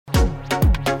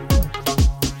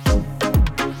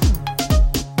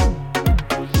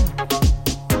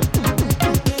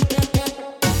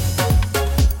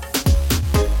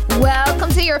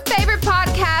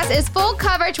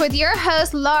with your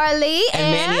host, Laura Lee.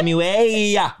 And Manny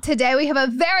MUA. Today we have a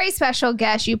very special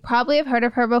guest. You probably have heard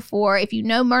of her before. If you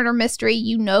know murder mystery,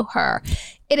 you know her.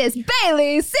 It is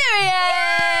Bailey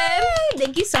Sarian.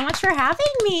 Thank you so much for having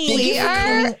me. Thank you for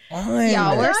coming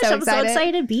on. Y'all, we're so I'm so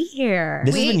excited to be here.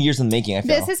 This has been years in the making, I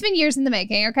feel. This has been years in the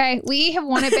making, okay? We have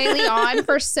wanted Bailey on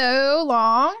for so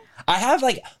long. I have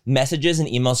like messages and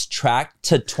emails tracked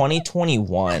to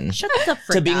 2021 Shut the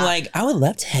frick to being up. like, I would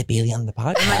love to have Bailey on the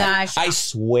podcast. Oh my gosh. I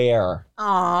swear.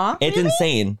 Aw. It's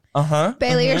insane. Uh-huh.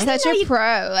 Bailey, you're such a pro.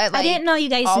 At, I didn't know you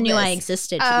guys all knew I this.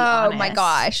 existed, to be Oh honest. my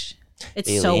gosh. It's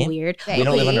Bailey, so weird. We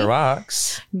don't live Bailey. under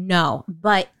rocks. No,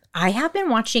 but I have been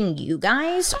watching you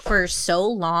guys for so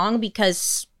long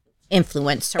because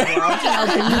influencer world,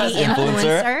 beauty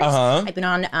influencers. Uh-huh. I've been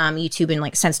on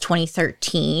YouTube since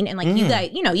 2013, and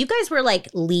you guys were like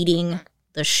leading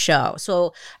the show.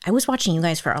 So I was watching you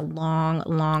guys for a long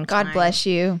time. God bless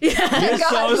you. You're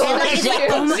God so bless you.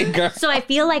 sexy, girl. So I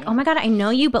feel like, oh my God, I know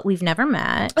you, but we've never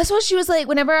met. That's what she was like.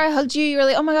 Whenever I hugged you, you were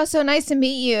like, oh my God, so nice to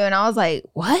meet you. And I was like,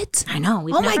 what? I know.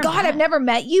 Oh my God, I've never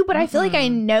met you, but I feel like I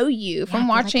know you I from feel like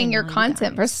I watching your know you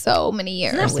content for guys. so many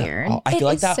years. Isn't that weird? Oh, I feel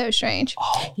like It's that. so strange.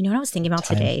 Oh, You know what I was thinking about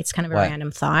today? It's kind of a What?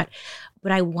 random thought.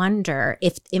 But I wonder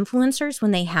if influencers,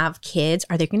 when they have kids,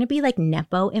 are they going to be like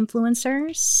Nepo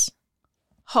influencers?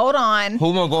 Hold on.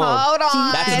 oh my God. Hold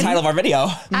on. That's the title of our video.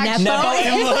 Actually- Nepo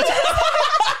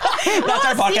influencer. That's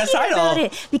our podcast Thinking about title.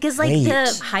 it, because Wait.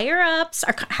 the higher ups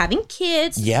are having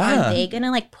kids. Yeah. Are they going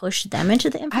to push them into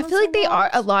the influencer I feel like they world? are.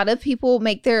 A lot of people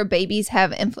make their babies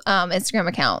have Instagram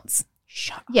accounts.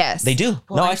 Shut up. Yes. They do.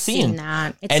 Well, No, I've seen.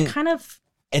 that. It's And- kind of.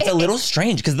 It's a little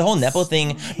strange because the whole Nepo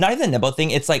thing, not even the Nepo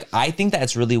thing, it's like, I think that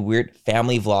it's really weird.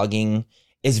 Family vlogging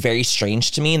is very strange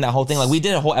to me. And that whole thing, we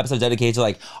did a whole episode dedicated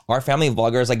to our family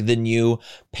vloggers, the new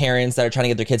parents that are trying to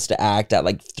get their kids to act at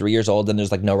 3 years old and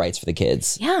there's no rights for the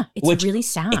kids. Yeah, it's Which really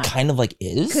sad. It kind of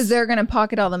is. Because they're going to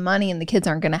pocket all the money and the kids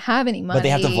aren't going to have any money. But they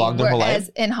have to vlog their whole Whereas life?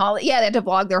 in Hollywood, yeah, they have to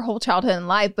vlog their whole childhood and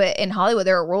life. But in Hollywood,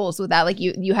 there are rules with that.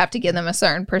 You have to give them a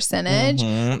certain percentage,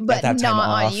 Mhm. but Get that time not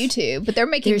on off. YouTube. But they're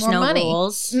making There's more no money.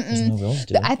 rules. There's no rules,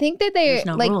 dude. I think that they There's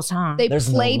no rules, huh? they There's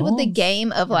no played with the rules.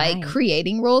 game of Right.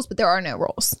 creating rules, but there are no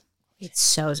rules.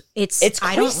 It's It's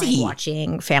I don't like crazy.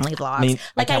 watching family vlogs. I mean,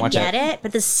 I I can't watch get it, but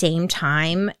at the same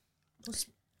time,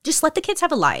 just let the kids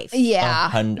have a life. Yeah,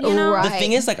 100. You know? right. The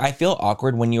thing is, I feel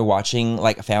awkward when you're watching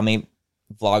family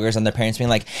vloggers and their parents being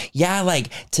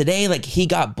today, he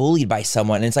got bullied by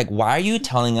someone. And it's why are you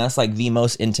telling us the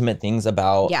most intimate things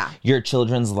about Yeah. your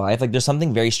children's life? There's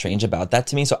something very strange about that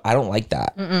to me. So I don't like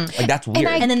that. That's weird.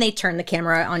 And then they turn the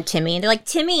camera on Timmy and they're like,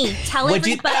 Timmy, tell Would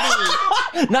you-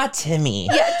 everybody. Not Timmy.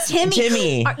 Yeah, Timmy.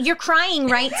 Timmy. You're crying,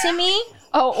 right, Timmy?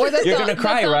 Oh, or the You're gonna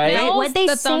cry, right? thumbnails- What'd they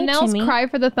the say, thumbnails Timmy? cry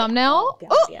for the thumbnail.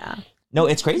 Oh, yeah. No,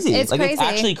 it's crazy. It's It's crazy.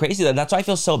 actually crazy. That's why I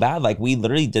feel so bad. We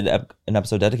literally did an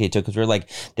episode dedicated to it because we were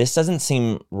this doesn't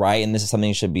seem right, and this is something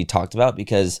that should be talked about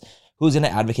because who's going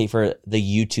to advocate for the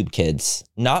YouTube kids?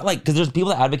 Not because there's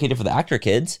people that advocated for the actor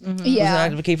kids. Who's going to Yeah.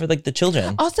 advocate for the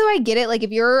children? Also, I get it.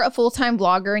 If you're a full-time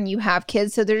blogger and you have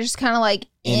kids, so they're just kind of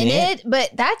in it, but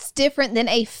that's different than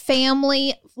a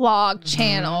family vlog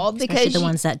channel because Especially the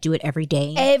ones that do it every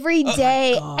day. every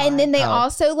day, and then they Oh.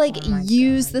 also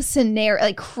use the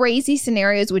scenario, crazy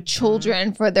scenarios with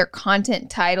children for their content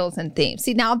titles and themes.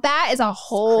 See, now that is a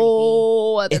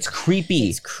whole other. It's creepy.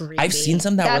 It's creepy. I've seen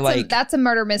some that were that's a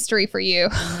murder mystery for you.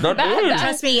 Not good.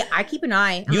 Trust me, I keep an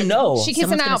eye. I'm You like, know. She keeps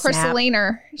an Someone's eye out for gonna snap.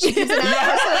 Selena. She keeps an eye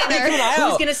out for Keep an Selena. eye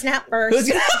Who's out. gonna snap first?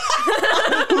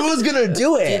 Who's gonna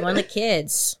do it? Dude, one of the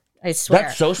kids. I swear.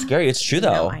 That's so scary. It's true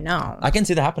though. No, I know. I can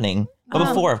see that happening. But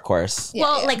before, of course. Yeah,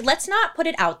 well, yeah. let's not put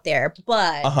it out there,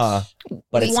 but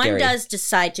But it's one scary. does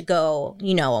decide to go,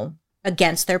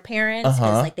 against their parents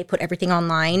because they put everything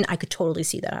online. I could totally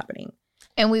see that happening.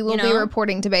 And we will You be know?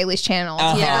 reporting to Bailey's channel.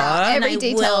 Uh-huh. Every And I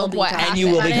detail will of be what talking happened. And you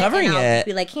will be about it, covering and I'll it.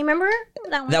 Be like, hey, remember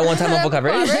That one time on full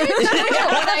coverage? Remember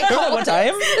that one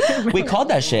time? We called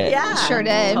that shit. Yeah, Sure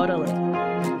did. Totally.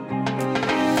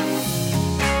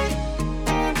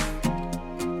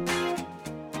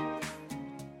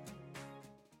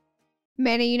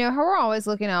 Manny, you know how we're always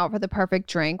looking out for the perfect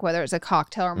drink, whether it's a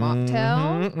cocktail or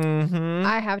mocktail? Mm-hmm.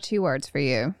 I have 2 words for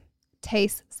you.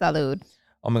 Taste salud.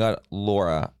 Oh my God,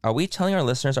 Laura, are we telling our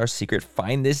listeners our secret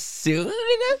find this soon?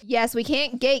 Yes, we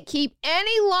can't gatekeep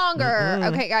any longer.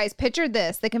 Mm-mm. Okay, guys, picture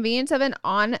this. The convenience of an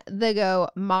on-the-go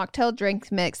mocktail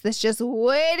drink mix that's just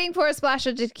waiting for a splash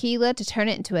of tequila to turn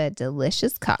it into a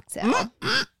delicious cocktail.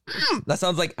 That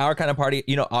sounds like our kind of party.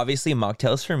 You know, obviously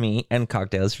mocktails for me and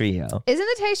cocktails for you. Isn't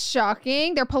the taste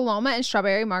shocking? Their Paloma and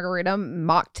strawberry margarita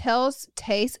mocktails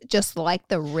taste just like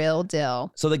the real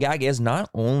deal. So the gag is, not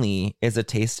only is the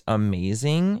taste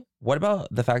amazing, what about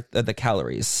the fact that the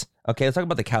calories? Okay, let's talk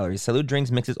about the calories. Salud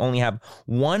drinks mixes only have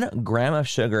 1 gram of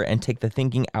sugar and take the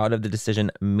thinking out of the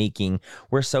decision making.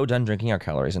 We're so done drinking our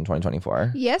calories in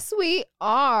 2024. Yes, we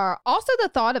are. Also, the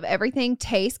thought of everything,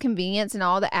 taste, convenience, and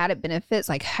all the added benefits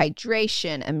like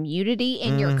hydration, immunity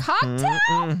in your cocktail.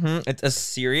 It's a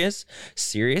serious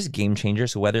game changer.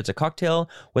 So whether it's a cocktail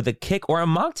with a kick or a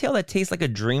mocktail that tastes like a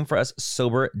dream for us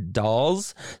sober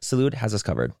dolls, Salud has us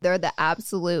covered. They're the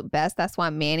absolute best. That's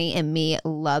why Manny and me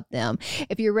love them.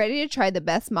 If you're ready to try the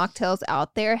best mocktails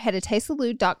out there, head to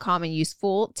tastesalud.com and use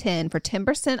full10 for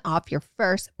 10% off your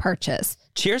first purchase.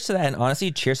 Cheers to that, and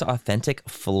honestly, cheers to authentic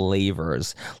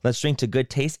flavors. Let's drink to good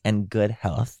taste and good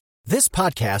health. This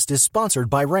podcast is sponsored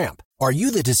by Ramp. Are you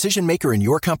the decision maker in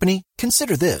your company?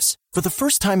 Consider this. For the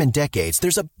first time in decades,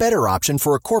 there's a better option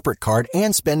for a corporate card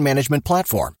and spend management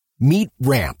platform. Meet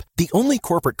Ramp, the only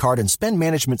corporate card and spend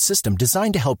management system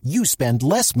designed to help you spend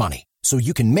less money so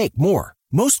you can make more.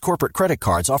 Most corporate credit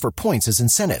cards offer points as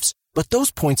incentives, but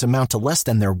those points amount to less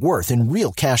than their worth in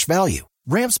real cash value.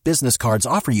 Ramp's business cards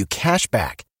offer you cash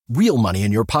back, real money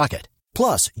in your pocket.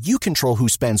 Plus, you control who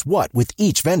spends what with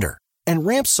each vendor. And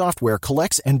Ramp's software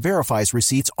collects and verifies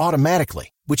receipts automatically,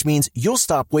 which means you'll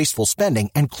stop wasteful spending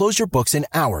and close your books in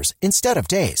hours instead of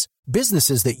days.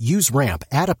 Businesses that use Ramp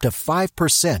add up to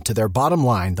 5% to their bottom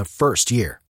line the first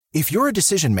year. If you're a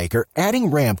decision maker,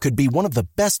 adding Ramp could be one of the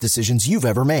best decisions you've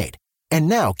ever made. And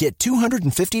now get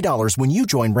 $250 when you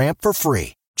join Ramp for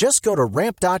free. Just go to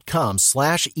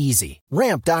ramp.com/easy.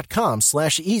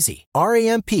 Ramp.com/easy.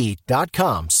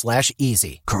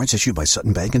 RAMP.com/easy. Cards issued by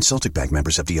Sutton Bank and Celtic Bank,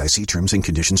 members of FDIC. Terms and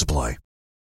conditions apply.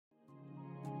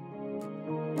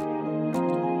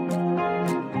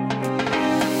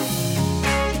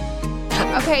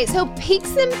 Okay, so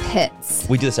peaks and pits.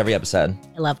 We do this every episode.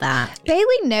 I love that. Bailey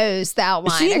knows the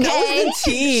outline. She knows okay? the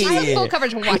tea. She's a full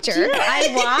coverage watcher.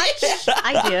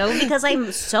 I do, because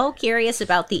I'm so curious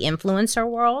about the influencer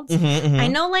world. I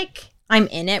know, like, I'm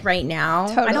in it right now.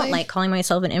 Totally. I don't like calling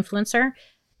myself an influencer,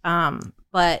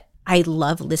 but I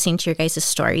love listening to your guys'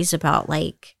 stories about,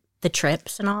 like, the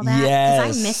trips and all that. Yes.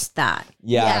 Because I missed that.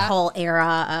 Yeah. That whole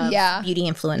era of beauty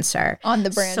influencer. On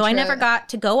the brand So I never trip. got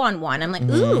to go on one. I'm like,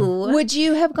 ooh. Would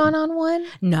you have gone on one?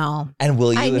 No. And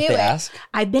will you I if knew they it. ask?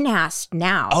 I've been asked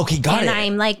now. Okay, got and it.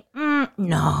 I'm like,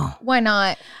 no. Why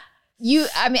not?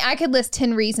 I could list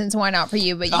 10 reasons why not for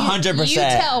you, but you 100%. you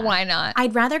tell why not.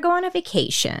 I'd rather go on a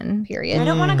vacation. Period. I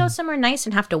don't want to go somewhere nice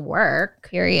and have to work.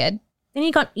 Period. Then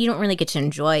you don't really get to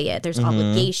enjoy it. There's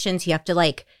obligations. You have to,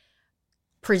 like,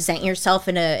 present yourself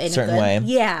in a Certain good way.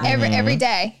 Yeah. Every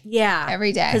day. Yeah.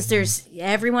 Every day. Because there's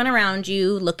everyone around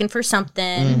you looking for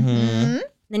something.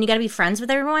 Then you got to be friends with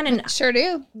everyone. And Sure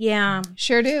do. yeah.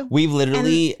 Sure do. We've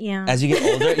literally, as you get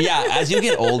older, as you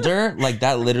get older, like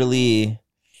that literally,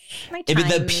 My the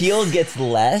times. appeal gets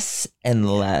less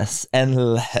and less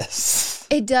and less.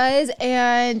 It does,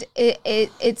 and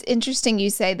it's interesting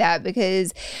you say that,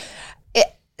 because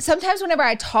sometimes whenever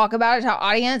I talk about it to our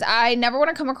audience, I never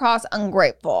want to come across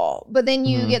ungrateful. But then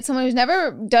you get someone who's never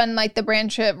done like the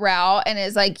brand trip route, and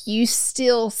is like, you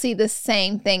still see the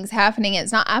same things happening.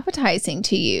 It's not appetizing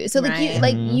to you. So like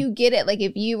you get it. Like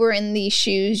if you were in these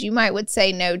shoes, you would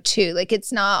say no too. Like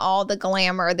it's not all the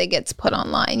glamour that gets put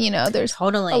online. You know, there's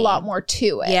Totally. a lot more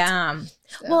to it. Yeah.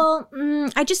 Well,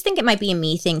 I just think it might be a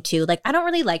me thing too. Like, I don't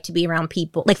really like to be around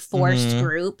people, like forced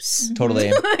groups. Totally.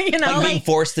 You know, like being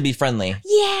forced to be friendly.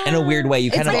 Yeah. In a weird way. You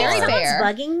kind of very are. fair.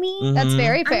 Someone's bugging me. That's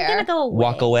very fair. I'm gonna go away.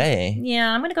 Walk away.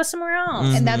 Yeah, I'm gonna go somewhere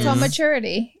else. And that's all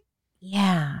maturity.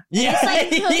 Yeah. Yeah.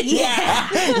 It's like, Yeah.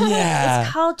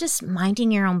 It's called just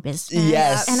minding your own business.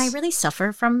 Yes. And I really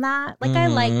suffer from that. Like, I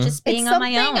like just being It's on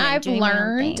my something own. and I've doing my own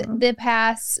learned thing. the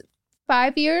past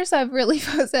 5 years. I've really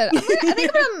said, I think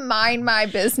I'm gonna mind my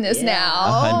business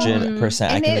now.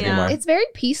 100%. I And can agree more. it's very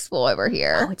peaceful over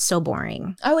here. Oh, it's so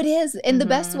boring. Oh, it is in the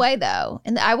best way though,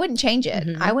 and I wouldn't change it.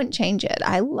 I wouldn't change it.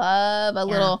 I love a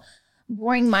little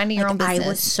boring minding your own Like, business. I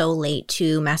was so late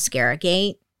to Mascara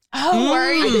Gate. Oh, were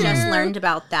I you? just learned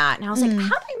about that. And I was like, how did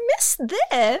I miss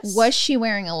this? Was she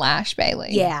wearing a lash, Bailey?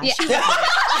 Yeah. Yeah.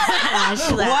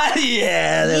 What?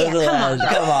 Yeah. There was a come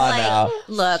lash. Come on Like, now.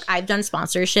 look, I've done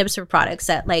sponsorships for products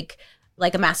that like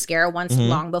a mascara once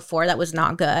long before that was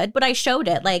not good, but I showed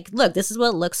it. Like, look, this is what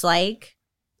it looks like.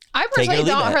 I Take it or personally leave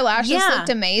thought it. her lashes Yeah. looked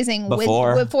amazing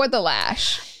Before. before the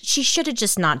lash. she should have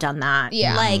just not done that.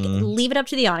 Yeah. Like, leave it up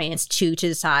to the audience to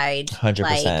decide 100%.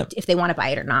 like, if they want to buy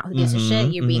it or not. Who gives a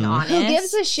shit? You're being honest. Who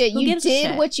gives a shit? You gives a did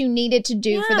shit? what you needed to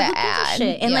do for the who gives a ad.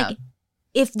 shit? And Yeah. like,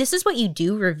 if this is what you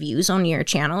do, reviews on your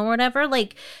channel or whatever,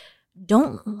 like,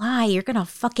 don't lie. You're gonna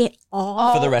fuck it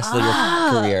all For the rest of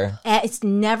your career. It's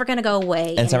never gonna go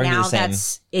away. And it's never gonna be now the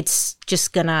same. it's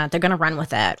just gonna, they're gonna run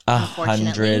with it.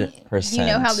 Unfortunately. 100%. You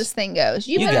know how this thing goes.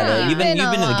 You get it. You've been in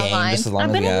the game online. just as long I've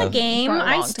as been we in the have. game. For a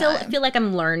I long still time. feel like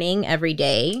I'm learning every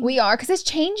day. We are, because it's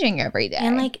changing every day.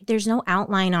 And like, there's no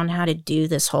outline on how to do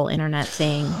this whole internet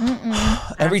thing.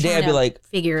 Every I'm day I'd trying be to like,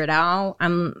 figure it out.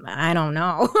 I don't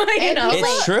know. you know, It's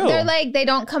like, true. They're like, they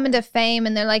don't come into fame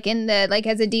and they're like in the, like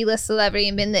as a D-list celebrity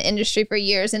and been in the industry for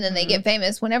years and then they get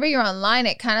famous. Whenever you're online,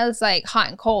 it kind of is like hot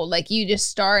and cold. Like you just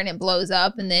start and it blows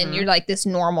up and then you're like this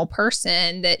normal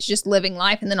person that's just living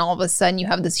life. And then all of a sudden you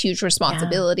have this huge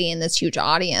responsibility and this huge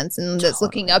audience and that's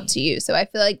looking up to you. So I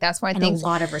feel like that's why and things a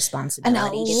lot of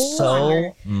responsibility. Gets put on so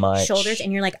your much. shoulders,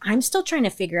 and you're like, I'm still trying to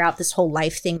figure out this whole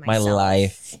life thing My myself.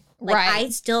 life. Like, Right. I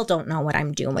still don't know what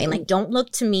I'm doing. Like, don't look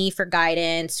to me for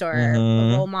guidance or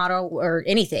Mhm. a role model or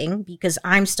anything, because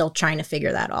I'm still trying to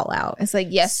figure that all out. It's like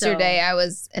yesterday I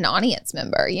was an audience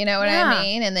member, you know what I Yeah.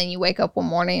 mean? And then you wake up one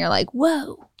morning, you're like,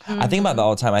 whoa. I think about that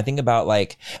all the time. I think about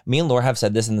like me and Laura have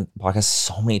said this in the podcast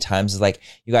so many times. Is like,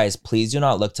 you guys, please do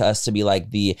not look to us to be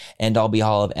like the end all be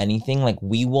all of anything. Like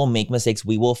we will make mistakes,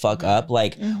 we will fuck up.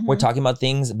 Like we're talking about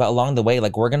things, but along the way,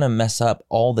 like we're gonna mess up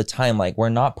all the time. Like we're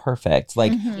not perfect.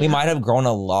 Like we might have grown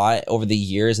a lot over the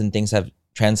years and things have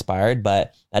transpired,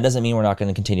 but that doesn't mean we're not going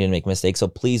to continue to make mistakes. So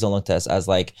please don't look to us as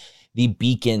like the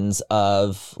beacons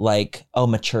of like, oh,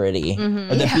 maturity,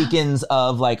 or the beacons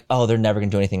of like, oh, they're never going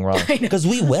to do anything wrong, because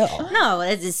we will. No,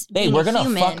 it's just Hey, being we're a gonna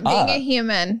human. fuck up. Being a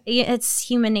human. It's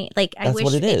human. Like, I That's wish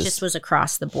what it it is. just was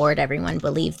across the board. Everyone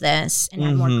believed this and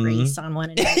had more grace on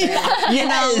one another. You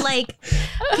know, like,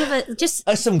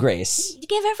 Some grace.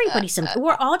 give everybody some.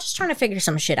 We're all just trying to figure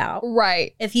some shit out.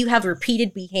 Right. If you have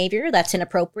repeated behavior that's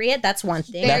inappropriate, that's one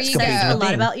thing. There That's you completely go. a different lot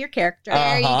thing. about your character.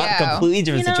 There you go. Completely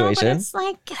different You know, but situation. it's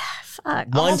like, fuck.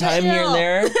 One time here and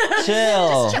there,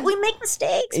 chill. We make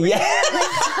mistakes.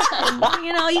 Yeah.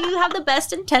 You know, you have the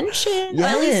best intention. Or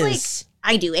at least, like, Yes.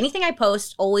 I do. Anything I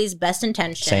post, always best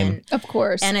intention. Same. Of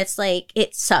course. And it's like,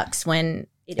 it sucks when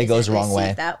It goes the isn't wrong way.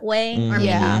 received that way. Or maybe,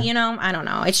 Yeah. you know, I don't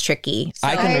know. It's tricky. So,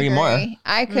 I couldn't agree more.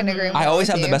 I couldn't agree more. I always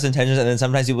with have the you. best intentions, and then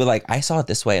sometimes people are like, I saw it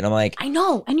this way, and I'm like, I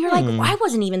know. And you're like, I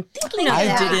wasn't even thinking of I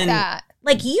that. didn't- That.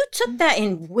 Like, you took that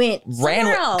and went ran somewhere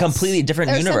with else. completely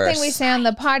different There's universe. something we say on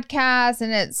the podcast,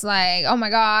 and it's like, oh my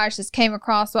gosh, this came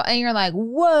across well, and you're like,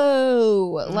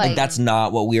 whoa, Like that's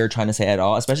not what we are trying to say at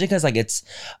all, especially because like it's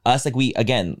us, like we,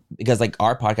 again, because like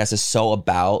our podcast is so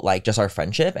about like just our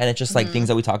friendship, and it's just like things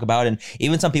that we talk about. And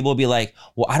even some people will be like,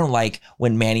 well, I don't like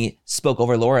when Manny spoke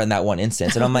over Laura in that one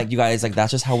instance, and I'm like, you guys, like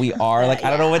that's just how we are. Like I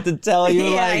don't know what to tell you.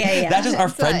 Yeah, Like yeah. that's just our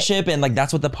It's like- friendship, and like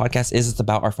that's what the podcast is. It's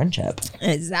about our friendship,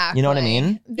 exactly. You know what I mean? Yeah,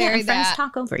 Very and friends that.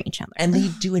 talk over each other. and they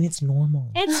do, and it's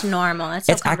normal. It's normal. That's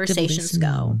how It's active conversations listening.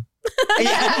 go.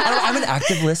 Yeah, I'm an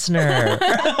active listener.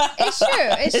 It's true.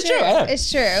 It's, It's true. true, yeah. It's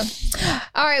true.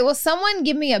 All right. Well, someone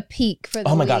give me a peek for the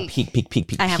Oh my god, week.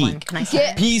 peak. I have one. Can I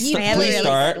start? Please, I have a please really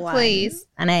start. good one. Please.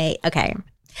 And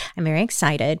I'm very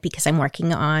excited because I'm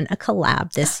working on a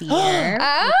collab this year.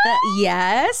 Ah.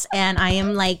 Yes. And I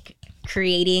am like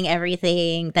creating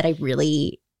everything that I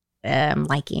really am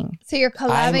liking. So you're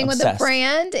collabing I'm with a obsessed.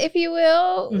 brand, if you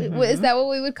will. Mhm. Is that what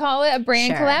we would call it? A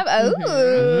brand Sure. collab? Oh.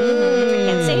 Mhm.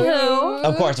 Can't say who.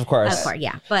 Of course. Of course,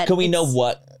 yeah. But Can we know it's-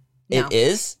 what No. it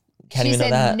is? Can't She even know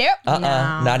said that. nope. No.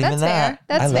 Not even That's that. fair.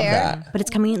 That's I love fair. that. But it's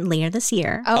coming later this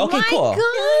year. Oh Okay, my cool. God.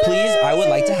 Please, I would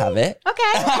like to have it.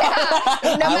 Okay. No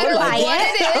I matter would like what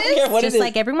it. it I don't is. care what Just it is.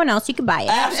 like everyone else, you could buy it.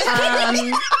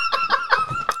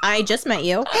 I just met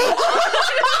you.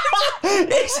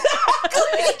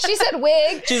 She said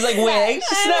wig. She's like, wig.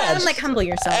 She snatched. I'm like, humble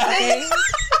yourself, okay?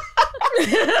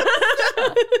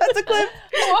 That's a clip.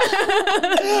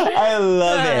 I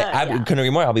love it. I couldn't agree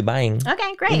more. I'll be buying.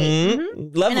 Okay, great. Mhm.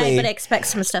 Mhm. Lovely. But I expect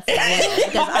some stuff from you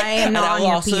because I am And not I on will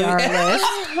your also- PR list.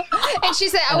 And she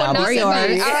said, I And will I'll not be send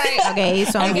yours. you. All right. Okay,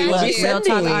 so And we will be real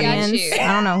talk sending. audience. Got you. I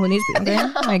don't know who needs to be there.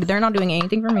 Like, they're not doing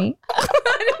anything for me.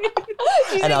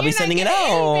 And I'll be sending it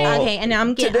out. Okay, and now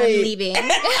I'm Today. leaving. The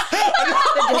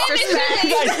disrespect.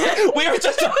 Guys, we were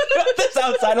just talking about this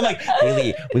outside. I'm like,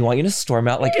 Haley, we want you to storm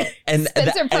out like and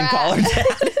Spencer and Pratt. call her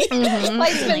daddy. Mhm.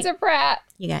 Like Spencer Pratt.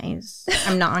 You guys,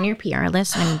 I'm not on your PR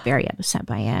list, and I'm very upset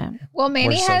by it. Well, Manny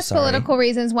We're so has sorry. political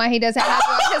reasons why he doesn't have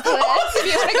you on his list. If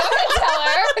you want to go and tell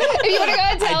her. If you want to go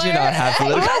and tell her. I do not have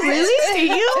political Oh, really?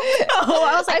 Do you? Oh,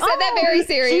 I was I like, said that very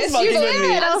serious. She's fucking You with did.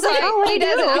 me. I'm sorry. oh, I He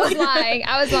doesn't. I was do. lying.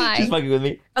 I was lying. She's fucking with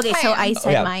me. Okay, so I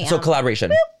said my. So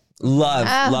collaboration.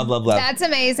 Love. That's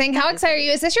amazing. How excited are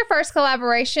you? Is this your first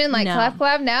collaboration? Like No.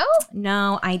 collab? No?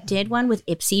 No, I did one with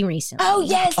Ipsy recently. Oh,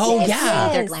 yes. Oh, yes, yeah.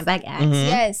 Their yes. Glam Bag X.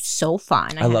 Yes. So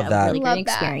fun. I love had that. a really Love great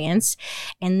that. experience.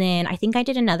 And then I think I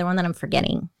did another one that I'm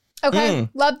forgetting. Okay.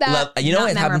 Love that. You know Not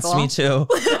it happens to me too.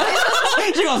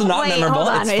 She goes not Wait, memorable. hold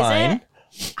on, It's is fine. it?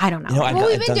 I don't know. You know, I've Well,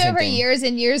 done- we've I've been done the doing same it for thing. years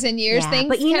and years and years. Yeah, Things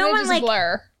but you know kind of when, just like-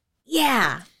 blur.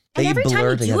 Yeah. They And every time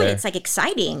blur you do together. it, it's like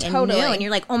exciting and Totally. new. And you're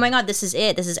like, oh my God, this is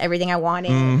it. This is everything I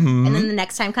wanted. Mm-hmm. And then the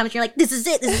next time comes, you're like, this is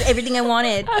it. This is everything I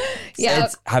wanted. Yeah.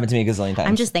 It's happened to me a gazillion times.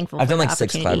 I'm just thankful I've for done the like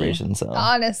 6 opportunity. collaborations. So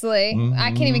Honestly,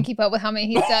 I can't even keep up with how many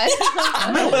he's done.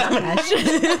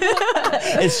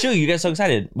 it's true. You guys are so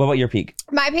excited. What about your peak?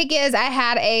 My pick is I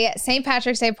had a St.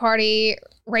 Patrick's Day party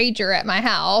rager at my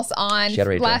house on She had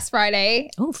a rager. last Friday.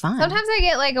 Oh, fun. Sometimes I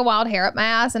get like a wild hair up my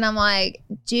ass and I'm like,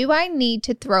 do I need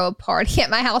to throw a party at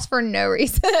my house for no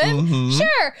reason?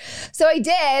 Sure. So I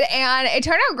did and it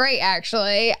turned out great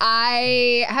actually.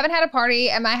 I haven't had a party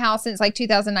at my house since like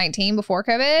 2019 before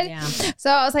COVID. Yeah.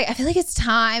 So I was like, I feel like it's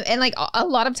time. And like a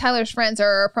lot of Tyler's friends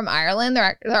are from Ireland.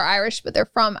 They're Irish, but they're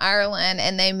from Ireland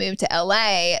and they moved to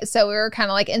LA. So we were kind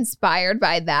of like inspired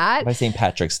by that. By St.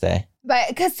 Patrick's Day. But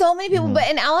because so many people, but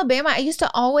in Alabama, I used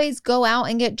to always go out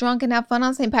and get drunk and have fun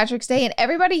on St. Patrick's Day. And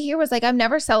everybody here was like, I've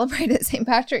never celebrated St.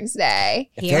 Patrick's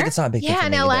Day. I feel like it's not a big thing Yeah, for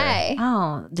in me LA. either.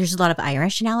 Oh, there's a lot of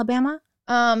Irish in Alabama?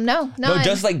 No, No, none.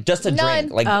 just a None.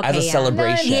 drink, like Okay, as a yeah.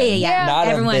 celebration. Yeah, yeah, yeah. Not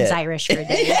a Everyone's bit. Irish for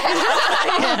this.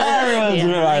 Everyone's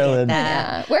from Ireland.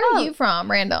 Yeah. Where are you from,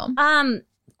 random?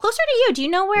 Closer to you. Do you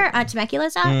know where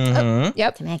Temecula's at? Mhm.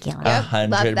 Yep. Temecula. Yep.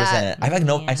 100%. that. I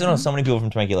like I still know so many people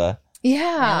from Temecula.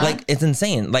 Yeah. Like it's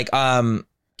insane. Like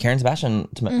Karen Sebastian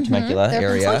Temecula They're from-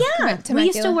 area, Oh, Yeah, Temecula. we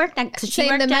used to work that because she Same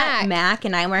worked to at Mac. Mac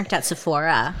and I worked at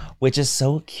Sephora. which is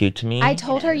so cute to me. I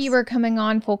told her you were coming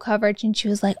on full coverage and she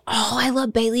was like, oh, I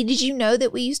love Bailey. Did you know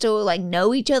that we used to like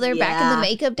know each other back in the Yeah.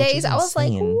 makeup Which days? is I was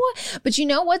like, insane. what? But you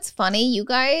know what's funny? You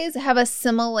guys have a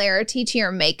similarity to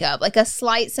your makeup, like a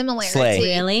slight similarity. Slay.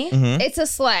 Really? Mhm. It's a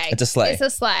sleigh. It's a sleigh. It's a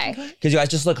sleigh. Because you guys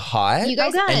just look hot. You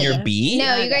guys- and you're beat. No,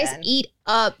 Yeah, you guys good. eat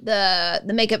up the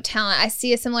makeup talent. I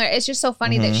see a similar. It's just so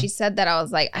funny that she said that. I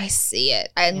was like, I see it.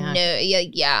 I Yeah. know.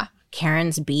 Yeah.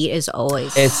 Karen's beat is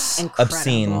always It's incredible.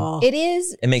 obscene. It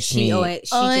is It makes me. She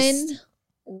just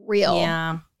unreal.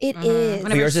 yeah. It Mhm. is.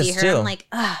 Whenever I Yours see is her, too. I'm like,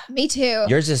 ugh. Me too.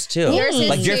 Yours is too. Yours is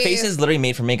like your too. face is literally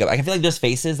made for makeup. I can feel like there's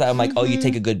faces that I'm like, oh, you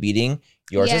take a good beating.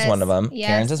 Yours is Yes, one of them. yes.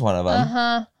 Karen's is one of them.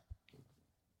 Uh-huh.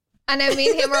 I know me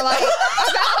and him are like about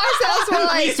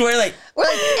ourselves. I We're swear, like, like,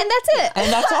 and that's it.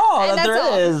 and that's all And that that's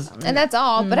all. there is. And that's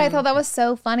all. But I thought that was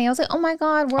so funny. I was like, oh my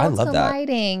God, worlds love that.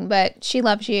 colliding. But she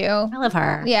loves you. I love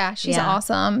her. Yeah, she's Yeah.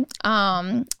 awesome.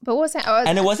 But what was that?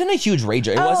 And it wasn't a huge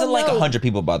rager. It Oh, wasn't like no. 100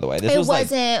 people, by the way. This It was like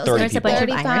wasn't. It was 30 There's a people. bunch of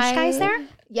 35. Irish guys there. Yes,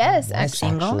 Yes, actually.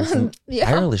 single? actually, some Yeah.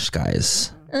 Irish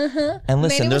guys. Uh-huh. And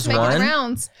listen, Manny was there's making one.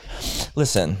 rounds.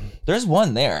 Listen, there's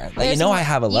one there that you There's know one I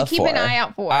have a you love keep for. an eye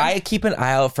out for. I keep an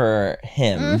eye out for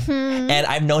him. Mhm. And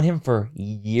I've known him for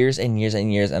years and years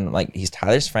and years. And like, he's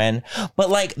Tyler's friend. But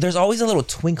like, there's always a little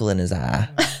twinkle in his eye.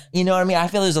 You know what I mean? I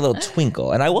feel there's a little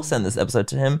twinkle. And I will send this episode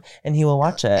to him and he will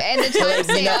watch it. And the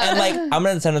timestamp. You know, and like, I'm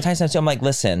going to send a timestamp to him. I'm like,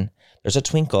 listen, there's a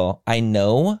twinkle. I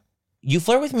know you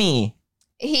flirt with me.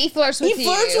 He flirts with He you.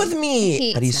 flirts with me.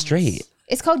 He- But he's straight.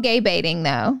 It's called gay baiting,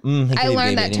 though. He could I be learned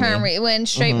gay that baiting term me. when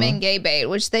straight men gay bait,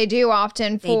 which they do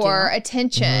often They for do?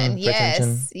 attention. For Yes,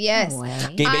 attention. yes. No way.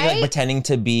 Gay baiting, like I- pretending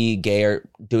to be gay or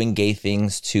doing gay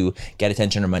things to get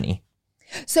attention or money.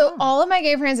 So all of my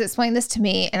gay friends explained this to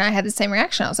me, and I had the same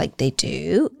reaction. I was like, "They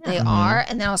do, they are."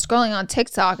 And then I was scrolling on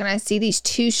TikTok, and I see these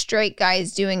two straight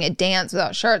guys doing a dance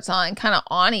without shirts on, kind of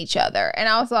on each other, and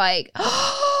I was like,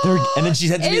 And then she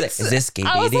said to me, like, It's- is this gay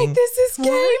I was baiting? like, "This is gay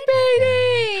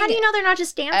baiting." How do you know they're not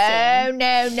just dancing? Oh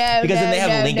no! Because no, then they have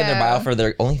no, a link in their no. bio for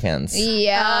their OnlyFans.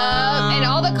 Yeah, and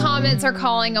all the comments are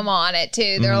calling them on it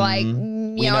too. They're like, We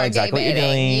 "You're know gay exactly what you're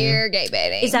baiting. doing." You're gay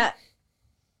baiting." Is that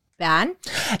bad?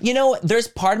 You know, there's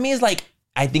part of me is like,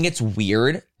 I think it's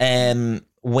weird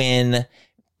when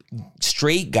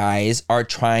straight guys are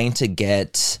trying to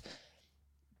get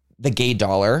the gay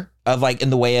dollar of like in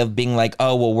the way of being like,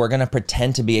 oh, well, we're going to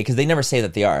pretend to be gay because they never say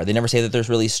that they are. They never say that they're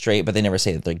really straight, but they never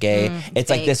say that they're gay. It's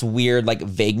like vague. this weird like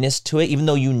vagueness to it, even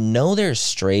though you know they're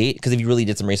straight because if you really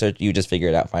did some research, you just figure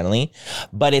it out finally.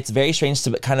 But it's very strange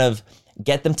to kind of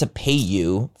get them to pay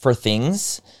you for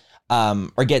things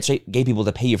or get gay people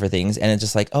to pay you for things, and it's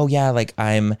just like, oh yeah, like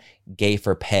I'm gay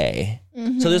for pay.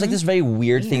 So there's like this very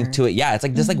weird thing to it. Yeah, it's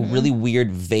like this like really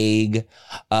weird, vague,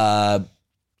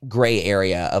 gray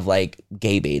area of like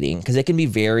gay baiting, because it can be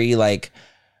very like,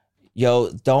 yo,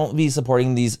 don't be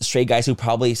supporting these straight guys who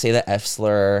probably say the F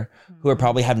slur, who are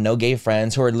probably have no gay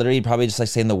friends, who are literally probably just like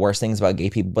saying the worst things about gay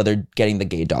people, but they're getting the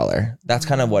gay dollar. That's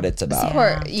kind of what it's about.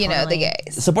 Support, you know, the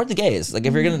gays. Support the gays. Like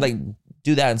if you're gonna like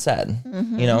do that instead,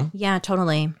 you know? Yeah,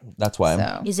 totally. That's why.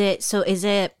 So.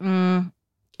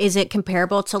 Is it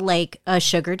comparable to like a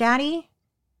sugar daddy?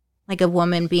 Like a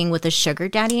woman being with a sugar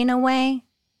daddy in a way?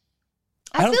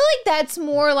 I feel like that's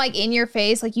more like in your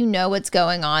face, like you know what's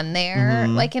going on there,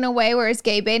 like in a way, whereas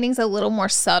gay baiting's a little more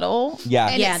subtle. Yeah,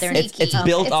 and they're sneaky. It's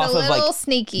built off of like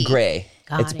sneaky. gray.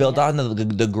 It's built on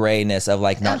the grayness of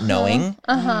like not knowing.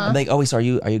 I'm like, oh, so are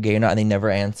you gay or not? And they never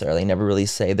answer. They never really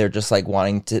say. They're just like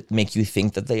wanting to make you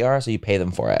think that they are, so you pay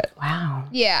them for it. Wow.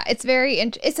 Yeah, it's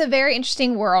a very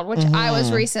interesting world, which I was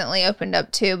recently opened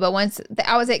up to. But once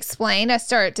I was explained, I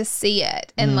started to see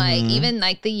it, and like even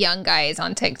like the young guys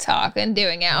on TikTok and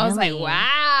doing it, I was like,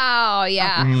 wow,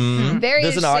 yeah, very.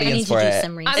 There's an interesting. audience for it.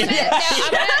 Some I'm research.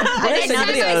 gonna next time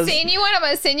I send you one, I'm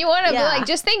gonna send you one. I'm Yeah. like,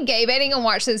 just think gay baiting and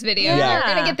watch this video. Yeah.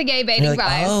 You're gonna get the gay And baiting you're like,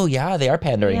 vibe. oh yeah, they are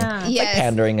pandering. Yeah. It's like Yes.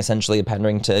 pandering, essentially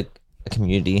pandering to a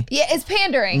community. Yeah, it's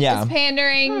pandering. Yeah. It's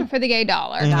pandering for the gay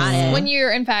dollar. Got it. When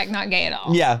you're in fact not gay at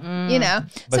all. Yeah. You know,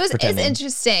 But so it's pretending.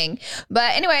 interesting.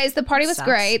 But anyways, the party was Sucks.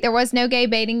 great. There was no gay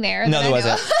baiting there. No, that there I know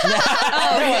wasn't.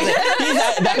 of.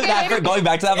 There wasn't. Going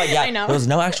back to that, I'm like, yeah, I know. there was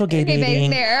no actual gay Gay baiting baiting.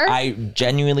 there. I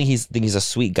genuinely think he's a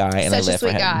sweet guy, and I Such a live for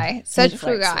sweet him. guy. Such a sweet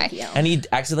Flirts guy. with you. And he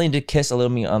accidentally did kiss a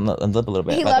little me on the lip a little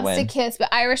bit. He by loves the way. to kiss, but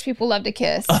Irish people love to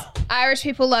kiss. Irish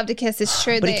people love to kiss. It's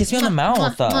true. But he kissed me on the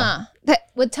mouth, though.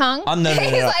 With tongue? No.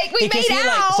 He's like, we He kissed made me,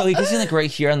 out. so he kissed me like right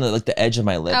here on the like the edge of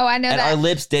my lip. Oh, I know and that. our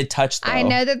lips did touch though. I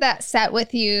know that sat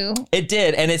with you. It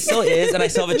did, and it still is, and I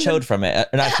still have a chode from it.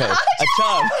 Not chode, a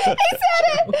chub.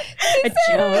 He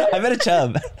said it. I bet a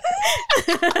chub.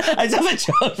 I still have a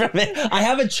chub from it. I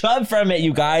have a chub from it,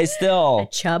 you guys. Still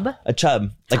Chub? a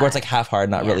chub, like where it's like half hard,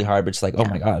 not really hard, but just like, oh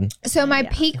my god. So my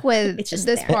peak with It's just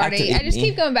this there. party, I Activated just me.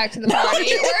 keep going back to the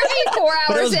party. We're only 4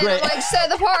 But it hours was in. great. I'm like, so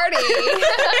the party.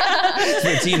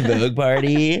 The Teen Vogue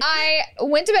party. I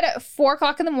went to bed at 4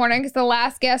 o'clock in the morning because the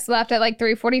last guest left at like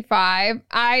 3:45.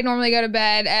 I normally go to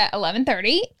bed at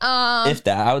 11:30. If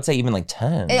that, I would say even like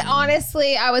 10.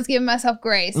 Honestly, I was giving myself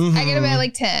grace. I get to bed at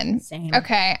like 10. Same.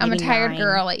 Okay, I'm Maybe a tired 9.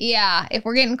 girl. Yeah, if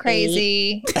we're getting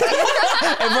crazy.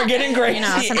 If we're getting crazy,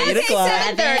 sometimes 8 o'clock.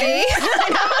 7:30.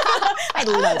 I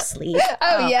love sleep.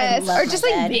 Oh, yes. I love Or just my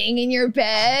like bed. being in your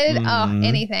bed. Oh,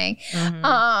 anything.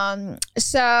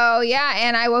 So yeah,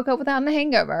 and I woke up without a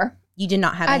hangover. You did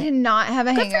not have I it. did not have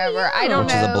a hangover. I don't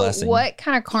Which is a know blessing. what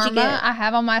kind of karma get- I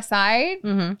have on my side,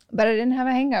 but I didn't have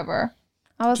a hangover.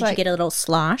 I was Did you like, get a little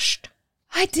sloshed?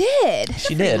 I did.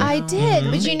 She did. I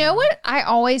did. But you know what I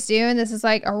always do, and this is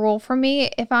like a rule for me,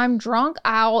 if I'm drunk,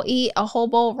 I'll eat a whole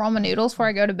bowl of ramen noodles before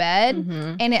I go to bed.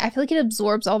 And I feel like it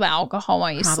absorbs all the alcohol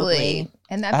while you Probably. sleep.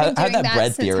 And I've I been had doing that that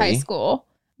bread since high theory. school.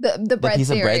 The The bread piece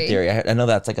theory. of bread theory. I know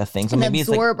that's like a thing. So An maybe it's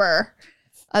like, absorber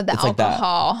of the it's like that.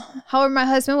 alcohol. However, my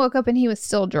husband woke up and he was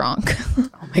still drunk.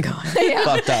 Oh my God.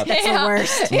 fucked up. Yeah. the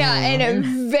worst. Yeah,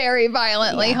 and very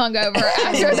violently hungover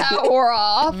after that wore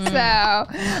off. So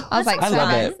I was like, I love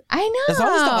 "Son, it. I know. As long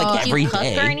as it's not like Did every you cook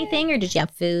day. or anything, or did you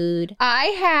have food? I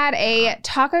had a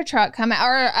taco truck come out,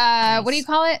 or what do you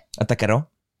call it? A taquero.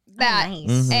 That. Nice.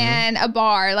 Mhm. And a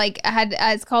bar, like I had,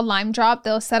 it's called Lime Drop.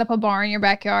 They'll set up a bar in your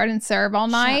backyard and serve all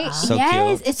night. up. So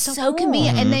yes, cute. it's So so cool.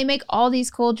 convenient, and they make all these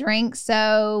cool drinks.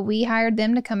 So we hired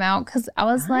them to come out because I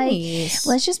was like, Nice.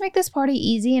 let's just make this party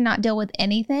easy and not deal with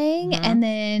anything, and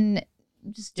then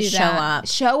just do Just that.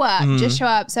 show up. Just show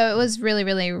up. So it was really,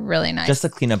 really, really nice. Just to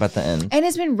clean up at the end. And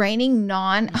it's been raining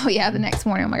the next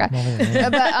morning. Oh my God.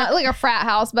 But like a frat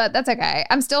house, but that's okay.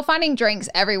 I'm still finding drinks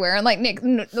everywhere and like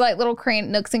little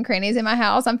nooks and crannies in my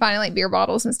house. I'm finding like beer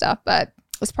bottles and stuff, but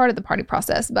it's part of the party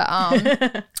process. But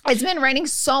it's been raining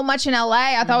so much in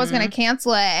LA. I thought I was going to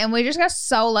cancel it. And we just got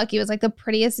so lucky. It was like the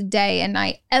prettiest day and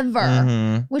night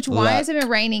ever. Which why Luck. has it been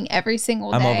raining every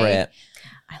single day? I'm over it.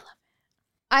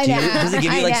 I know. Does it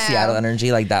give you like I know. Seattle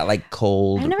energy, like that, like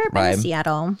cold I've never been vibe? to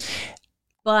Seattle, I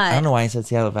but don't know why I said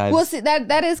Seattle vibes. Well, see,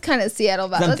 that is kind of Seattle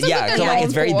vibe. That's yeah, what so they're like it's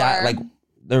known very that for. like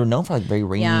they're known for like very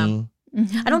rainy.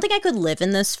 Yeah. I don't think I could live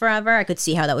in this forever. I could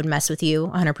see how that would mess with you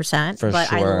 100%. For but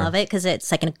sure. I love it because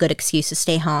it's like a good excuse to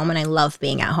stay home, and I love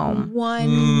being at home.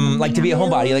 Like to be a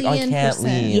homebody, like oh, I can't 1,000,000%.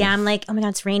 leave. Yeah, I'm like, oh my God,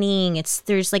 it's raining.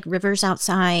 There's like rivers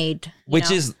outside. you Which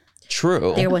know? is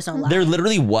true. There was a lot. There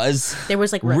literally was. There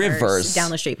was like rivers down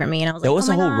the street from me, and I was There like, was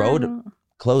oh a my whole God, road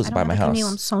closed by my house.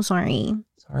 I'm so sorry.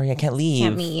 Sorry, I can't leave.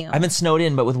 Can't meet you. I've been snowed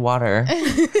in, but with water.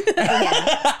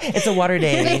 It's a water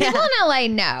day. People in LA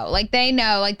know. Like, they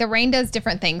know. Like, the rain does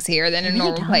different things here than in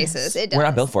normal places. It does. We're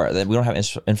not built for it. We don't have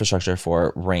infrastructure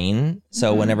for rain.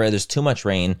 So whenever there's too much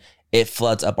rain, it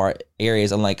floods up our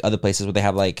areas, unlike other places where they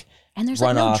have like And there's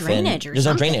like no runoff drainage or there's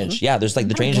something. no drainage. Yeah, there's like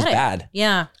the drainage is get it. bad.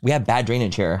 Yeah. We have bad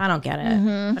drainage here. I don't get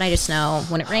it. But I just know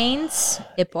when it rains,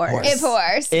 it pours. It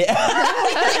pours.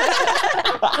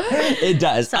 It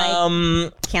does.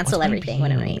 So cancel everything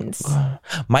when it rains.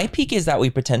 My peak is that we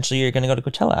potentially are going to go to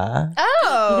Coachella.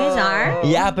 Oh. You guys are?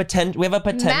 Yeah, we have a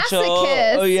potential.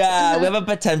 Masochist. Oh yeah, we have a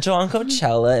potential on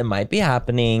Coachella. It might be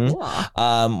happening.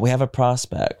 We have a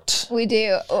prospect. We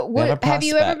do. have a Have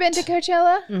you ever been to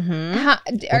Coachella? Mm-hmm.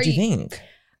 What do you think?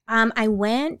 I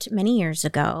went many years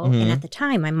ago, and at the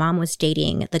time, my mom was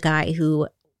dating the guy who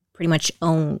pretty much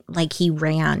owned, like, he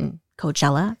ran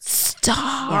Coachella.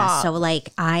 Stop. Yeah, so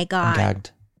like I I'm got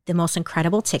gagged. the most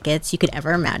incredible tickets you could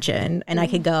ever imagine, and I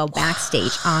could go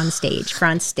backstage, on stage,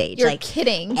 front stage, You're like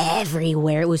kidding.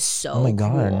 everywhere. It was so Oh my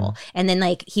God. cool. And then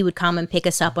like he would come and pick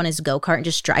us up on his go-kart and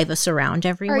just drive us around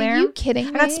everywhere. Are you kidding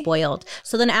me? I got spoiled.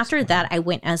 So then after that, I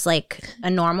went as like a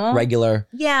normal. Regular.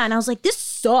 Yeah, and I was like, this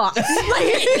sucks. You're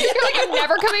like, I'm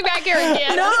never coming back here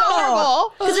again. No. That's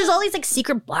horrible. Because there's all these like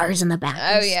secret bars in the back.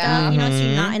 Oh, and yeah. stuff, you know, so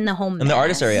you're not in the whole In the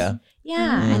artist mess. area.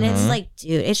 Yeah. And it's like,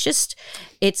 dude,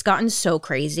 it's gotten so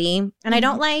crazy. And I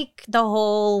don't like the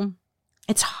whole,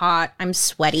 it's hot, I'm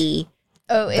sweaty,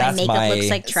 Oh, my it's That's makeup my- looks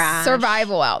like trash.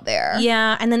 survival out there.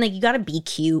 Yeah. And then like you got to be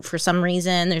cute for some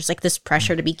reason. There's like this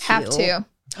pressure to be cute. Have to.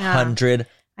 Yeah. 100%.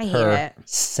 I hate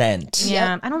it.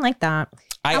 Yeah. I don't like that.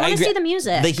 I want to agree. see the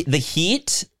music. The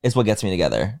heat is what gets me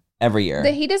together every year.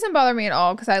 The heat doesn't bother me at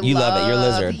all because You love it. You're a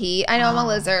lizard. heat. I know I'm a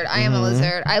lizard. I am a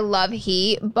lizard. I love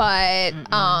heat, but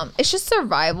it's just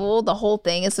survival. The whole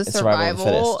thing is the It's survival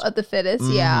survival of the fittest. of the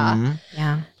fittest. Yeah. Mhm.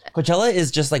 Yeah. Coachella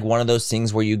is just like one of those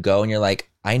things where you go and you're like,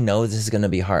 I know this is gonna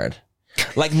be hard.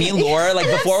 Like me and Laura, like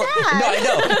before. No, I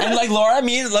know. And like Laura,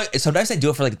 like sometimes I do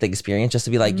it for like the experience, just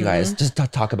to be like, you guys, just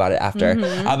talk about it after.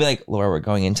 I'll be like, Laura, we're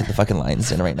going into the fucking lion's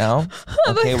den right now.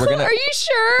 Okay, we're gonna. Are you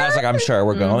sure? I was like, I'm sure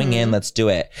we're going in. Let's do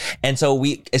it. And so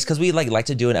it's because we like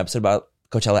to do an episode about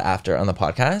Coachella after on the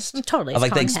podcast. Totally. Of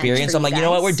like the It's content experience. for I'm like, you you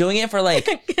know what? guys. We're doing it for like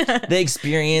the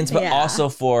experience, but Yeah. also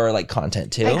for like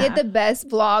content too. I get the best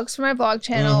vlogs for my vlog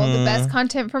channel, the best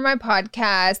content for my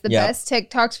podcast, the Yep. best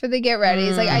TikToks for the get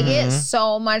readies. Like I get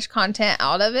so much content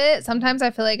out of it. Sometimes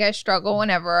I feel like I struggle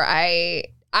whenever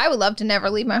I would love to never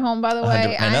leave my home, by the way.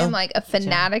 100 I know. I'm like a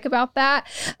fanatic about that.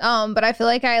 But I feel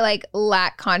like I like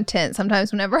lack content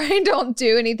sometimes whenever I don't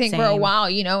do anything for a Same. while.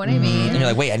 You know what I mean? And you're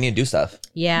like, wait, I need to do stuff.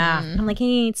 Yeah. I'm like,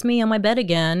 hey, it's me on my bed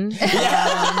again.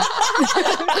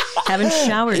 Haven't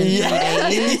showered in 3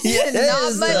 days.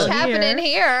 Not much Still happening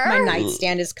here. My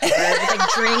nightstand is covered with like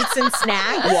drinks and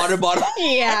snacks. Water bottle.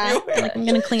 Yeah. Like, I'm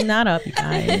going to clean that up, you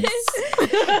guys.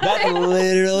 That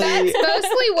literally. That's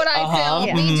mostly what I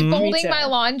feel. Me Me folding too. my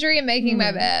laundry and making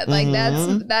my bed. Like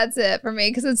that's it for me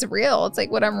because it's real. It's like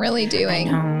what I'm really doing.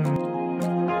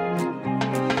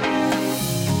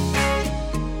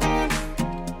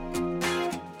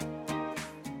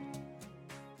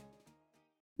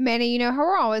 Manny, you know how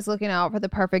we're always looking out for the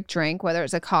perfect drink, whether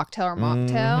it's a cocktail or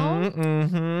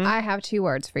mocktail? I have 2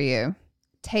 words for you.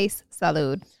 Taste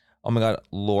salud. Oh my God,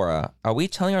 Laura, are we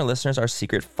telling our listeners our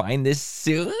secret? Find this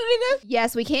soon.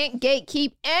 Yes, we can't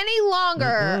gatekeep any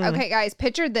longer. Okay, guys,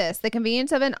 picture this. The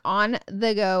convenience of an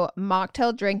on-the-go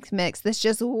mocktail drink mix that's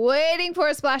just waiting for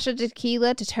a splash of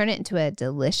tequila to turn it into a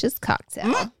delicious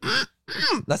cocktail.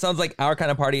 That sounds like our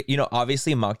kind of party. You know,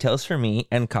 obviously mocktails for me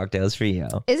and cocktails for you.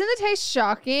 Isn't the taste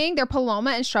shocking? Their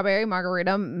Paloma and Strawberry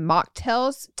Margarita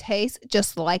mocktails taste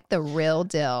just like the real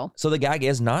deal. So the gag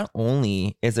is not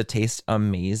only is the taste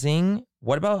amazing,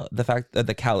 what about the fact that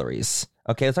the calories?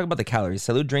 Okay, let's talk about the calories.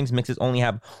 Salud drinks mixes only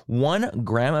have 1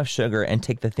 gram of sugar and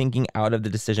take the thinking out of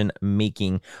the decision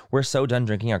making. We're so done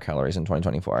drinking our calories in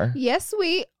 2024. Yes,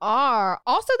 we are.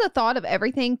 Also, the thought of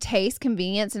everything, taste,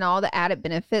 convenience, and all the added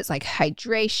benefits like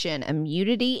hydration,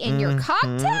 immunity in your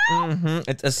cocktail.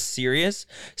 It's a serious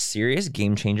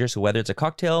game changer. So whether it's a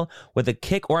cocktail with a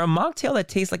kick or a mocktail that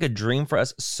tastes like a dream for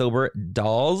us sober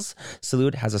dolls,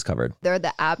 Salud has us covered. They're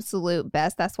the absolute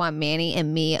best. That's why Manny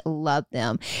and me love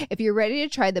them. If you're ready to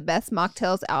try the best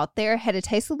mocktails out there, head to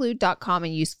tastesalud.com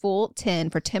and use full10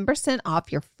 for 10%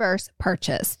 off your first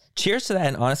purchase. Cheers to that.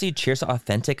 And honestly, cheers to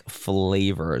authentic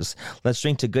flavors. Let's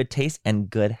drink to good taste and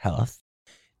good health.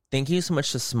 Thank you so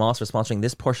much to Smalls for sponsoring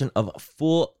this portion of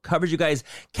full coverage, you guys.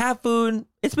 Cat food,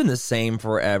 it's been the same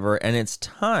forever, and it's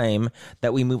time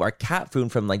that we move our cat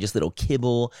food from like just little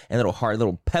kibble and little hard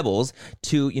little pebbles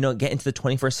to, you know, get into the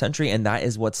 21st century, and that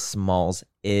is what Smalls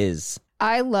is.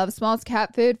 I love Smalls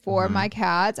cat food for my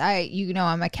cats.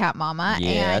 I'm a cat mama.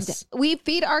 Yes. And we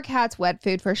feed our cats wet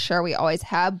food for sure. We always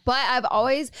have. But I've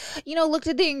always, looked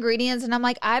at the ingredients and I'm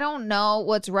like, I don't know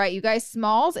what's right. You guys,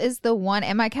 Smalls is the one.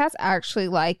 And my cats actually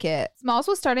like it. Smalls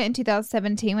was started in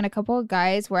 2017 when a couple of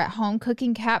guys were at home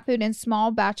cooking cat food in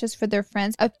small batches for their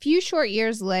friends. A few short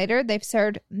years later, they've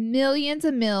served millions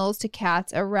of meals to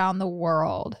cats around the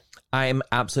world. I'm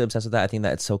absolutely obsessed with that. I think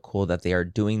that it's so cool that they are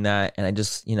doing that. And I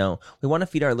just, we want to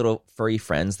feed our little furry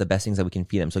friends the best things that we can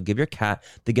feed them. So give your cat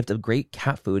the gift of great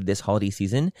cat food this holiday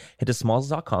season. Head to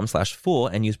smalls.com/fool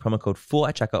and use promo code FOOL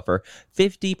at checkout for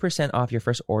 50% off your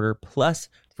first order plus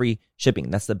free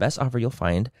shipping. That's the best offer you'll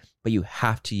find, but you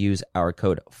have to use our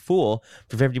code FOOL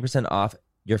for 50% off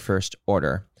your first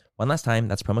order. One last time,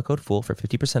 that's promo code FOOL for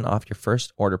 50% off your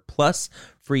first order plus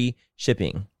free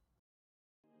shipping.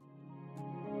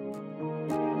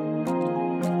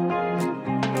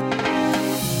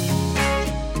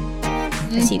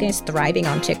 I see you guys thriving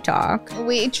on TikTok.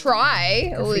 We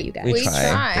try. Good for you guys. We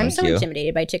try. I'm Thank so you.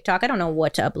 intimidated by TikTok. I don't know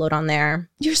what to upload on there.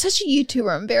 You're such a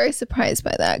YouTuber. I'm very surprised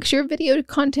by that because you're a video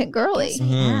content girly.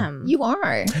 Damn. You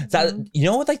are. That, you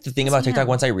know what, like the thing about TikTok,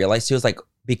 once I realized too, is like,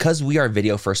 because we are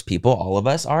video first people, all of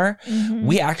us are,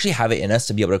 we actually have it in us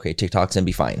to be able to create TikToks and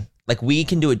be fine. Like we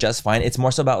can do it just fine. It's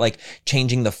more so about like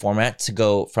changing the format to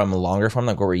go from a longer form,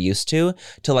 like what we're used to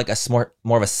like a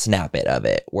more of a snippet of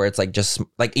it, where it's like just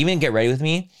like even Get Ready With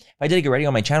Me. If I did a Get Ready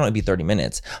on my channel, it'd be 30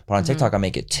 minutes. But on TikTok, I'll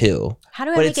make it 2. How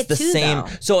do I but make it's it the 2 same. though?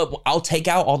 So I'll take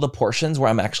out all the portions where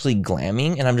I'm actually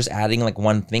glamming and I'm just adding like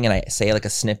one thing and I say like a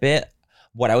snippet,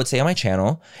 what I would say on my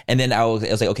channel. And then I was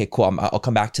like, okay, cool. I'll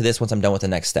come back to this once I'm done with the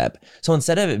next step. So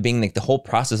instead of it being like the whole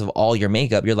process of all your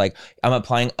makeup, you're like, I'm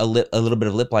applying a little bit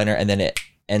of lip liner and then it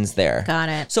ends there. Got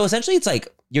it. So essentially it's like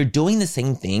you're doing the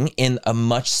same thing in a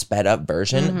much sped up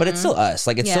version, but it's still us.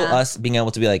 Like it's still us being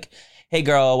able to be like, hey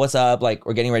girl, what's up? Like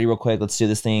we're getting ready real quick. Let's do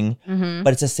this thing.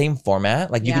 But it's the same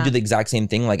format. Like you could do the exact same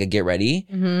thing, like a Get Ready,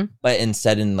 but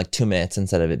instead in like 2 minutes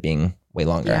instead of it being way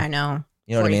longer. Yeah, I know.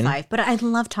 You know 45. what I mean? But I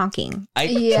love talking. I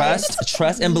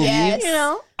trust and believe.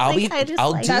 Yes. I'll do That's it.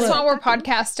 why we're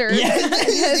podcasters. Yeah,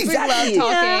 Because we love exactly.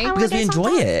 talking. Because we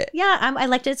enjoy it. Yeah, I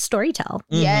like to storytell.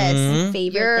 Yes.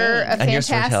 Favorite You're thing. a And you're a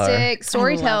fantastic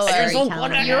storyteller.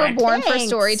 storytelling. You were born for Thanks.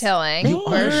 storytelling. Thanks.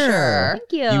 For sure.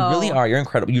 Thank you. You really are. You're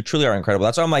incredible. You truly are incredible.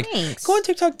 That's why I'm like, Thanks. go on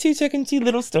TikTok too so I can see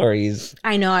little stories.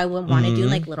 I know I would want to do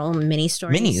like little mini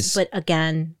stories. Minis. But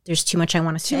again, there's too much I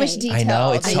want to say. Too much detail. I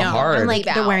know, it's I so know. hard. I'm like,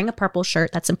 Leave they're out. wearing a purple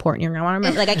shirt. That's important. You're going to want to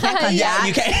remember. Like, I can't cut Yeah, that.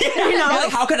 you can. You know?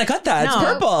 Like, how can I cut that? It's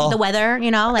purple. The weather,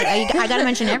 like I got to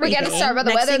mention We everything. got to start by the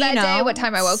Next weather thing that you know, day, what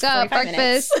time I woke up, 45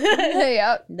 minutes. breakfast.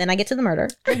 Yep. Then I get to the murder.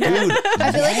 Dude,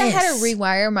 I feel like I had to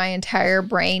rewire my entire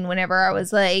brain whenever I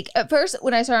was like, at first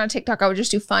when I started on TikTok, I would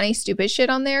just do funny, stupid shit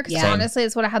on there. Because Yeah. honestly,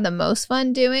 it's what I had the most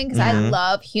fun doing. Because I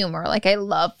love humor. Like I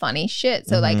love funny shit.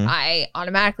 So like I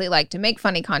automatically like to make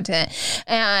funny content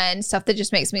and stuff that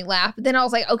just makes me laugh. But then I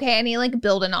was like, okay, I need to like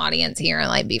build an audience here and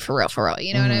like be for real.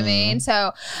 You know what I mean?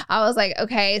 So I was like,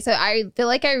 okay. So I feel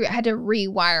like I had to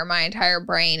rewire my entire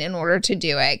brain in order to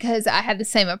do it. Because I had the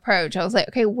same approach. I was like,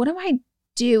 okay, what am I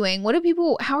doing?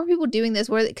 How are people doing this?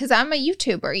 Because I'm a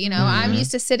YouTuber, I'm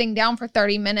used to sitting down for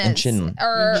 30 minutes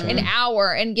or an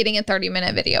hour and getting a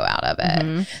 30-minute video out of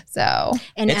it. So,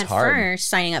 And It's at hard. first,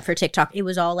 signing up for TikTok, it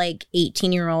was all like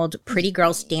 18-year-old pretty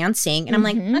girls dancing. And I'm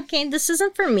like, okay, this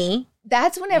isn't for me.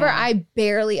 that's whenever I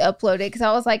barely uploaded because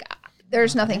I was like,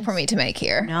 there's nothing for me to make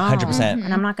here. No. 100%.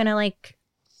 And I'm not going to like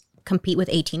compete with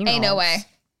 18-year-olds. Ain't no way.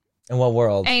 in what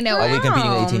world? Ain't no Are way. we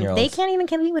competing with No, 18-year-olds? They can't even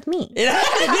compete with me.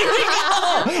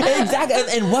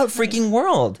 Exactly. In what freaking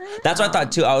world? That's what I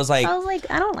thought too. I was like, I was like,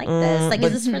 I don't like this. Like,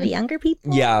 but- is this for the younger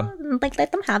people? Yeah. Like,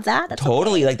 let them have that. That's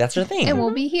totally. okay. Like, that's their thing. And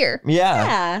we'll be here. Yeah.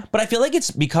 Yeah. But I feel like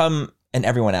it's become an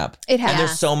everyone app. It has. And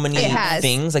there's so many It has.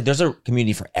 things. Like, there's a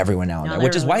community for everyone now, No, there, there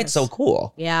which is really why it's so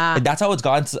cool. Yeah. Like, that's how it's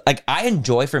gone. Like, I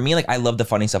enjoy, for me, like, I love the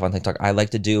funny stuff on TikTok. I like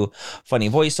to do funny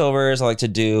voiceovers. I like to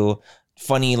do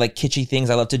funny, like, kitschy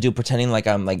things. I love to do pretending like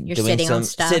I'm, like, You're doing sitting on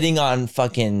stuff. sitting on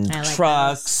fucking I like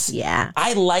trucks. those. Yeah.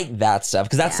 I like that stuff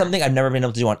because that's something I've never been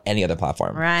able to do on any other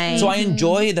platform. Right. So I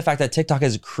enjoy the fact that TikTok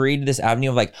has created this avenue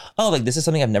of like, oh, like this is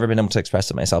something I've never been able to express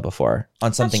to myself before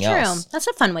on something That's true. else. That's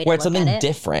a fun way Where to it's look something at it.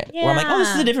 different. Where I'm like, oh, this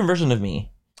is a Yeah. different version of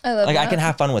me. I love Like that. I can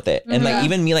have fun with it. And like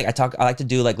even me, like I like to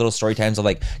do like little story times of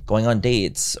like going on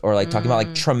dates or like talking about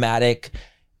like traumatic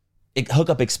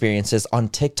hookup experiences on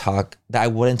TikTok that I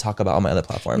wouldn't talk about on my other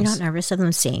platforms. You're not nervous of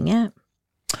them seeing it?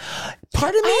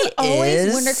 Part of me I always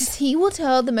is wonder because he will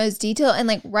tell the most detail, and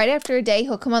like right after a day,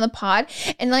 he'll come on the pod,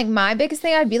 and like my biggest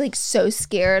thing, I'd be like so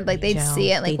scared, like they'd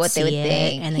see it, like what they would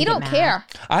think. and He don't care.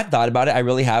 I've thought about it. I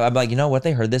really have. I'm like, you know what?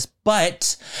 They heard this,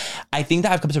 but I think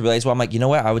that I've come to realize. Well, I'm like, you know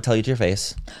what? I would tell you to your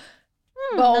face.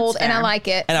 Bold, That's and I fair. like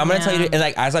it. And I'm gonna tell you, and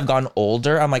like as I've gotten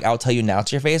older, I'm like, I'll tell you now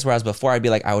to your face. Whereas before, I'd be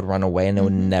like, I would run away and they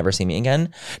would never see me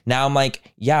again. Now I'm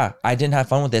like, yeah, I didn't have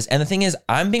fun with this. And the thing is,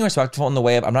 I'm being respectful in the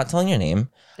way of I'm not telling your name.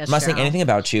 That's I'm not saying true. anything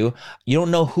about you. You don't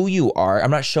know who you are.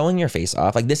 I'm not showing your face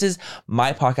off. Like this is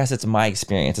my podcast. It's my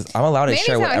experience. I'm allowed to Manny's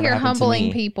share out whatever here happened to humbling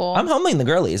me. people. I'm humbling the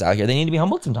girlies out here. They need to be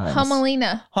humbled sometimes.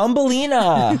 Humbelina.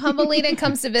 Humbelina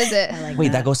comes to visit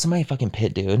Wait, that goes to my fucking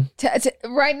pit, dude.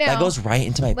 right now. That goes right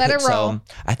into my Let pit. her roll. So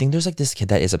I think there's like this kid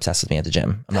that is obsessed with me at the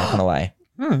gym. I'm not gonna lie.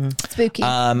 Spooky.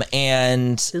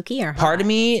 And Spooky or hot? part of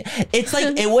me, it's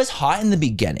like it was hot in the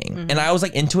beginning, and I was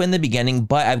like into it in the beginning,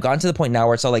 but I've gotten to the point now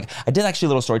where it's all like I did actually a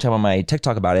little story time on my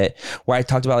TikTok about it, where I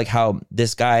talked about like how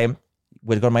this guy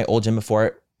would go to my old gym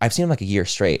before. I've seen him like a year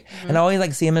straight, and I always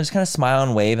like see him and just kind of smile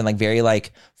and wave and like very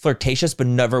like flirtatious, but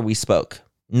never we spoke.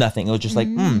 Nothing. It was just like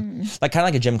like kind of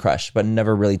like a gym crush, but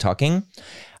never really talking.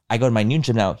 I go to my new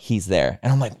gym now, he's there.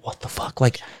 And I'm like, what the fuck?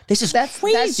 Like, this is That's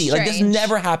crazy. Like, this strange.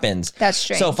 never happens. That's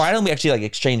strange. So finally, we actually like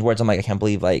exchanged words. I'm like, I can't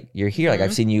believe like you're here. Like,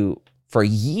 I've seen you for a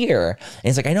year. And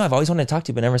he's like, I know, I've always wanted to talk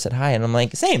to you, but never said hi. And I'm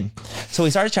like, same. So we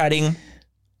started chatting.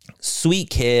 Sweet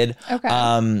kid.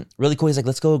 Okay. Really cool. He's like,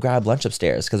 let's go grab lunch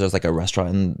upstairs because there's like a restaurant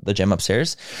in the gym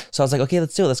upstairs. So I was like, okay,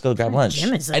 let's do it. Let's go grab lunch.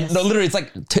 gym is And this? no, literally, it's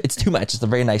like it's too much. It's a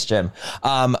very nice gym.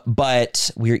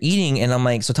 But we were eating, and I'm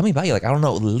like, so tell me about you. Like, I don't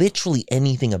know literally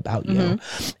anything about you.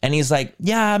 And he's like,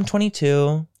 yeah, I'm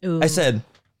 22. I said,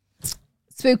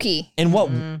 Spooky. in what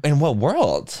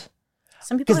world?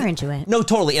 Some people are into it. No,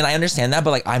 totally. And I understand that, but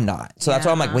like I'm not. So that's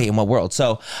why I'm like, wait, in what world?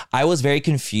 So I was very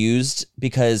confused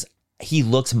because he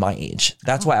looks my age.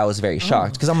 That's why I was very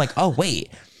shocked. Because I'm like, oh, wait,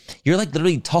 you're like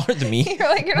literally taller than me. You're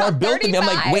like, you're more not built than me. I'm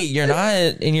like, 35. wait, you're not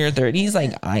in your 30s?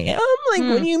 Like, I am? Like,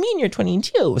 what do you mean you're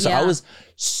 22? So I Yeah. was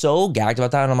so gagged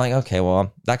about that. And I'm like, okay,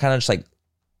 well, that kind of just like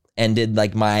ended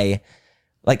like my,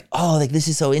 like, oh, like this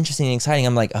is so interesting and exciting.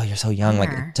 I'm like, oh, you're so young. Sure.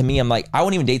 Like to me, I'm like, I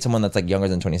wouldn't even date someone that's like younger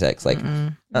than 26. Like,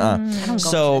 I don't go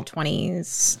So- to the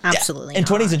 20s. Absolutely and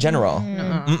not. 20s in general.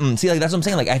 See, like that's what I'm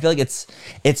saying. Like I feel like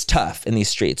it's tough in these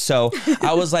streets. So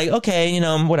I was like, okay, you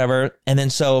know, whatever. And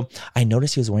then so I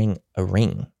noticed he was wearing a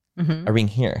ring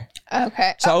here.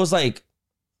 Okay. So I was like,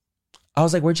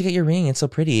 where'd you get your ring? It's so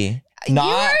pretty.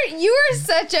 Not. You are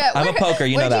such a. I'm a poker,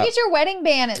 you know Where'd that. you get your wedding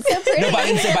band? It's so pretty. No, but I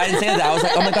didn't say that. I was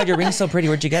like, oh my god, your ring's so pretty.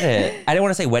 Where'd you get it? I didn't want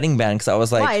to say wedding band because I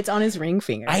was like, Why? It's on his ring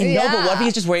finger. I know, but what if Yeah.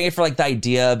 he's just wearing it for like the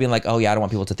idea of being like, oh yeah, I don't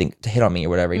want people to hit on me or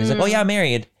whatever. And he's like, oh yeah, I'm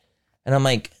married. And I'm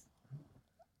like,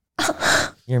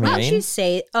 you're Why don't married? you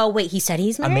say, oh, wait, he said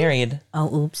he's married? I'm married.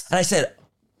 Oh, oops. And I said,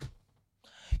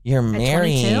 you're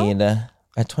married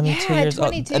at 22 Yeah, years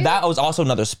 22? old. That was also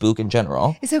another spook in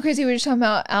general. It's so crazy. We were just talking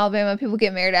about Alabama. People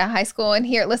get married at high school, and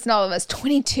here, listen, to all of us,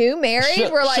 22 married.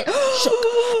 We're like,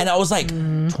 And I was like,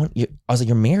 20, I was like,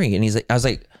 you're married. And I was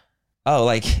like, oh,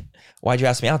 like, why'd you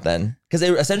ask me out then? Because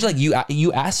essentially, like,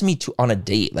 you asked me on a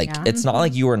date. Like, Yeah. it's not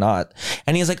like you were not.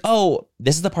 And he's like, oh,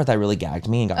 this is the part that really gagged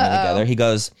me and got me together. He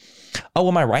goes, oh,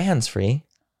 well, my right hand's free.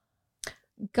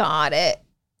 got it.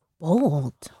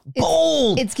 Bold.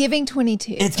 Bold. It's giving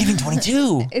 22. It's giving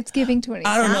 22. It's giving 22.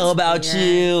 I don't know about weird.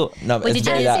 you. No, Wait, it's did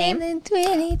very you that. say- Than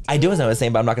 22. I do know his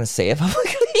name, but I'm not going to say it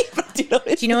publicly. But do you know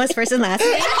his Do you know his first and last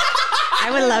name? I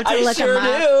would love to I look sure him up.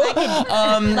 do.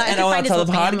 I And could I want find to tell his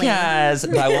the whole family. podcast,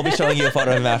 but I will be showing you a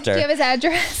photo of him after. Do you have his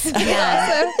address?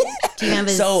 Yeah. Do you have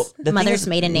his So, the thing mother's is-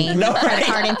 maiden name? No, credit right?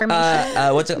 card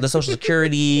information? What's it, the social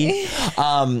security?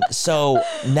 So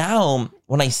now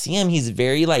when I see him, he's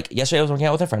very like. Yesterday I was working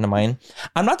out with a friend of mine.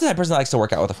 I'm not the type of person that likes to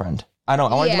work out with a friend. I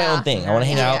don't. I want to do my Yeah. own thing. I want to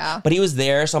hang Yeah. out. But he was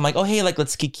there, so I'm like, oh hey, like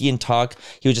let's kiki and talk.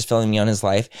 He was just filling me on his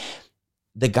life.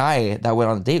 The guy that I went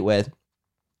on a date with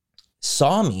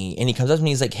saw me and he comes up to me.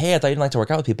 He's like, hey, I thought you didn't like to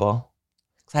work out with people.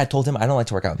 So I told him I don't like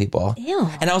to work out with people. Ew.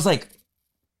 And I was like,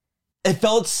 it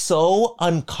felt so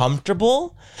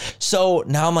uncomfortable. So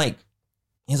now I'm like,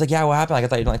 he's like, yeah, what happened? Like, I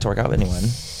thought you didn't like to work out with anyone.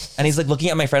 And he's like looking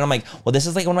at my friend. I'm like, well, this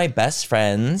is like one of my best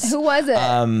friends. Who was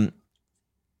it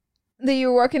that you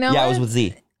were working out Yeah, I with? was with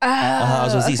Z. Oh, I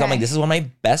was with Z. So I'm okay. like, this is one of my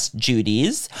best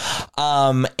Judies.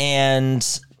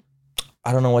 And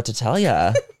I don't know what to tell you.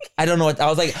 I don't know what I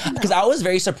was like, because I was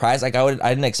very surprised. Like I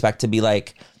didn't expect to be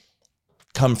like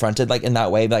confronted like in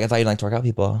that way, but like I thought you'd like to work out with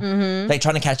people, like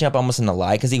trying to catch me up almost in a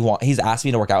lie because he's asked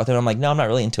me to work out with him. I'm like, no, I'm not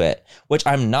really into it, which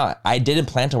I'm not. I didn't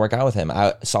plan to work out with him.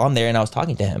 I saw him there and I was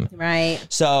talking to him. Right.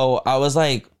 So I was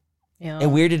like, Yeah. it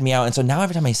weirded me out. And so now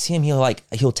every time I see him,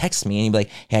 he'll text me and he'll be like,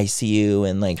 hey, I see you.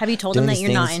 And like, Have you told him that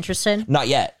you're not interested? Not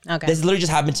yet. Okay. This literally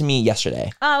just happened to me yesterday.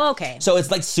 Oh, okay. So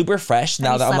it's like super fresh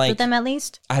now Have that you I'm slept like, with them at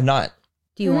least? I have not.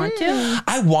 Do you want to?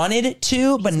 I wanted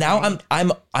to, but now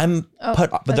I'm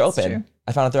put, but they're that's open. true.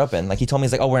 I found out they're open. Like he told me,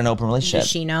 he's like, oh, we're in an open relationship. Does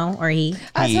she know or he?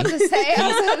 I was about to say.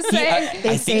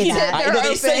 I think he- that. They're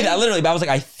they say open. that literally, but I was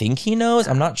like, I think he knows.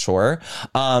 I'm not sure.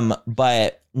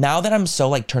 But now that I'm so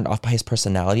like turned off by his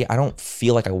personality, I don't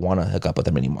feel like I want to hook up with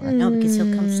him anymore. No, because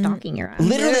he'll come stalking your ass.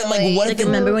 Literally, I'm like, what Like, if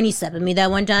remember when you slept with me that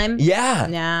one time? Yeah.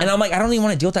 Yeah. And I'm like, I don't even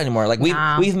want to deal with that anymore. Like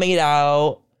we've made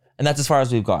out, and that's as far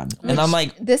as we've gone. And I'm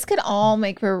like, This could all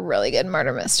make for a really good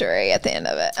murder mystery at the end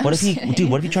of it. what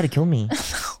if he tried to kill me?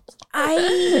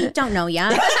 I don't know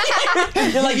yet.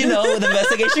 You're like, the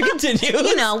investigation continues.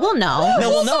 We'll know. No,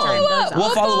 we'll know. Time goes on.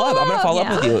 We'll follow up. I'm gonna follow up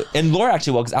Yeah. with you, and Laura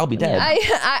actually will, because I'll be dead.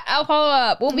 I'll follow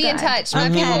up. We'll be in touch. My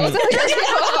people.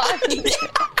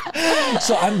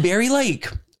 So I'm very like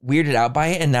weirded out by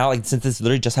it, and now like since this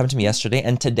literally just happened to me yesterday,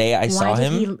 and today I saw Why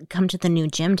him. did he come to the new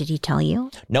gym? Did he tell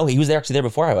you? No, he was actually there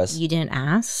before I was. You didn't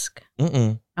ask?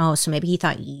 Mm-mm. Oh, so maybe he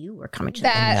thought you were coming to the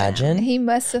That Imagine. he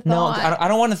must have No, thought. I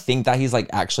don't want to think that he's like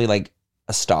actually like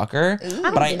a stalker,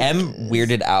 but I am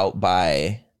weirded out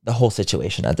by the whole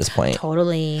situation at this point.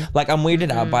 Totally. Like I'm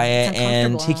weirded out by it, It's and he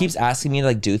uncomfortable. keeps asking me to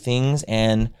like do things,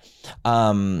 and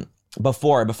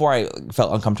before I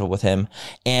felt uncomfortable with him,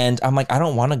 and I'm like, I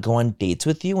don't want to go on dates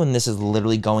with you when this is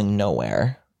literally going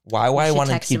nowowhere. Why You I should want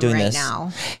to text keep him doing right this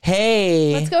now.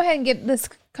 Hey, Let's go ahead and get this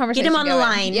conversation. Get him on the going.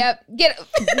 line. Yep.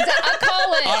 I'll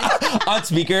call in. on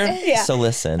speaker. So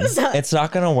listen, it's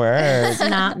not gonna work. It's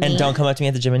not me. And don't come up to me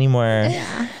at the gym anymore.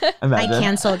 I Imagine.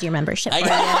 canceled your membership for you.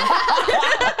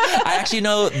 I actually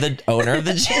know the owner of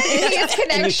the gym. It's And you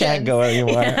connections. can't go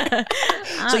anymore.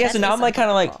 So yeah, so now I'm like kind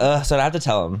of like, so I have to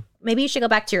tell him. Maybe you should go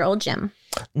back to your old gym.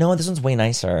 No, this one's way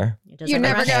nicer. It doesn't You're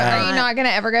never rush gonna. you. Are you not gonna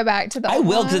ever go back to the? I old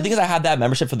will, because the one? thing is, I have that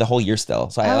membership for the whole year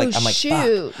still. So I'm like,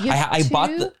 shoot. fuck. You have I bought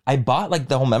two? I bought like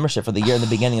the whole membership for the year in the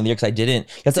beginning of the year because I didn't.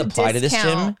 You have to apply to this gym,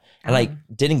 discount. and I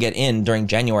didn't get in during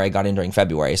January. I got in during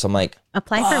February. So I'm like,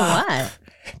 Apply for what?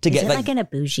 to Is get it like, like in a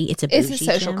bougie? It's a bougie It's a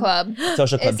social gym? club.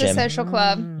 social club It's gym. a social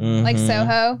club, like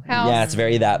Soho House. Yeah, it's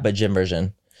very that, but gym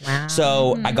version. Wow.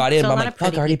 So I got in, So a but I'm lot like, of fuck,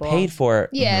 pretty I already people. paid for it.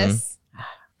 Yes.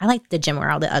 I like the gym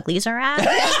where all the uglies are at.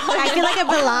 I feel like I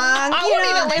belong. I won't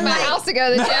even leave my house to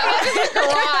go to the gym. I'm in the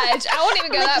garage. I won't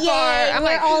even go that far. I'm we're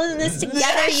like, all in this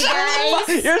together, you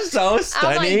guys. You're so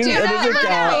stunning. do That not doesn't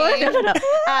count.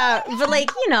 hurt me. But like,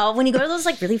 when you go to those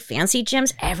like really fancy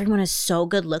gyms, everyone is so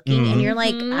good looking, and you're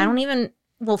like, I don't even.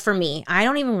 Well, for me, I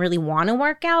don't even really want to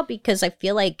work out because I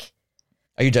feel like,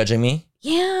 Are you judging me?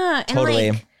 yeah, and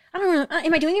Totally. like, I don't know.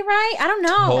 Am I doing it right? I don't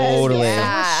know. Totally.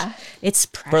 yeah. It's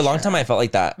pressure. For a long time, I felt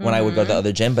like that when I would go to the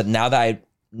other gym. But now that I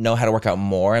know how to work out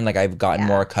more and like I've gotten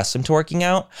more accustomed to working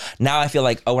out, now I feel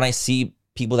like, when I see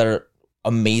people that are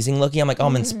amazing looking, I'm like,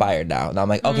 I'm inspired now. Now I'm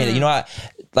like, okay, you know what?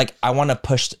 Like, I want to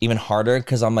push even harder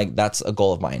because I'm like, that's a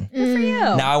goal of mine. Good for you.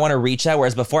 Now I want to reach that.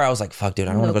 Whereas before I was like, fuck, dude,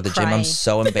 I don't want to go to the gym. I'm crying.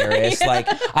 so embarrassed. Like,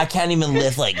 I can't even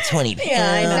lift like 20 pounds.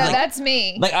 I know. No, Like, that's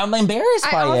me. like, I'm embarrassed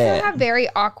I by also it. have very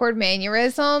awkward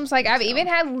mannerisms. Like I've even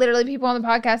had literally people on the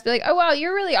podcast be like, "Oh wow,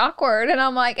 you're really awkward," and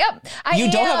I'm like, "Yep, I You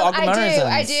am. don't have awkward I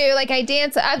mannerisms. do. Like I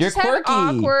dance. I You're just have quirky.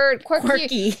 awkward,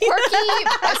 Quirky. so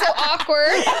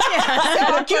awkward.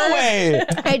 Fuck your way.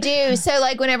 I do. So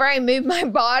like whenever I move my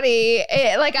body,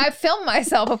 like I film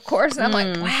myself, of course, and I'm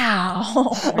like,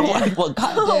 wow. Well,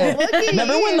 goddamn. Look at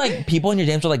Remember you. when like people in your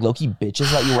gyms were like low-key bitches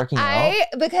about you working out?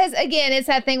 Because again, it's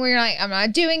that thing where you're like, I'm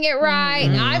not doing it right.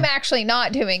 I'm actually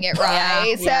not doing it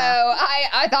right. So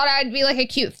I thought I'd be like a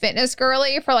cute fitness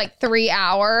girly for like 3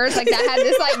 hours. Like that had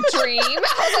this like dream. I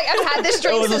was like, I've had this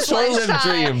dream It was a since short-lived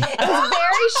lunchtime. dream. It was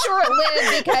very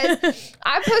short-lived because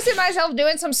I posted myself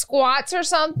doing some squats or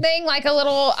something, like a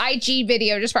little IG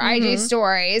video just for IG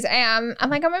stories. And I'm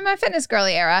like, I'm in my fitness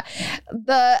girly era.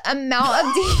 The amount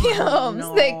of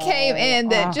DMs that came in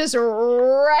that just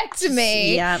wrecked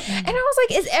me. Yep. And I was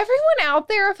like, is everyone out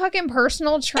there a fucking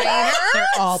personal trainer? They're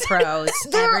all pros.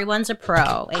 Everyone's a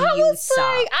pro, and I you was suck.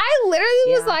 like, I literally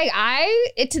was Yeah.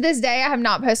 like, to this day, I have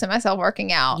not posted myself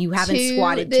working out. You haven't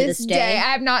squatted to this day?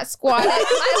 I have not squatted.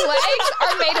 My legs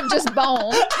are made of just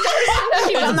bone.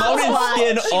 She will It's not bone and squat.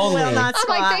 skin She only. will not I'm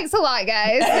squat. like, thanks a lot,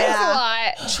 guys. Thanks a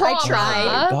lot. Trauma.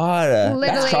 tried. God, Literally,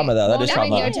 that's trauma though. That won't is even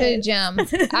trauma. go to the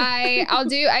gym. I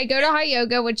go to high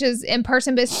yoga, which is in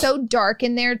person, but it's so dark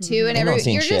in there too. And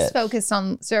you're just focused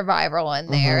on survival in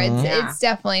there. It's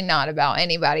definitely not about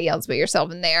anybody else but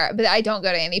yourself in there. But I don't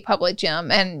go to any public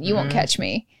gym, and you won't catch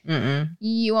me.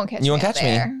 You won't catch me. You won't catch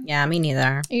me. Yeah, me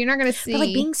neither. You're not going to see. But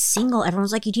like being single,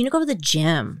 everyone's like, you need to go to the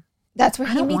gym. That's where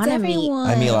he meets everyone.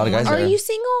 I meet a lot of guys. Are you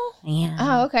single? Yeah.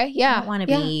 Oh, okay. Yeah. I don't want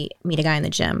to meet a guy in the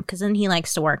gym because then he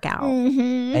likes to work out.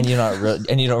 And you're not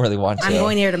and you don't really want to. I'm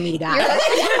going there to meet a guy.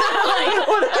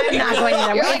 I'm not going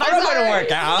there. I'm going to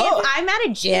work out. If I'm at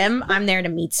a gym, I'm there to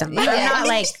meet somebody. I'm not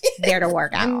like there to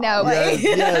work out. No way.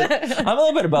 I'm a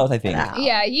little bit of both, I think.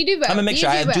 Yeah, you do both. I'm a mixture.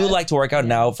 I do like to work out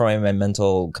now for my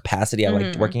mental capacity. I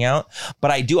like working out,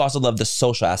 but I do also love the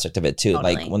social aspect of it too.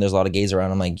 Totally. Like when there's a lot of gays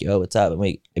around, I'm like, yo, what's up? And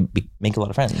we make a lot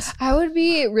of friends. I would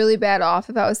be really bad off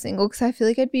if I was single because I feel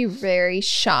like I'd be very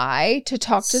shy to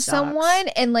talk to someone.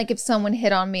 And like if someone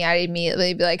hit on me, I'd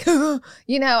immediately be like,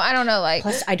 you know, I don't know. Like,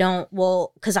 plus I don't,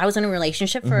 because I was in a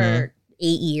relationship for 8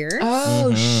 years.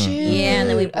 Oh, shoot. Yeah, and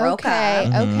then we broke up.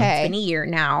 Okay. It's been a year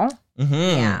now.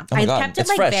 Yeah. Oh my I God, kept it it's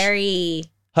like fresh. very...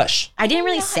 Hush. I didn't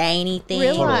really say anything.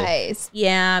 Realize.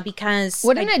 Yeah, because...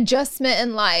 What an adjustment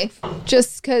in life.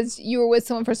 Just because you were with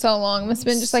someone for so long. It must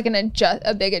have been just like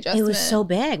a big adjustment. It was so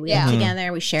big. We live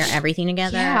together. We share everything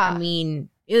together. Yeah. I mean,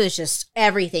 it was just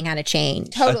everything had to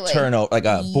change. Totally. A turnover, like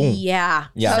a boom. Yeah.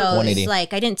 Yeah, So 180. it's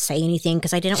like I didn't say anything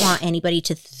because I didn't want anybody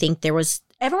to think there was...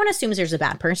 Everyone assumes there's a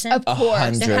bad person. Of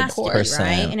course. There has to be, 100%.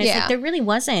 right? And it's like there really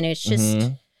wasn't. It's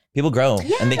just... People grow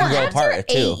and they can grow apart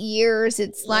too. 8 years,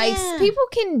 it's like people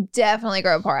can definitely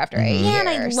grow apart after 8 years. Yeah, and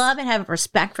I love and have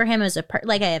respect for him as a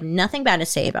like I have nothing bad to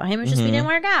say about him. It's just we didn't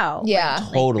work out. Yeah.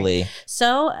 Totally.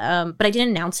 So, but I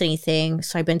didn't announce anything.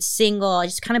 So I've been single. I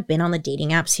just kind of been on the dating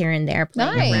apps here and there,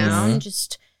 playing around.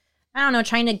 Just, I don't know,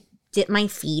 trying to dip my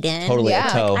feet in. Totally. Yeah.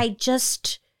 A toe. I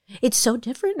just, it's so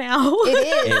different now.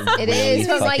 It is. It is.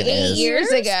 From like 8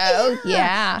 years ago.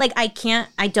 Yeah. Like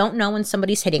I don't know when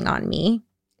somebody's hitting on me.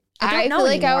 I feel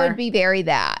like I would be very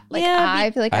that. Like I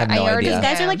feel like I have no already idea. These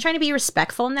guys are like trying to be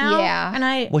respectful now. Yeah.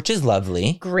 And which is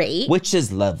lovely. great. Which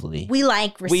is lovely. We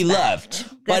like respect. We loved.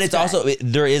 But it's also,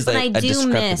 there is But like a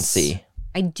discrepancy.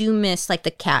 I do miss like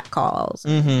the cat calls.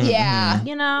 Yeah.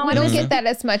 You know, We don't get that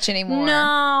as much anymore.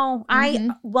 No, I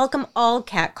welcome all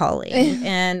cat calling,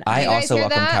 and I you guys also hear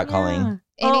welcome that? cat calling.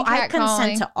 Any I cat consent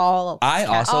calling. to all. I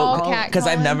also, All cat because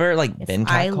I've calling. never like been If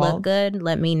cat I look called. good,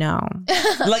 let me know.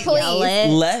 Like, Please.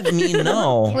 let me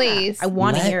know. Please. I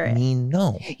want to hear Let it. me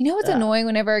know. You know what's annoying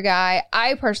whenever a guy,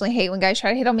 I personally hate when guys try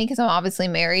to hit on me because I'm obviously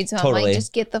married. So I'm Totally. like,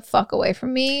 just get the fuck away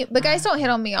from me. But guys don't hit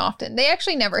on me often. They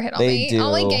actually never hit on They me. do.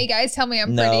 Only gay guys tell me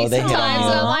I'm No, pretty they hit on sometimes. you.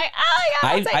 And I'm like, oh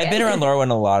yeah, I've been around Laura when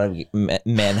a lot of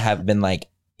men have been like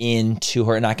into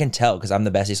her, and I can tell because I'm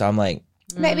the bestie. So I'm like,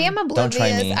 maybe I'm oblivious. Don't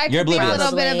try me. I You're could be a oblivious.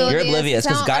 little bit oblivious. You're oblivious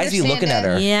because I don't guys be looking understand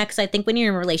at her. it. Yeah, because I think when you're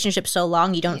in a relationship so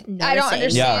long, you don't. I don't notice it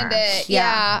understand anymore. it.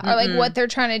 Yeah. Or like what they're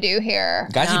trying to do here.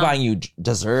 Guys be buying you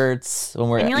desserts when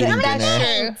we're And you're like, eating oh,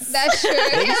 dinner. That's true. That's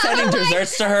true. They be sending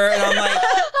desserts to her, and I'm like,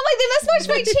 They must watch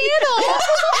my channel.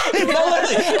 no,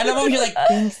 literally. And I'm over here like,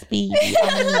 thanks, baby.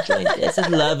 I'm enjoying this. It's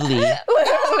lovely. Literally.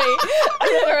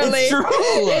 It's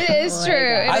true. It is true.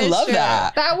 It I is love true.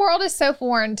 that. That world is so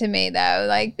foreign to me, though.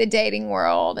 Like the dating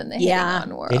world and the hitting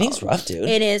on world. Dating's rough, dude.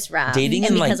 It is rough. Dating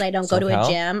and in, because like, I don't go to a SoCal?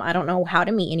 gym, I don't know how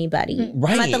to meet anybody.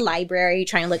 Right. I'm at the library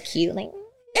trying to look cute, like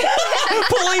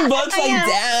Pulling books like am.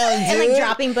 down, and dude. like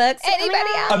dropping books. Anybody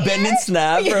out? A bend and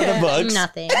snap for the books.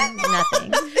 Nothing.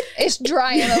 It's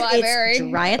dry in the library. It's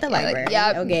dry at the library.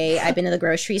 yep. Okay, I've been to the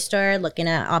grocery store looking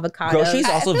at avocados. Groceries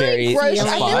also very I feel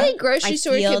spot. like grocery I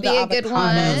store feel could be the a good avocados.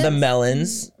 one. The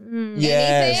melons.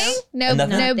 Yes. Anything? No,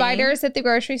 Nothing? no biters at the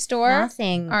grocery store.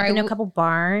 Nothing. All right, I've been to a couple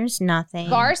bars. Nothing.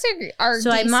 Bars are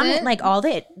So decent. I'm on like all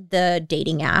the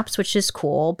dating apps, which is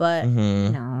cool, but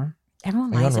no.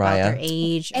 Everyone Are you lies on about Raya? their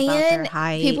age, about their and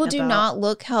height. people do about- not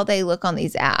look how they look on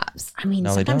these apps. I mean, No,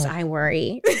 they sometimes don't. I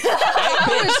worry.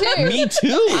 too. Me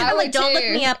too. I'm like, would don't look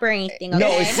too. me up or anything. No,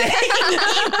 Okay? same.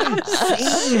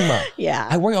 yeah.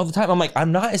 I worry all the time. I'm like,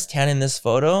 I'm not as tan in this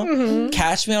photo. Mm-hmm.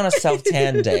 Catch me on a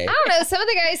self-tan day. I don't know. Some of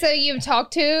the guys that you've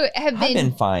talked to have I've been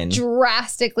been fine.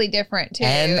 drastically different too,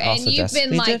 And also you've been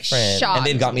drastically like different. shocked. And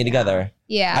they've got me together.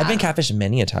 Yeah, I've been catfished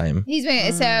many a time. He's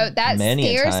been so that Many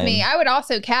a scares time. me. I would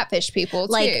also catfish people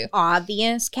Like too.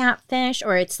 obvious catfish,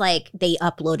 or it's like they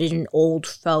uploaded an old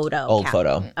photo. Old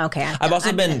photo. Okay. I've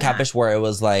also been that. catfished where it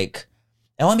was like,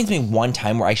 it only been to me one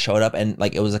time where I showed up and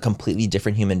like it was a completely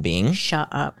different human being. Shut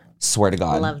up. Swear to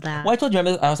God. Love that. Well, I told you,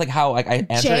 I was like, how like I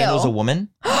answered and it was a Jail. woman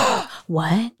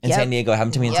What? in Yep. San Diego. It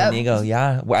happened to me in San Yep. Diego.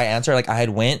 Yeah. Where I answered, like I had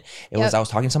went, it was, Yep. I was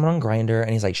talking to someone on Grindr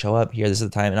and he's like, show up here. This is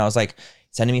the time. And I was like,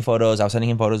 sending me photos. I was sending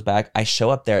him photos back. I show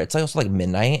up there. It's like also like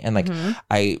midnight, and like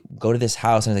I go to this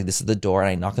house, and I'm like, this is the door, and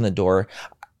I knock on the door,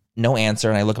 no answer,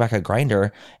 and I look back at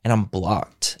Grindr, and I'm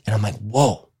blocked, and I'm like,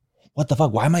 whoa. What the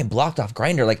fuck? Why am I blocked off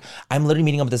Grindr? Like, I'm literally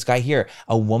meeting up with this guy here.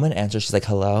 A woman answers. She's like,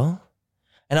 hello?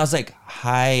 And I was like,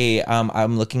 hi,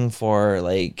 I'm looking for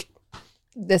like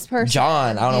This person.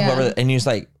 John. I don't know whoever. And he was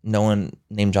like, no one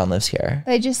named John lives here.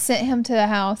 They just sent him to the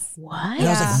house. What? And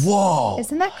I was like, whoa.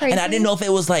 Isn't that crazy? And I didn't know if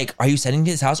it was like, are you sending me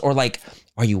to his house? Or like,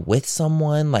 are you with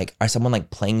someone? Like, are someone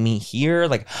like playing me here?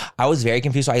 Like, I was very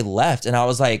confused. So I left and I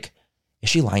was like, is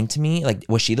she lying to me? Like,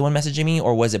 was she the one messaging me?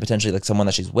 Or was it potentially like someone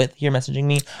that she's with here messaging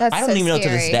me? That's I don't so even know to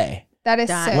this scary. day. That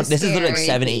is This is literally like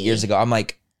scary. 7-8 years ago. I'm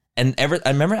like, and I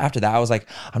remember after that, I was like,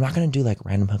 I'm not going to do like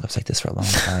random hookups like this for a long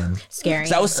time. Scary.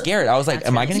 Because I was scared. I was like, That's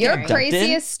am I really going to Your get abducted?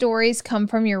 craziest stories come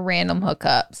from your random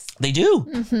hookups. They do.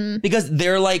 Mm-hmm. Because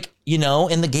they're like, you know,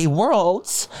 in the gay world,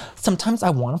 sometimes I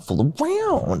want to fool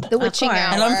around. The witching course.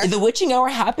 hour. And the witching hour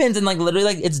happens and like literally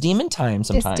like it's demon time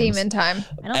sometimes. It's demon time.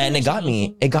 I don't And think it got there's me.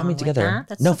 anything It got me wrong with together. that.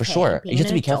 That's No, for okay. sure. Being You have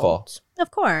to an be careful. adult.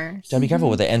 Of course. You gotta be careful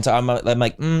with it. And so I'm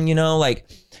like, you know, like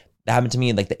that happened to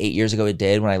me like the 8 years ago it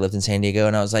did when I lived in San Diego.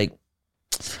 And I was like,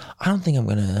 I don't think I'm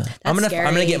gonna That's I'm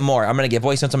gonna get more. I'm gonna get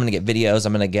voice notes, I'm gonna get videos,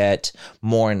 I'm gonna get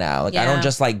more now. Like I Yeah. don't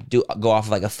just like go off of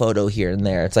like a photo here and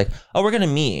there. It's like, oh, we're gonna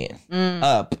meet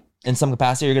up in some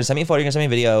capacity. You're gonna send me a photo, you're gonna send me a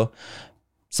video,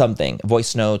 something,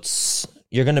 voice notes.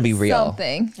 You're gonna be real.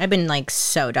 Something. I've been like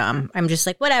so dumb. I'm just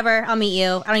like, whatever, I'll meet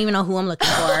you. I don't even know who I'm looking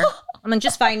for. I'm like,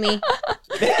 just find me.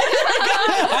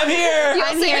 I'm here. You'll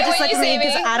I'm see here, me just when like you me see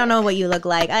because me. I don't know what you look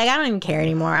like. I don't even care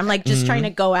anymore. I'm like just trying to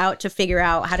go out to figure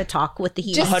out how to talk with the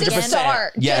Just humans. to 100%.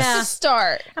 start. Yes. Just to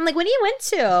start. I'm like, what are you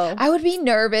into? I would be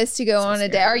nervous to go on a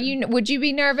date. Would you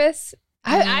be nervous?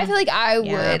 I feel like I would.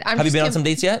 I'm Have you just been on gonna- some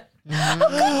dates yet? Oh, good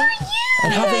for you.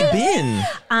 And how have they been?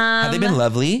 Have they been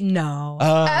lovely? No.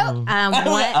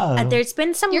 Oh. There's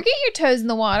been some. You're getting your toes in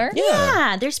the water.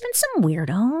 yeah, there's been some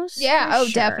weirdos. Yeah. for Oh,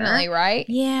 sure. definitely. Right.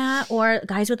 Yeah, or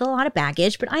guys with a lot of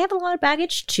baggage, but I have a lot of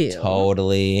baggage too.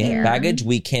 Totally. Fair. Baggage,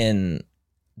 we can,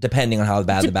 depending on how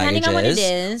bad the Depending baggage on what it is,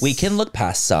 is. we can look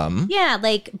past some. Yeah,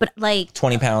 but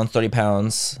 20 pounds, 30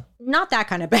 pounds. not that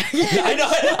kind of baggage. I know.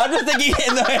 I'm just thinking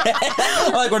in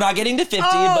the like we're not getting to 50,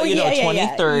 Oh, but you know, yeah, 20,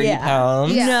 yeah, 30 yeah.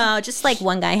 pounds. Yeah. No, just like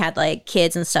one guy had like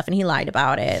kids and stuff, and he lied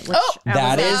about it. Which Oh, I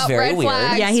That was is like, very red weird.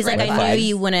 flags, yeah, he's like, red I flags. knew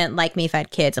you wouldn't like me if I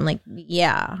had kids. I'm like,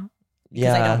 yeah,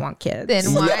 because I don't want kids.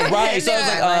 Then why? Yeah, right. So I was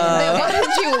like, Then why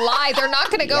did you lie? They're not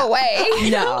going to go away.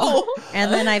 No.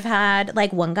 And then I've had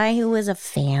like one guy who was a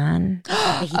fan,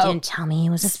 but he didn't tell me he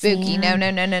was a Spooky. fan.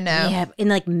 No. Yeah, in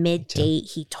like mid date,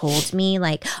 he told me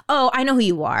like, "Oh, I know who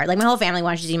you are. Like my whole family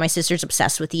wants you to see. My sister's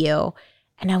obsessed with you."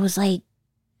 And I was like,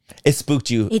 It spooked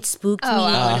you. it spooked Oh,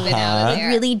 me. I would have been out of It there.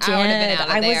 really did. I would have been out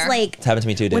of I there. was like, It's happened to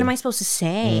me too, dude. what am I supposed to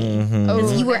say? Mhm.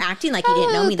 Because you Oh. were acting like you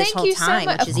didn't know me this thank whole you so time,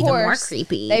 much. which is Of even more course.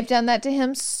 creepy. They've done that to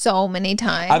him so many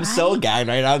times. I'm so gagged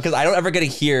right now because I don't ever get to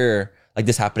hear like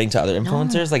this happening to other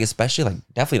influencers, like especially like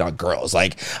definitely not girls.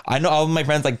 Like I know all of my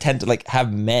friends like tend to like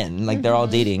have men, like they're all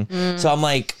dating. So I'm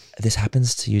like, this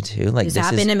happens to you too. Like This this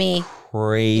happened is to me.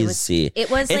 crazy. It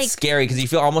was it's like scary because you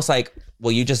feel almost like,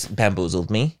 well, you just bamboozled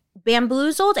me.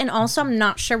 bamboozled, and also I'm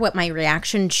not sure what my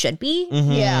reaction should be.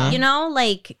 Mm-hmm. Yeah. You know,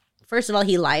 like first of all,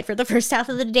 he lied for the first half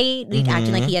of the date,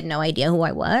 acting like he had no idea who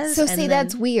I was. So and see, then-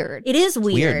 that's weird. it is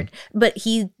weird. weird. But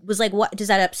he was like, "What does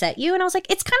that upset you?" And I was like,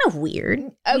 "It's kind of weird."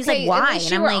 Okay, He's like, "Why?" At least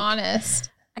And you I'm were like, honest.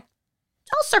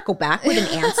 "I'll circle back with an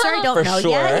answer. I don't For know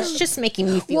sure. yet. It's just making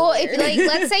me feel Well, weird." if like,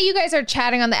 let's say you guys are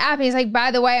chatting on the app, and he's like,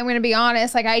 "By the way, I'm going to be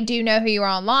honest. Like, I do know who you are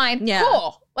online. Yeah.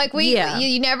 Cool. Like, Yeah.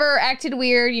 you never acted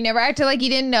weird. You never acted like you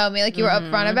didn't know me. Like, you were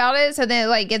upfront about it. So then it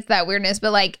like gets that weirdness.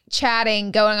 But like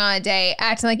chatting, going on a date,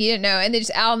 acting like you didn't know, and then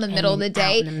just out in the middle of the Out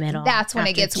date, in the middle, that's when it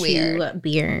after gets 2 weird.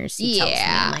 beers, he tells me,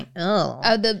 Yeah. I'm like, oh.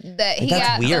 Oh, the he That's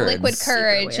got weird. the liquid Super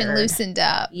courage and weird. loosened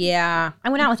up. Yeah. I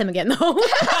went out with him again, though.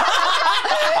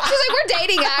 She's like, we're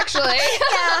dating actually.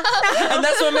 And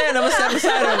that's my man. I'm a step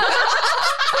beside him.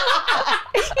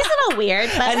 He's a little weird,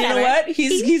 but And you know whatever. what?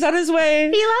 He's on his way.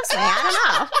 He loves me.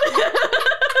 I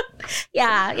don't know.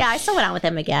 yeah, I still went out with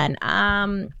him again.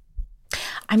 I'm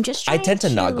just I trying tend to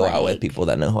not go out with like- people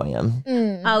that know who I am.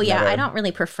 Oh yeah, Never. I don't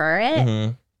really prefer it,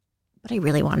 Mhm. but I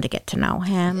really wanted to get to know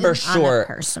him For sure. on a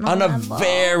personal On a level.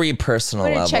 very personal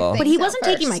We're gonna check level. things But he out wasn't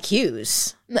taking first. my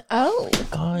cues. Oh.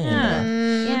 God.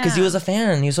 Yeah. Because he was a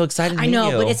fan. He was so excited to I meet know,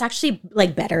 you. but it's actually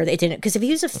like better that it didn't. Because if he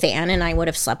was a fan and I would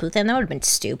have slept with him, that would have been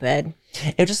stupid.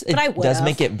 It just it I does would've.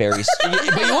 make it very. But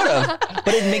you would have.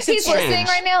 But it makes it He's strange. listening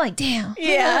right now, like, damn.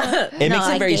 Yeah, It makes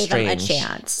it very I gave him a strange.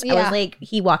 chance. I Yeah. was like,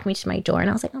 he walked me to my door, and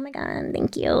I was like, oh my god,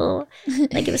 thank you.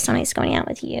 Like it was so nice going out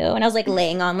with you. And I was like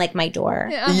laying on like my door,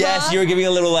 Yes, you were giving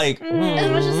a little like. and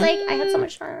it was just like I had so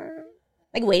much fun,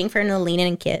 like waiting for him to lean in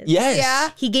and kiss. Yes. Yeah.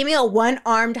 He gave me a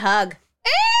one-armed hug.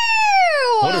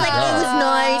 Ew. What is Like, that? it was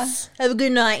nice. Have a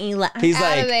good night. And he left. He's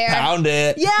Out of like, there. pound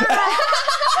it. Yeah.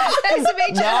 Nice to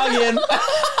meet you. Noggin.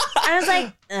 I was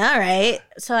like, all right.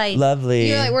 So I Lovely.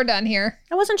 You're like, we're done here.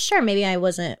 wasn't sure. Maybe I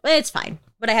wasn't. Well, it's fine.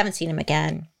 But I haven't seen him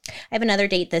again. I have another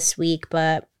date this week,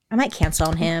 but I might cancel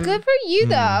on him. Good for you,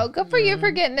 though. Good for you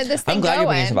for getting this thing I'm glad going. you're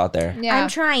putting yourself out there. Yeah. I'm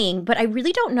trying, but I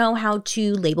really don't know how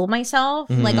to label myself.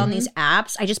 Like on these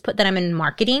apps, I just put that I'm in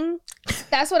marketing.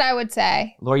 That's what I would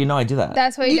say. Laura, you know I do that.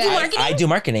 That's what you You do do. marketing? I do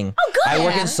marketing. Oh, good. I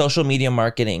work in social media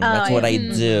marketing. That's what I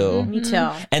do. Me too.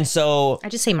 And so I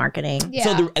just say marketing. Yeah.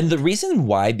 So the reason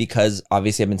why, because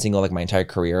obviously I've been single like my entire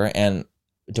career and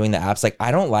doing the apps, like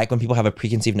I don't like when people have a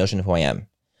preconceived notion of who I am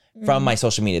from my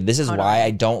social media. This is why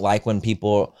I don't like when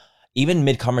people, even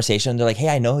mid conversation, they're like, hey,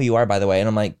 I know who you are, by the way. And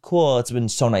I'm like, cool, it's been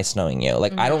so nice knowing you.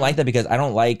 Like I don't like that because I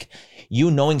don't like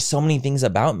you knowing so many things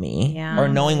about me Yeah. or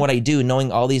knowing what I do,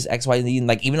 knowing all these X, Y, Z. And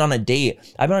like even on a date,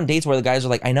 I've been on dates where the guys are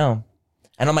like, I know.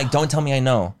 And I'm like, don't tell me I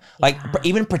know. Like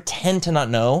even pretend to not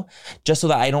know just so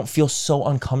that I don't feel so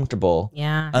uncomfortable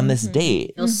Yeah. on this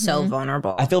date. Feels so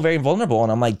vulnerable. I feel very vulnerable,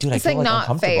 and I'm like, dude, It's I feel like not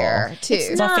uncomfortable. fair, too.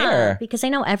 It's not fair. because I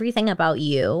know everything about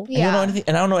you. And you don't know anything,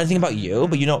 and I don't know anything about you,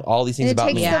 but you know all these things It about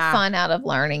takes me. the Yeah. fun out of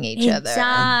learning each It other.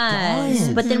 does.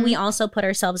 But then we also put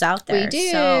ourselves out there. We do.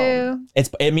 So,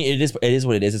 It's, I mean, it is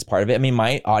what it is. It's part of it. I mean,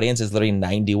 my audience is literally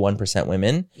 91%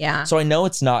 women, yeah. so I know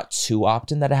it's not too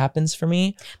often that it happens for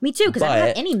me. Me too, because I don't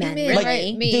have But- any men, Me- really.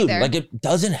 right, me Dude, either. like it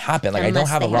doesn't happen. Like I don't Unless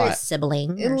have a they have lot. a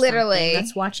sibling. or Literally. something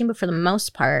that's watching, but for the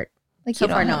most part, Like so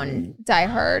you far don't no have one,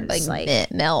 diehard like,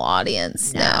 like- male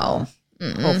audience. No.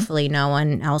 hopefully no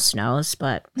one else knows.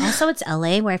 But also it's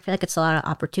LA where I feel like it's a lot of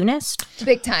opportunists.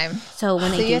 Big time. So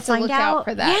when So they you do have to find look out out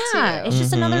for that, yeah, too. it's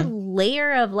just another Mm-hmm.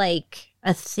 layer of like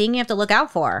a thing you have to look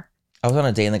out for. I was on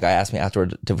a date and the guy asked me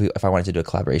afterward if I wanted to do a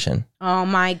collaboration. Oh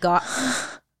my god!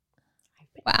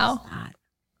 Wow.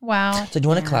 Wow. So do you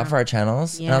want to Yeah. collab for our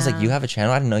channels? And I was like, Yeah. you have a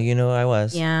channel? I didn't know you knew who I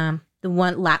was. Yeah, the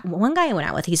one guy I went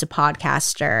out with, he's a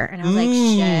podcaster, and I was like,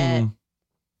 shit,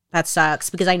 that sucks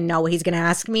because I know what he's gonna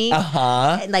ask me.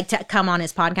 Uh-huh. Like to come on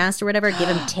his podcast or whatever, give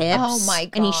him tips. Oh my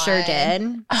And he sure God.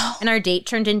 did. Oh. And our date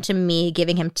turned into me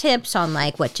giving him tips on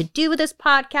like what to do with his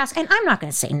podcast. And I'm not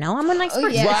gonna say no. I'm a nice Oh,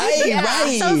 person. yeah. Right, Yeah.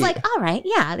 right. So I was like, all right,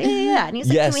 yeah. And he's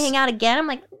like, Yes. can we hang out again? I'm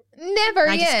like, Never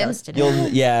I just again. ghosted You'll,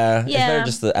 him. yeah, it's Yeah. better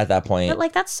just at that point. But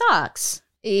like that sucks.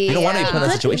 You don't wanna be put in that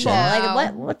Good situation. people, No.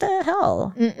 like what the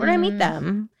hell? Where did I meet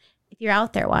them? If you're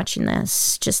out there watching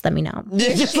this, just let me know.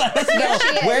 Just let us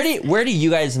know. Where do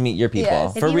you guys meet your people?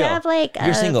 Yes. If For you real. have like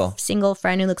You're a single.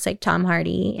 friend who looks like Tom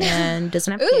Hardy and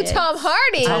doesn't have Ooh, kids. Tom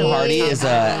Hardy. Tom Hardy is a Is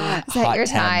that hot your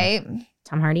 10. type?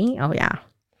 Tom Hardy? Oh yeah.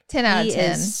 10 out of He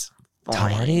 10. is Tom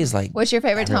funny. Hardy is like What's your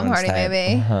favorite Tom everyone's Hardy type.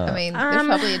 movie? Uh-huh. I mean, there's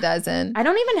probably a dozen. I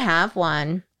don't even have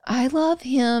one. I love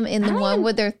him in the one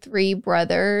with their three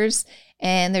brothers,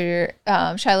 and they're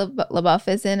Shia LaBeouf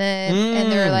is in it,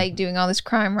 and they're like doing all this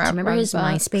crime Do rap. you remember his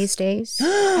run MySpace days?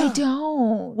 I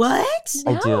don't. What?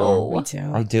 I do. No. Me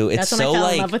too. I do. It's That's when so I fell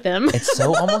like in love with him. it's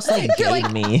so almost like gay You're like,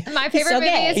 to me. My favorite so movie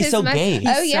gay. is He's his so my- gay. Oh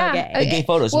He's so yeah, gay. Like gay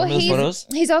photos. Well, Remember those photos?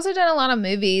 he's also done a lot of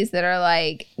movies that are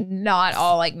like not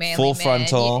all like manly Full men.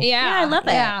 frontal. Yeah, Yeah, I love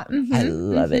it. Yeah, I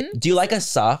mhm. love it. Do you like a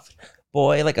soft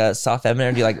boy, like a soft feminine,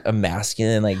 or do you like a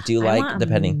masculine? Like, do you I like want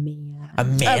depending a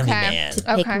manly Okay. man? to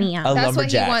pick Okay. me up. A That's what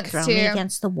he lumberjack. wants Throw me to.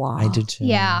 against the wall. I do too.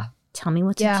 Yeah, Tell me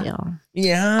what to Yeah. do.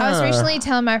 Yeah. I was recently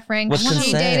telling my friend With she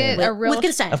consent. dated a real. with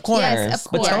consent. Of course. Yes,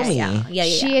 of But tell course. me. Yeah.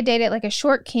 She had dated like a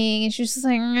short king, and she was just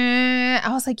like, "Nah." I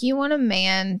was like, you want a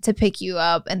man to pick you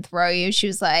up and throw you? She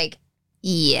was like,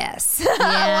 yes. I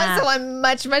Yeah. want someone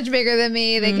much, much bigger than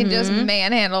me. They can just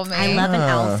manhandle me. I love an Yeah.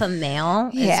 alpha male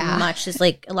Yeah. as much as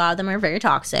like a lot of them are very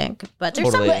toxic, but there's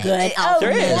Totally. some good Oh, alpha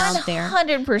There is. men out there.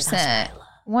 100%.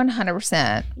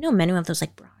 100%. You know, men who have those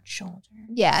like broad shoulders,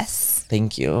 Yes.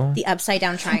 Thank you. the upside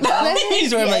down triangle.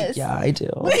 He's where I'm like, Yes. yeah, I do.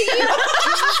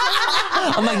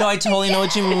 I'm like, no, I totally know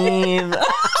what you mean.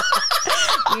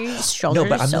 Your shoulders No,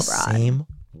 but are I'm so the broad. same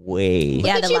way.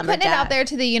 Yeah, Look the at you putting it out lumberjack. there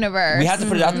to the universe. We have to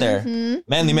put it out there. Mhm.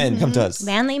 Manly men, come to us.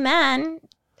 Manly men.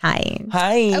 Hi.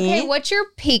 Hi. Okay, what's your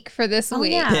peak for this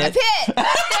week? yeah. A pit.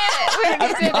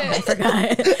 We already did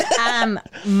it.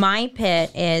 Forgot. My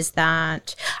pit is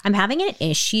that I'm having an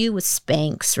issue with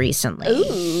Spanx recently.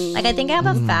 Ooh. Like I think I have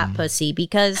a fat pussy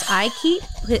because I keep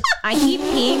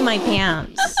peeing my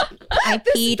pants. I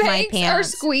peed my Spanx pants. are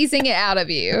squeezing it out of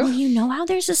Well, you. you know how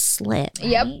there's a slit, right?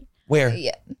 Yep. Where?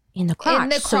 Yeah. In the crotch. In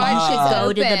the So you crotch, should it's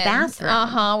go to the open.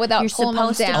 bathroom. Without You're pulling them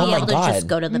supposed to down. be Oh my able to just God.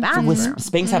 go to the bathroom. With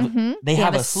Spanx have they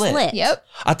have a slit. Yep.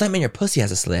 I thought, man, your pussy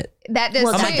has a slit. That does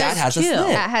Well, Oh, too. my dad has a too. slit.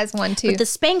 That has one too. But the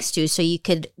Spanx do, so you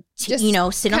could, Just sit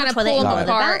on kind the of toilet pull and go them to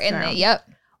the apart bathroom. and yep.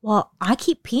 Well, I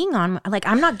keep peeing on, like,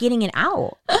 I'm not getting it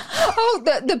out. Oh,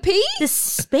 the pee? The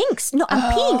Spanx. No,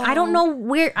 I'm peeing. I don't know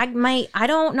where I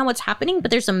don't know what's happening,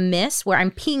 but there's a miss where I'm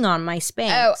peeing on my Oh,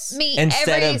 Spanx. me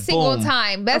Instead every of single boom.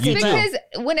 time. That's You do. because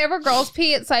whenever girls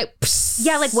pee, it's like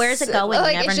Yeah, like, where's it going? You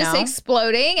Like never it's just know.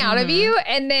 exploding out of you,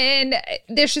 and then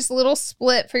there's just a little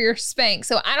split for your Spanx.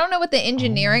 So I don't know what the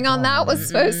engineering on that was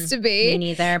supposed to be. Me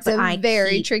neither, It's but a I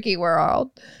very keep tricky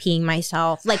world. peeing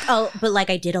myself. Like, but like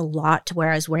I did a lot to where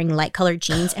I was wearing light colored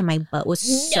jeans and my butt was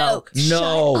soaked.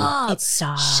 No. It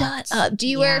sucked. Shut up. Do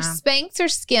you wear Yeah. Spanx or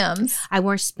Skims? I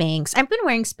wear Spanx. I've been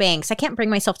wearing Spanx. I can't bring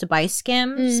myself to buy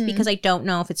Skims because I don't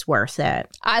know if it's worth it.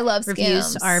 I love Reviews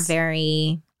Skims. are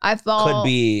very. I've bought Could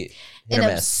be hit an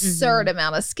or miss. absurd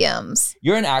amount of Skims.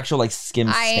 You're an actual like skim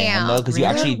I stan am. though, because you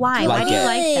Really? actually Why? like Why do you it.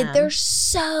 like them? They're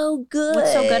so good.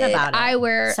 What's so good about it? I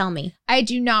wear. Sell me. I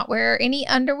do not wear any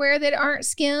underwear that aren't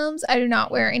Skims. I do not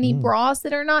wear any bras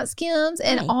that are not Skims.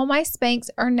 And Right. all my Spanx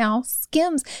are now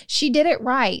Skims. She did it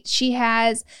right. She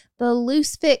has the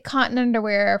loose fit cotton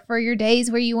underwear for your days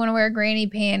where you want to wear granny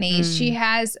panties. She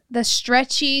has the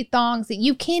stretchy thongs that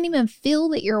you can't even feel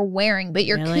that you're wearing, but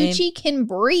your Really? coochie can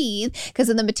breathe because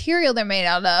of the material they're made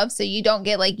out of. So you don't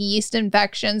get like yeast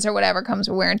infections or whatever comes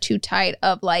with wearing too tight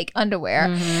of like underwear.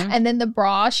 And then the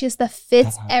bra, she has the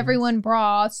fits everyone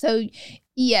bra. So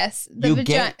yes, the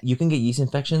You can get yeast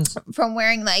infections from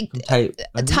wearing like from tight.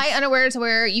 tight underwear to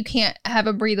where you can't have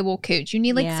a breathable cooch. You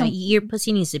need like Yeah, your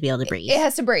pussy needs to be able to breathe. it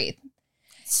has to breathe.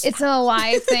 It's a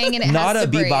live thing and it Not has a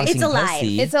to breathe. beatboxing It's alive.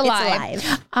 pussy. It's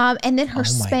alive. And then her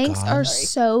Oh my Spanx God. are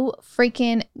so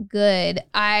freaking good.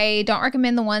 I don't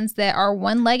recommend the ones that are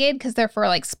one-legged because they're for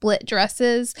like split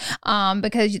dresses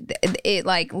because it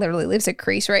like literally leaves a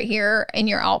crease right here in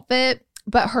your outfit.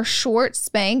 But her short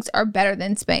Spanx are better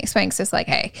than Spanx. Spanx is like,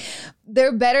 hey,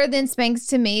 they're better than Spanx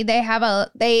to me.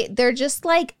 They're just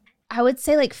like, I would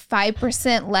say like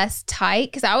 5% less tight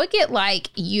because I would get like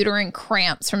uterine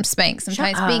cramps from Spanx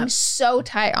sometimes being so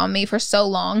tight on me for so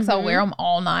long because I'll wear them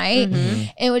all night.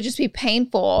 It would just be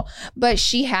painful. But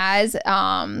she has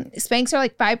Spanx are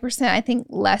like 5%, I think,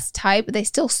 less tight, but they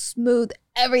still smooth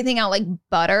everything out like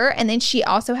butter. And then she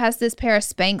also has this pair of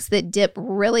Spanx that dip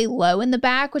really low in the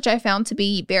back, which I found to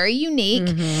be very unique.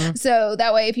 So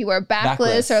that way, if you wear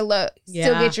backless or low,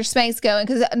 still get your Spanx going.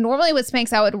 Because normally with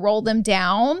Spanx, I would roll them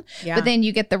down, but then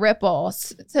you get the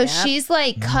ripples. So she's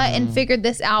like cut and figured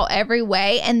this out every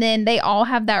way. And then they all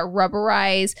have that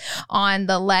rubberize on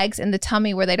the legs and the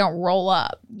tummy where they don't roll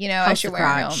up, you know, as you're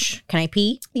wearing them. Can I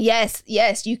pee? Yes,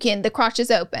 you can. The crotch is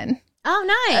open.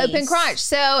 Oh, nice. Open crotch.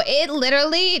 So it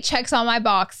literally checks all my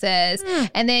boxes.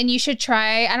 And then you should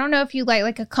try, I don't know if you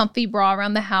like a comfy bra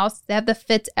around the house. They have the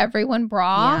Fits Everyone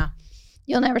bra. Yeah.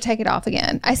 You'll never take it off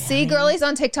again. I see girlies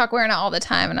on TikTok wearing it all the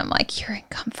time and I'm like, you're in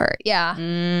comfort. Yeah.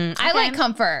 I like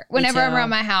comfort whenever I'm too. around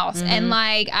my house. And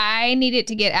like I need it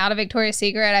to get out of Victoria's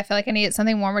Secret. I feel like I needed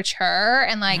something more mature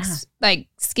and like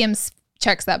Skims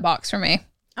checks that box for me.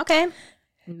 Okay.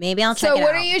 Maybe I'll check So it what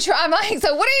out. are you trying? I'm like,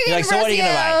 so what are you You're getting like, so for what are you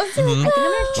gonna buy? Skims? Mhm. I think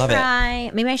I'm Love gonna it.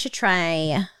 try. Maybe I should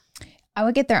try I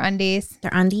would get their undies.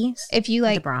 their undies. If you The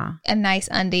like bra. a nice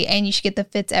undie, and you should get the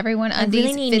Fits Everyone I undies,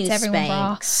 really need Fits new Everyone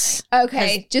bra. Spanx.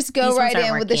 Okay, just go these right ones in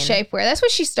aren't with the working. shapewear. That's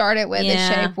what she started with, the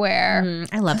shapewear.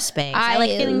 I love Spanx. I like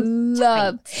feeling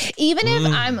love, tight. even if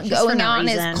I'm Just going for no out and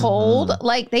reason. it's cold,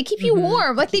 like they keep you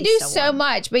warm. Like they Keep do you so, so warm.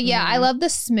 much. But yeah, I love the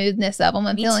smoothness of them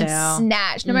and Me feeling too.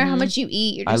 snatched. No matter how much you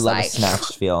eat, you're I just love like, a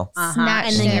snatched feel.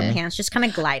 snatched And then your in. pants just kind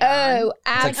of glide on. Oh,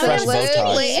 like fresh absolutely.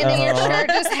 Botox. And then your Uh-huh. shirt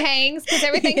just hangs because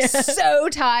everything's so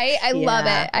tight. I love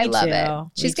Yeah, it. I me love too. it. Me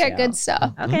She's got too. good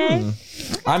stuff. Okay.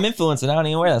 I'm influencing. I don't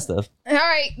even wear that stuff. All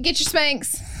right, get your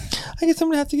Spanx. I guess I'm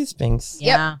gonna have to get Spanx.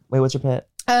 Yeah. Wait, what's your pet?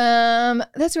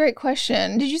 That's a great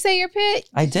question. Did you say your pit?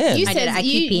 I did. You I said did. I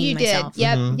keep peeing you did. myself.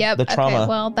 Yep, Mhm. yep. The trauma. Okay,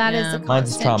 well, that is Yeah. a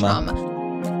Mine's constant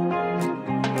trauma.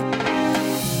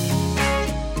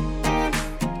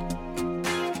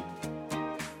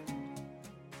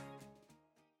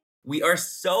 We are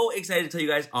so excited to tell you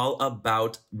guys all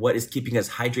about what is keeping us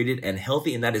hydrated and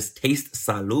healthy, and that is Taste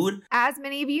Salud. As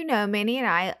many of you know, Manny and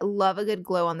I love a good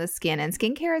glow on the skin, and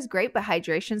skincare is great, but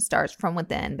hydration starts from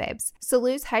within, babes.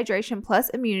 Salud's Hydration Plus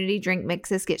Immunity Drink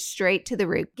Mixes get straight to the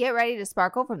root. Get ready to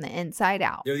sparkle from the inside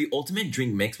out. They're the ultimate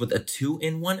drink mix with a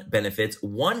 2-in-1 benefits,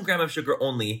 1 gram of sugar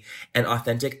only, and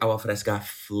authentic agua fresca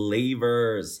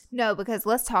flavors. No, because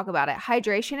let's talk about it.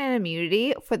 Hydration and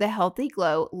immunity for the healthy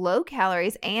glow, low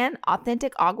calories, and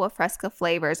authentic agua fresca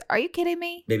flavors. Are you kidding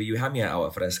me? Baby, you have me at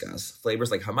agua frescas. Flavors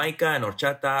like Jamaica and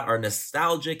horchata are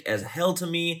nostalgic as hell to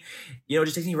me. You know, it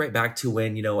just takes me right back to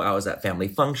when, you know, I was at family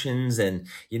functions and,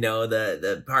 you know,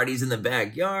 the parties in the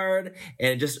backyard.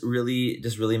 And it just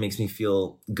really makes me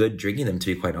feel good drinking them,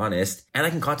 to be quite honest. And I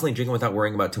can constantly drink them without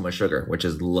worrying about too much sugar, which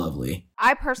is lovely.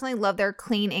 I personally love their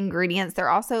clean ingredients. They're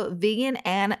also vegan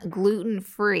and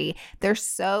gluten-free. They're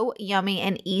so yummy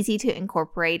and easy to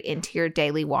incorporate into your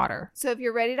daily water. So if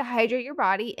you're ready to hydrate your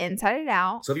body inside and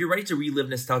out, So if you're ready to relive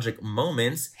nostalgic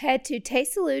moments, head to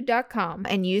tastesalud.com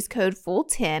and use code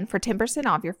FULL10 for 10%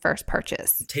 off your first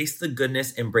purchase. taste the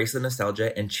goodness, embrace the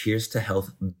nostalgia, and cheers to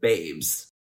health,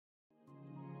 babes.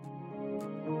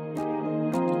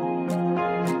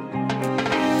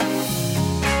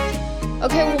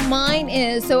 Okay, well, mine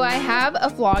is, so I have a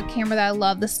vlog camera that I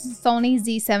love, the Sony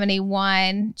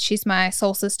Z71. She's my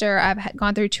soul sister. I've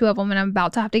gone through 2 of them and I'm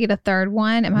about to have to get a 3rd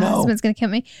one, and my husband's going to kill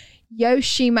me.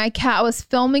 Yoshi, my cat, was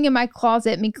filming in my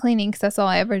closet, me cleaning, because that's all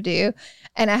I ever do.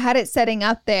 And I had it setting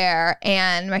up there,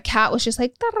 and my cat was just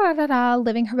like, da-da-da-da,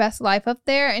 living her best life up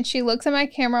there. And she looks at my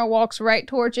camera, walks right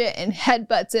towards it, and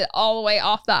headbutts it all the way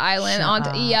off the island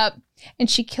onto, yep. And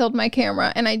she killed my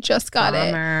camera, and I just got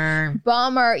it.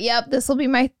 Bummer. Yep, this will be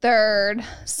my 3rd.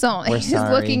 So he's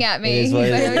looking at me. It is what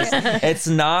it is. It's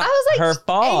not her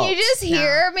fault. And you just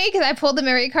hear me, because I pulled the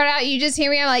memory card out. You just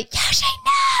hear me. I'm like, Yoshi,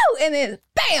 no! And then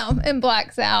bam, and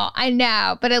blacks out. I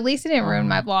know, but at least it didn't ruin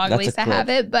my vlog. At least I have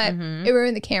it, but it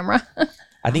ruined the camera.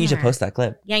 I think you should post that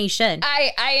clip. Yeah, you should.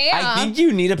 I am. I think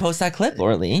you need to post that clip,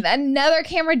 Lorelei. Another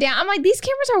camera down. I'm like, these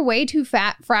cameras are way too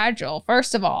fragile,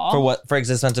 first of all. For as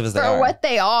expensive as they are. For what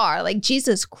they are. Like,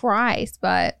 Jesus Christ.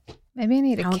 But maybe I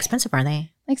need How expensive are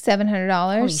they? Like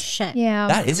 $700. Holy shit. Yeah.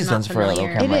 That is expensive for a little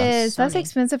camera. It is. That's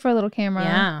expensive for a little camera.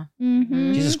 Yeah.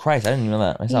 Mm-hmm. Jesus Christ, I didn't even know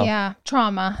that myself. Yeah.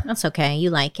 Trauma. That's okay. You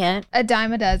like it. A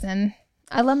dime a dozen.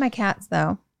 I love my cats,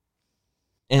 though.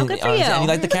 And, good for you. And you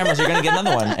like the camera, so you're going to get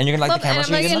another one. And you're going to like the camera,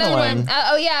 so you're going to get another one.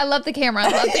 Oh, yeah. I love the camera. I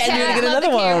love the And you're cat. gonna get I love the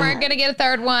another camera. one. I'm going to get a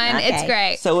 3rd one. Okay. It's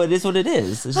great. So it is what it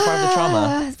is. It's just part of the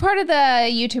trauma. It's part of the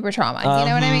YouTuber trauma. You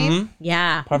know what I mean?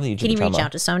 Yeah. Part of the YouTube Can you reach trauma.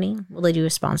 out to Sony? Will they do a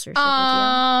sponsorship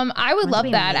I would love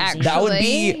be that, amazing. actually. That would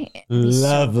be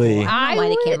lovely. with you? I don't know why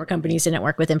would- the camera companies didn't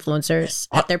work with influencers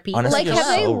at their peak. Honestly, Like, you're have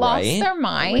they so lost right. their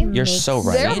mind? You're Makes so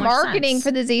right. Their more marketing sense.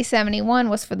 for the Z71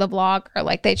 was for the vlogger.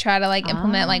 Like, they try to like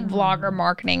implement like vlogger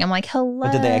marketing. I'm like, hello.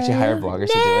 But did they actually hire vloggers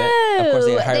to do it? Of course,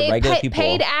 they hired regular people.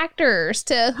 Paid actors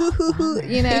to,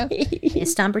 you know.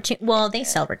 It's number 2. Well, they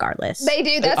sell regardless. They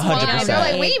do. That's why 100%. they're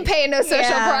like, we ain't paying no social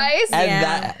price. And Yeah.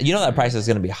 that, you know, that price is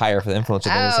going to be higher for the influencer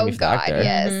than it's Oh going to be for the God, actor.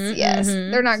 yes, yes.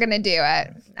 They're not gonna do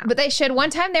it, but they should. One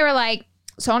time they were like,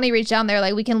 Sony reached down there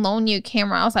like, we can loan you a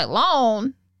camera. I was like,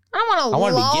 loan? I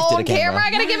wanna be gifted a loan camera.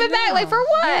 I gotta give it back. Like, for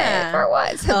what? Yeah. For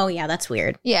what? So, Oh, yeah, that's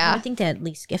weird. Yeah. I would think they at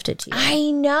least gifted to you.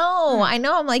 I know.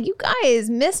 I'm like, you guys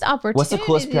missed opportunity. What's the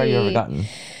coolest PR you ever gotten?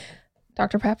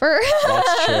 Dr. Pepper.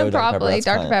 That's true. Dr. Pepper, Probably that's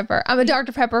Dr. fine. Pepper. I'm a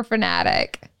Dr. Pepper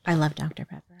fanatic. I love Dr.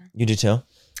 Pepper. You do too?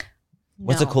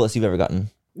 What's the No. coolest you've ever gotten?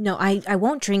 No, I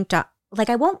won't drink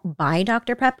I won't buy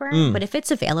Dr. Pepper, but if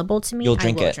it's available to me, You'll I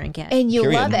drink will it. drink it. And you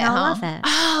Period. love it, I huh? love it.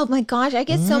 Oh my gosh. I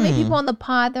get so many people on the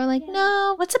pod. They're like,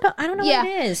 no. What's about? I don't know Yeah.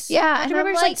 what it is. Yeah, and Dr. I'm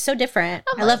Pepper's like- like so different.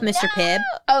 I'm I love like, Mr. Pibb.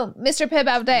 Oh, Mr. Pibb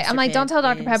out day. I'm Mr. like, don't tell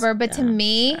Pibb Dr. Pepper, is but to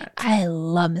me, I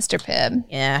love Mr. Pibb.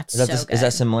 Yeah, it's Is that, so good. is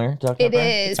that similar to Dr. It Pepper?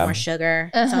 is. More sugar.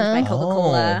 It's owned by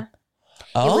Coca-Cola.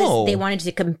 Oh. They wanted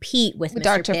to compete with With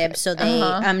Mr. Dr. Pibb, so they.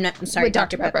 I'm sorry, With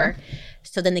Dr. Dr. Pepper.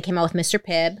 So then they came out with Mr.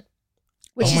 Pibb,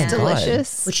 Which Oh my is God.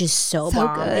 delicious. which is so So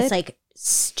bomb. good. It's like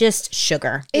just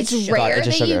sugar. It's sugar. rare It's that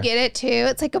just you sugar. get it too.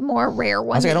 It's like a more rare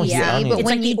one. was like, I that don't you see it. I don't see, need but it. It's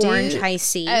when like you the do, orange high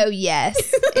C. oh yes,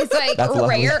 it's like That's lovely.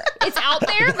 rare. It's out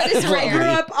there, but it's That's I grew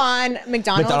rare. up on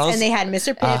McDonald's, and they had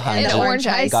Mr. Pibb Uh-huh. and And the orange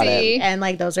high Got icy. it. and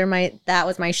like those are that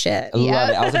was my shit. I love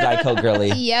it. I was a Diet Coke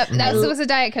girly. Yep, that was a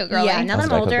Diet Coke girl. Yeah, now that That's I'm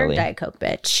Diet Coke older, girly. Diet Coke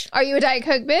bitch. Are you a Diet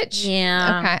Coke bitch?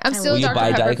 Yeah. Okay, I'm still Will a you Dr.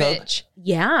 buy Pepper Diet Coke? bitch.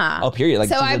 Yeah. Oh, period. Like,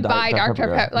 So she's I a buy Dr. Pepper.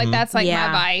 girl. Like, that's like Yeah.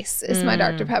 my vice. Is my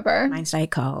Dr. Pepper. Mine's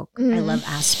Diet Coke. I love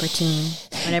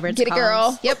aspartame, whatever it's Get it, called.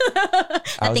 girl. Yep.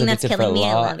 I was thing that's addicted for killing a me,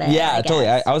 I long- love it, Yeah, I totally.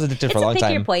 guess. I was addicted It's for a long pick your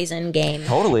time. poison game.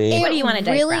 Totally. What do you want to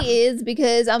diet really from? is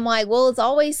because I'm like, well, it's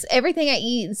always everything I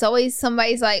eat. It's always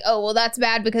somebody's like, oh, well, that's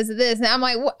bad because of this. And I'm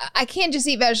like, well, I can't just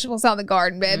eat vegetables out of the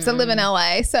garden, babes. I live in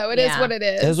LA, so it is what it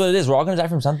is. It is what it is. We're all gonna die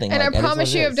from something. And I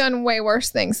promise you, I've done way worse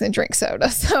things than drink soda.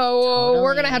 So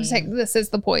we're gonna have to take this as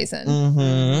the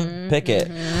poison. Pick it.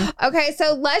 Okay,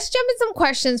 so let's jump in some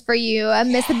questions for you,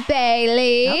 Miss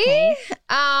Bailey. Okay.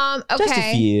 Okay. Just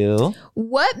a few.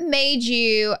 What made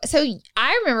you? So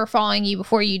I remember following you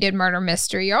before you did Murder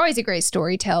Mystery. You're always a great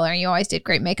storyteller, and you always did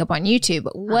great makeup on YouTube.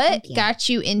 But what got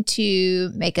you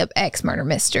into Makeup X Murder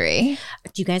Mystery?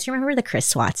 Do you guys remember the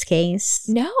Chris Watts case?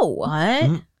 No.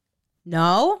 What?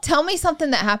 No? Tell me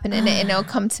something that happened in it, and it'll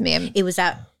come to me. It was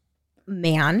that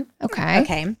man. Okay.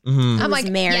 Okay. Mm-hmm. He I'm was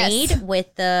like, married yes.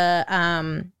 with the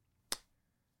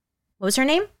what was her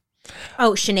name?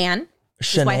 Oh, Shanann.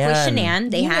 His wife was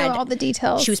Shanann. They You had know all the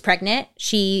details. She was pregnant.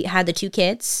 She had the 2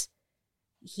 kids.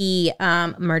 He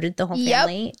murdered the whole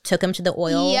family. Took him to the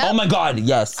oil. Yep. Oh my God!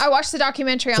 Yes. I watched the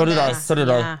documentary So on did I. this. So did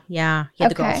I. Yeah. He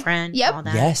had the Okay. girlfriend. Yep. All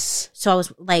that. Yes. So I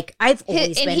was like, I've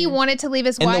always And been. he wanted to leave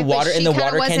his In the wife, water- but she in the kind of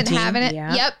water wasn't canteen? having it.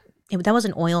 Yeah. Yep, that was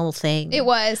an oil thing. it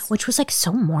was. Which was like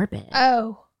so morbid.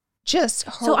 Oh, just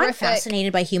horrific. So I'm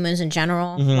fascinated by humans in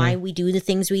general, why we do the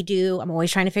things we do. I'm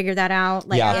always trying to figure that out.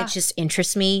 Like Yeah. it just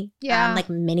interests me. Yeah. Like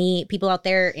many people out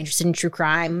there interested in true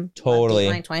crime. Totally.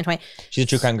 2020. She's a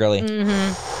true crime girly. So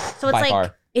it's By like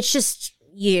far. it's just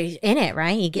you're in it,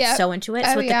 right? You get Yep. so into it.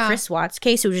 Oh, So with yeah. the Chris Watts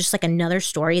case, it was just like another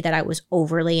story that I was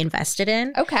overly invested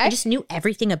in. Okay. I just knew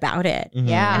everything about it.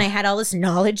 Yeah. And I had all this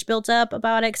knowledge built up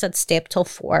about it because I'd stay up till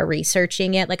 4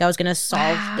 researching it. Like I was gonna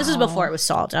solve. This was before it was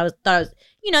solved. Thought I was,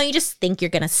 you just think you're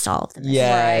gonna solve the mystery.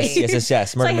 Yes.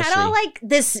 Yes. So Murder I had mystery. all like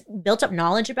this built up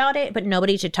knowledge about it, but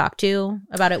nobody to talk to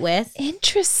about it with.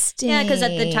 Interesting. Yeah, because at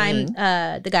the time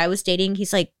the guy was dating,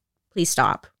 he's like, please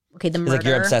stop. Okay, the He's murder. like,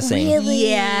 you're obsessing. Really?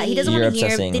 Yeah, he doesn't You're want to hear.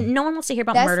 obsessing. No one wants to hear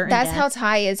about That's murder. that's and how death.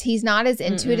 Ty is. He's not as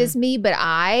into it as me, but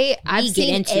I've get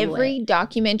seen into every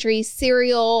documentary,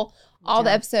 serial, all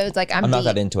the episodes. Like I'm not deep.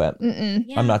 that into it. Mm-mm.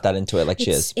 I'm not that into it like she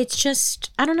is. It's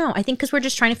just I don't know. I think because we're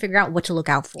just trying to figure out what to look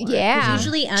out for. 'Cause Yeah.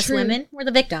 usually us True. women, we're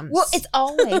the victims. Well, it's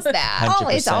always that.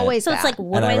 100%. It's always so that. it's like,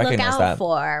 what And do I I look recognize out that.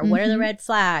 for? What are the red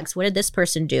flags? What did this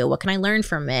person do? What can I learn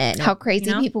from it? how crazy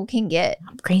You know? people can get.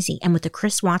 Crazy. And with the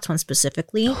Chris Watts one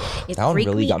specifically, it That one freaked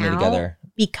really got me out together.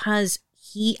 because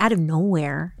he out of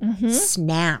nowhere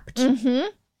snapped. Mm-hmm.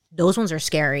 Those ones are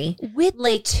scary. With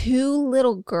like 2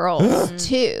 little girls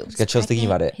too. Got chills thinking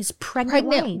about it. His pregnant,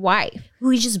 Pregnant wife. who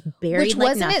he just buried Which like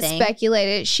wasn't nothing. it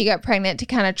speculated she got pregnant to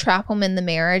kind of trap him in the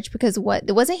marriage because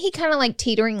wasn't he kind of like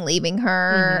teetering leaving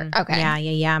her? Okay.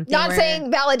 Yeah. They Not were-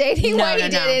 saying validating No, what he no,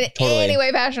 did no. in Totally. any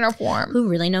way, fashion, or form. Who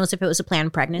really knows if it was a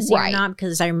planned pregnancy Right. or not?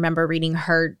 Because I remember reading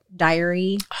her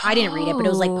diary. I didn't read it, but it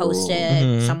was like posted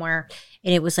Mhm. somewhere,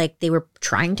 and it was like they were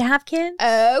trying to have kids.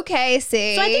 Okay,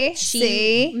 see. So I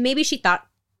think maybe she thought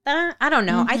that. I don't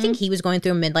know. I think he was going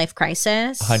through a midlife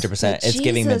crisis. 100%. It's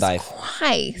giving Jesus midlife.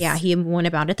 Christ. Yeah, he went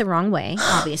about it the wrong way.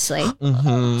 Obviously,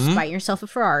 Mm-hmm. buy yourself a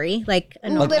Ferrari, like a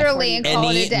normal Literally 40 and call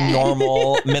it a Any day.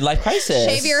 normal midlife crisis.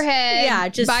 Shave your head. Yeah,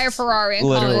 just buy a Ferrari and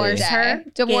call it a Literally. day.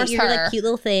 Divorce Get your her. like cute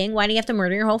little thing. Why do you have to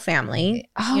murder your whole family?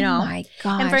 Oh you know? my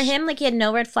gosh. And for him, like he had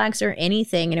no red flags or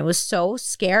anything, and it was so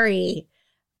scary.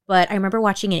 But I remember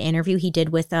watching an interview he did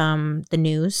with the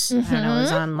news. I don't know, it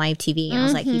was on live TV, and I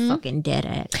was like, he fucking did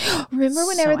it. Remember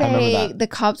whenever So- I remember that. the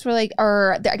cops were like,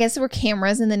 or I guess there were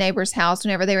cameras in the neighbor's house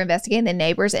whenever they were investigating the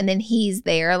neighbors, and then he's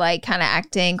there like kind of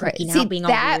acting crazy. Freaking out, being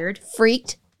all that weird.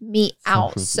 freaked me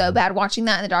out creepy. so bad watching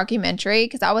that in the documentary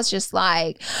because I was just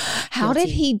like, how did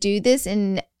Guilty. he do this?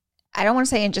 And I don't want to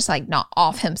say and just like not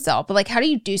off himself, but like how do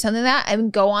you do something like that and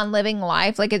go on living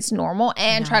life like it's normal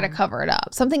and try to No. cover it up?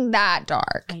 Something that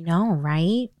dark. I know,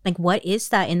 right? Like, what is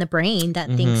that in the brain that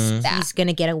thinks That. he's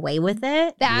gonna get away with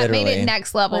it? That made Literally. it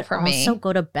next level But for me. also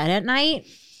go to bed at night.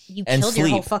 You And killed your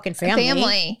whole sleep. fucking family.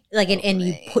 Family. Like, and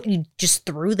you just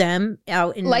threw them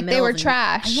out in Like the they middle were of the-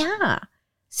 trash. Yeah,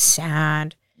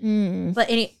 sad. Mm. But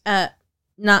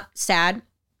not sad.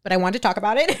 But I wanted to talk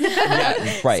about it.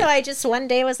 Yeah, right. So I just one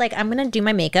day was like, I'm gonna do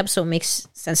my makeup so it makes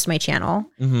sense to my channel.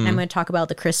 Mhm. And I'm gonna talk about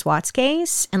the Chris Watts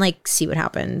case and like see what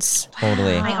happens.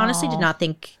 Totally. I honestly did not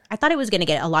think. I thought it was gonna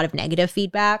get a lot of negative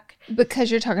feedback. Because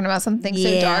you're talking about something so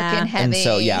dark Yeah. and heavy. And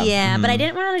so, yeah. Yeah, but I Mhm.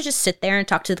 didn't want to just sit there and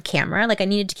talk to the camera. Like I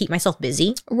needed to keep myself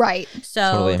busy. Right. So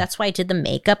Totally. that's why I did the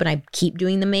makeup and I keep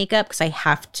doing the makeup because I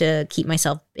have to keep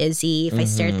myself busy. If I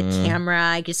stare at the Mhm. camera,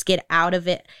 I just get out of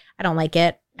it. I don't like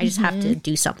it. I just have to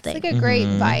do something. It's like a great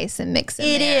Mhm. vice and mix in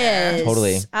It there. is.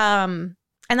 Totally. And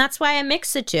that's why I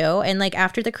mix the two. And like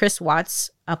after the Chris Watts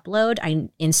upload, I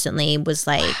instantly was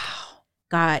like,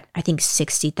 got, I think,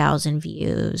 60,000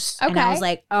 views. And I Okay. was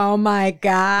like, oh my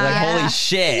God. Like, Yeah. holy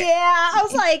shit. Yeah. I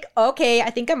was like, okay, I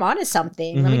think I'm onto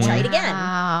something. Let me try it again.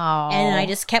 Wow. And I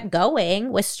just kept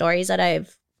going with stories that I'm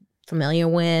familiar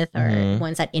with or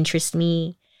ones that interest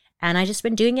me. And I just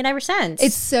been doing it ever since.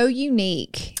 It's so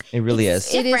unique. It really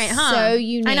is. It is different, huh? so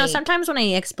unique. I know sometimes when I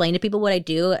explain to people what I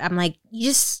do, I'm like, you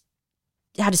just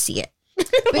have to see it.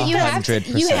 But you have to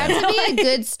 100%. be a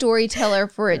good storyteller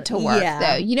for it to work, Yeah.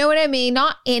 though. You know what I mean?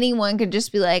 Not anyone could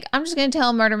just be like, I'm just going to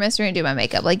tell a murder mystery and do my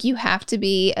makeup. Like, you have to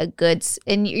be a good,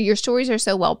 and your stories are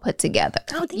so well put together.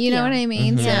 Oh, thank you know you. what I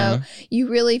mean? Yeah. So you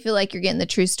really feel like you're getting the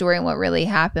true story and what really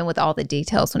happened with all the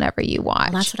details whenever you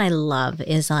watch. Well, that's what I love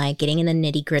is like getting in the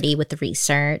nitty gritty with the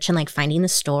research and like finding the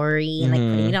story and like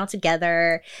putting it all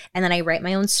together. And then I write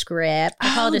my own script.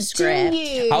 I call it a script.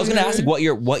 I was gonna ask like,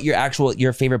 what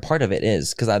your favorite part of it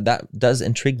is, because that does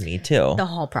intrigue me too. The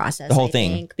whole process. The whole I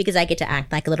thing. think, because I get to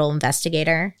act like a little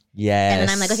investigator. Yes. And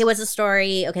then I'm like, okay, what's the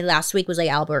story? Okay, last week was like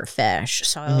Albert Fish.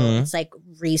 So it's like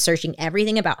researching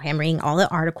everything about him, reading all the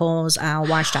articles. I'll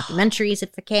watch documentaries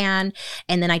if I can.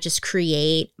 And then I just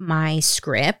create my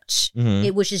script,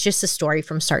 which is just a story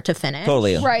from start to finish.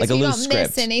 Totally. right. Like so a you loose don't script.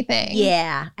 miss anything.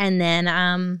 Yeah. And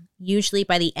then usually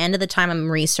by the end of the time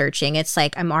I'm researching, it's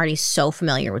like I'm already so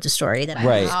familiar with the story that I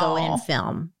Right. just go in and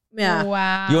film. Yeah.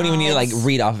 Wow. You don't even need to like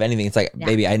read off of anything. It's like, Yeah.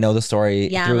 baby, I know the story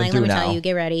Yeah, through I'm and like, through let me now. tell you,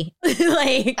 get ready.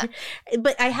 Like,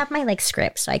 but I have my like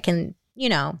scripts, so I can,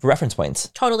 For reference points.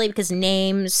 totally, because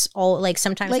names, all like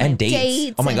sometimes Like And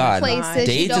dates. Oh my and God. places you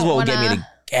Dates is don't what would get me wanna-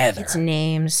 together. it's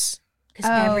names. Because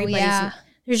Oh, everybody's, yeah.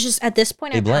 there's just, at this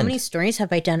point, They how blend. many stories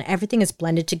have I done? Everything is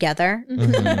blended together.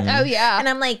 Oh, yeah. And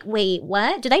I'm like, wait,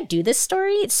 what? Did I do this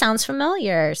story? It sounds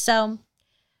familiar. So,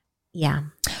 yeah.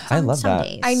 I love Some that.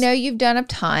 days. I know you've done a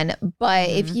ton, but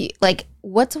if you like,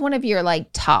 what's one of your like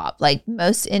top, like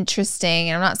most interesting,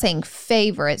 and I'm not saying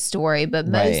favorite story, but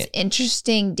most Right.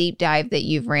 interesting deep dive that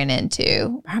you've ran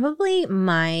into? Probably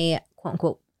my quote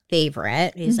unquote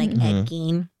favorite is like Mm-hmm. Ed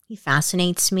Gein. He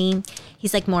fascinates me.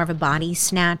 He's like more of a body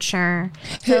snatcher.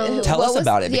 Tell What us was-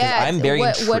 about it, because I'm very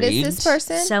What is intrigued. this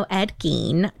person? So Ed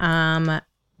Gein,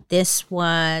 this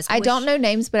was. I don't know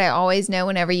names, but I always know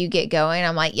whenever you get going,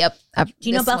 I'm like, yep. Do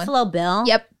you know Buffalo Bill?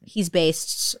 Yep. He's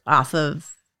based off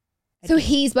of. So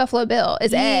he's Buffalo Bill.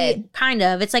 Is Ed? Kind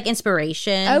of. It's like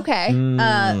inspiration. Okay.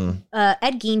 Mm.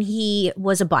 Ed Gein, he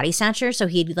was a body snatcher, so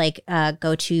he'd like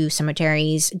go to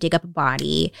cemeteries, dig up a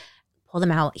body, pull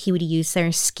them out. He would use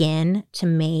their skin to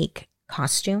make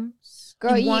costumes.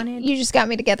 Girl, He you just got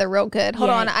me together real good. Hold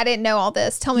Yeah. on. I didn't know all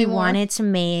this. Tell me He more. wanted to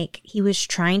make. He was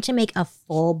trying to make a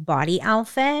full body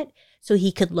outfit so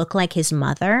he could look like his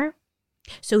mother.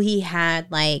 So he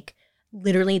had like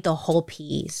literally the whole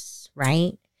piece,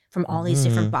 right? From all these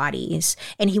different bodies.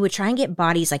 And he would try and get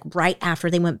bodies like right after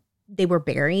they were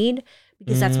buried,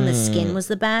 because that's when the skin was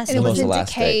the best. and it The wasn't most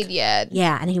elastic. decayed yet.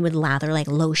 Yeah, and then he would lather like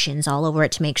lotions all over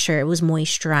it to make sure it was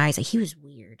moisturized. Like he was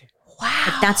weird. Wow.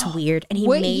 Like that's weird. And he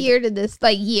What made year did this,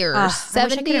 like years? I wish I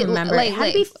could 70? remember. Like, It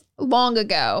had to be long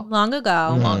ago. long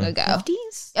ago. Long ago.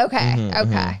 50s? Okay. Mhm,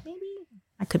 Okay. Maybe.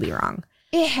 I could be wrong.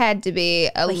 It had to be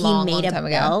a But long, he made long a time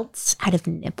ago. belt out of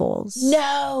nipples.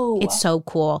 No. It's so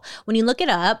cool. When you look it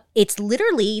up, it's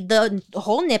literally the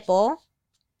whole nipple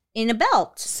in a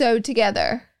belt. sewed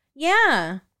together.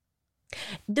 Yeah.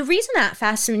 The reason that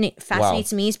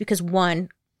fascinates me is because one,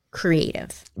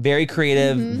 creative. Very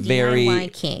creative, very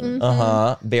DIY king.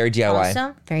 very DIY.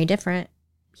 Also, very different.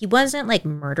 He wasn't like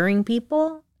murdering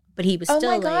people, but he was Oh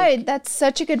still my like, God, that's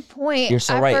such a good point. You're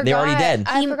so I right. They're already forgot- dead.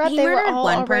 I forgot he they were murdered all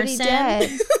one already person.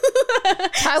 dead.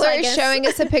 Tyler So I is guess- showing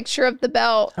us a picture of the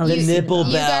belt. Oh, The you- nipple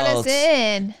You got belt. us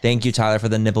in. Thank you, Tyler, for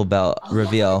the nipple belt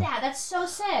reveal. That's so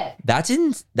sick.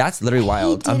 That's literally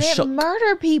wild. He I'm didn't shook.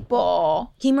 murder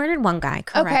people. He murdered one guy.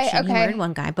 Correction. okay. He murdered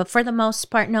one guy, but for the most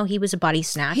part, no, he was a body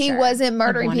snatcher. He wasn't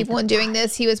murdering wanted people the and doing body.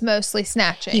 this. He was mostly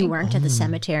snatching. He worked at the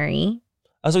cemetery.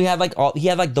 Oh, so he had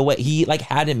like the way he like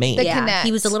had it made. The Yeah, connect.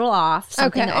 he was a little off.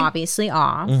 Something Okay. obviously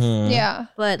off. Mhm. Yeah.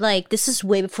 But like this is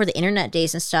way before the internet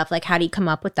days and stuff. Like, how do you come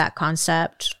up with that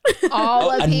concept? All Oh,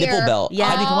 up a here. nipple belt. Yeah.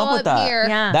 How did he come up All with up that? here.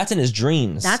 Yeah, That's in his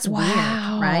dreams. that's Wow.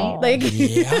 weird, right? Like,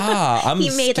 yeah. I'm he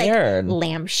made scared. like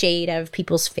lampshade of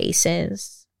people's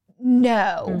faces.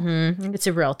 No. Mm-hmm. It's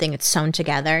a real thing. It's sewn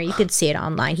together. You could see it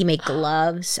online. He made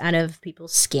gloves out of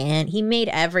people's skin. He made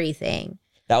everything.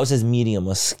 That was his medium,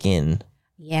 was skin.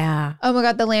 Yeah, Oh my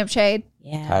God, the lampshade.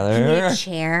 yeah. Tyler. He made a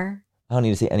chair. I don't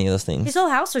need to see any of those things. His whole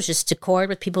house was just decorated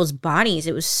with people's bodies.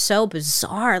 It was so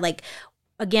bizarre. Like,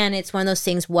 again, it's one of those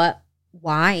things.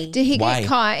 Why? Did he Why? get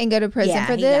caught and go to prison yeah,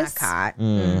 for he this? got caught.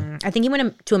 Mm. I think he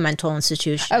went to a mental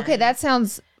institution. Okay, that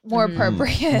sounds more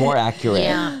appropriate. More accurate.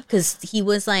 Yeah, because he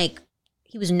was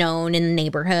known in the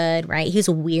neighborhood, right? He was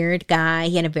a weird guy.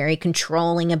 He had a very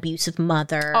controlling, abusive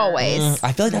mother. Always.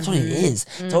 I feel like that's what it is.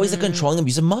 It's always a controlling,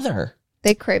 abusive mother.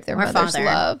 They crave their Or mother's father.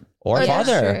 love. Or That's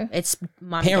father. true. It's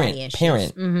mom Parent, and daddy issues.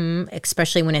 parent.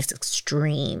 Especially when it's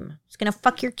extreme. It's gonna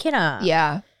fuck your kid up.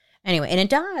 Yeah. Anyway, and it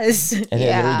does. And it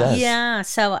Yeah. really does. Yeah.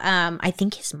 So I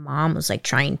think his mom was like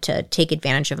trying to take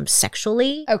advantage of him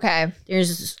sexually. Okay.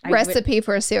 There's Recipe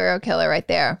for a serial killer right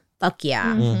there. fuck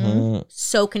yeah. Mhm.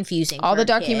 So confusing. All for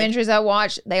the a kid. documentaries I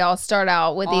watched, they all start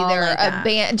out with All either like a that.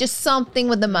 band, just something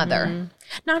with the mother.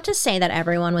 Not to say that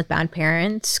everyone with bad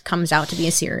parents comes out to be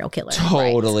a serial killer.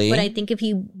 Totally. But I think if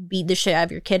you beat the shit out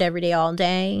of your kid every day, all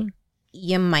day,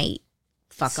 you might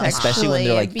fuck them Especially up. when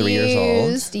they're, like, 3 years old.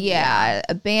 Abused, yeah.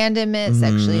 Abandonment,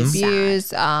 sexually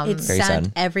abused. It's Very sad.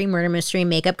 sad. Every murder mystery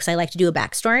makeup because I like to do a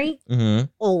backstory. Mhm.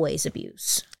 Always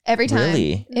abuse. Every time.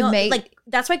 Really? It No, made like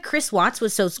that's why Chris Watts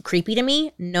was so creepy to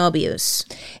me. No abuse.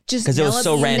 just 'Cause it was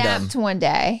so snapped random. one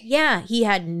day. Yeah, he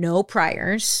had no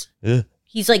priors. Ugh.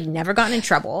 He's like never gotten in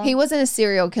trouble. He wasn't a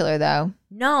serial killer though.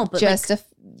 no, but Just like,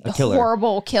 A killer.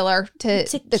 horrible killer to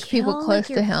to the people kill, close like,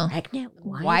 to your him. pregnant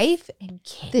Wife, and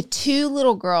kid. the 2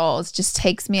 little girls just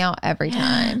takes me out every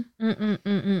time.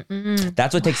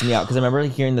 That's what takes me out because I remember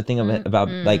hearing the thing of it about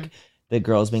like the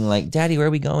girls being like, "Daddy, where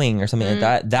are we going?" or something like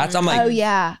that. That's I'm like, Oh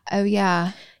yeah.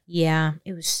 Yeah,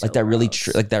 it was so like that really,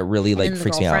 gross. like that really And like then the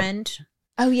freaks me out. girlfriend,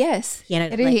 Oh yes. He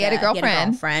had a, He had a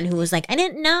girlfriend. who was like, I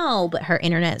didn't know, but her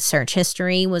internet search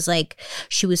history was like,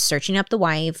 she was searching up the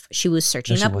wife. She was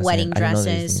searching she up wasn't. wedding I didn't know these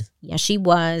dresses. things. Yeah, she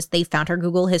was. They found her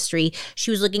Google history.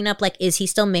 She was looking up like, is he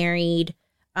still married?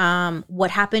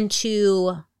 What happened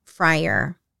to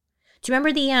Fryer? Do you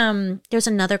remember there's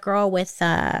another girl with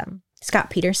Scott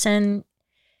Peterson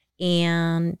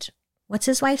and what's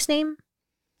his wife's name?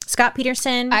 Scott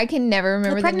Peterson. I can never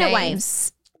remember the pregnant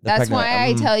names. The That's pregnant- why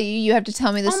I tell you have to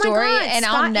tell me the Oh my story, God, and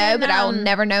I'll Scott know, and, but I will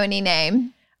never know any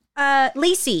name.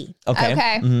 Lacey. Okay.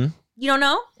 Okay. Mhm. You don't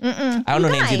know? Mm-mm. I don't know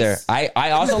You names guys. either.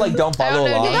 I also like don't follow I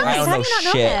don't know. along. You I guys, don't how know do you not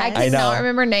know shit. this? I I know. cannot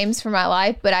remember names for my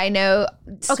life, but I know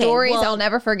stories well- I'll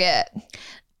never forget.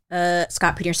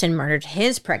 Scott Peterson murdered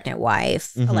his pregnant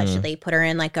wife. Mhm. Allegedly put her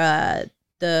in like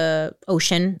the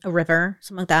ocean, a river,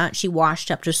 something like that. She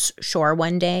washed up to shore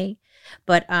one day,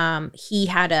 but he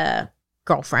had a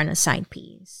girlfriend, a side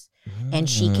piece, and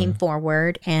she Mm. came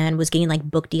forward and was getting like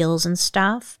book deals and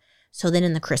stuff. So then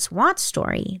in the Chris Watts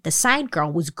story, the side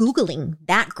girl was Googling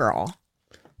that girl,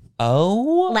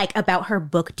 Oh, like about her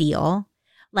book deal.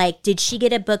 Like, did she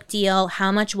get a book deal?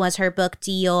 How much was her book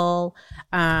deal?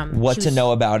 what she to was-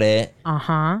 know about it?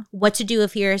 What to do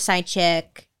if you're a side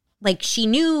chick? Like, she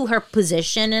knew her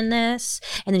position in this,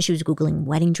 and then she was Googling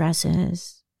wedding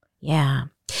dresses. Yeah.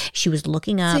 She was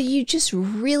looking up. So you just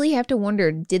really have to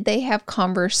wonder, did they have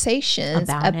conversations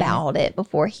About it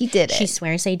before he did it? She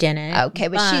swears they didn't. Okay,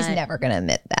 but she's never going to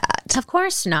admit that. Of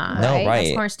course not. No, right.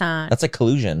 Of course not. That's like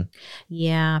collusion.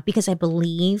 Yeah, because I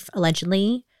believe,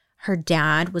 allegedly, her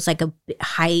dad was like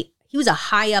he was a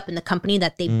high up in the company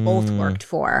that they both worked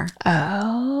for.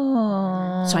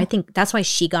 Oh. So I think that's why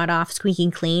she got off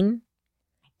squeaking clean.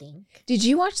 I think. Did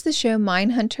you watch the show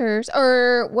Mindhunters?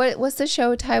 Or what's the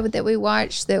show, Ty, that we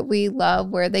watch that we love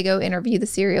where they go interview the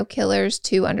serial killers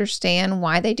to understand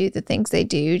why they do the things they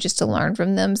do, just to learn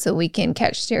from them so we can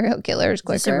catch serial killers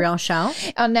quicker? Is this a real show?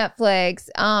 On Netflix.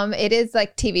 It is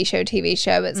like TV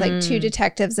show. But it's like 2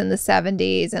 detectives in the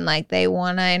 70s and like they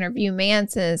want to interview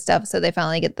Manson and stuff. So they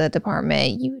finally get the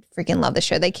department. You would freaking love the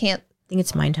show. They can't. I think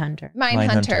it's Mindhunter.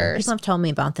 Mindhunters. People have told me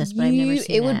about this, but I've never seen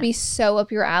it. It would be so up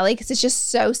your alley because it's just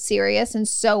so serious and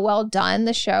so well done.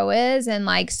 The show is, and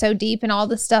like so deep, and all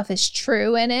the stuff is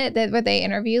true in it. That what they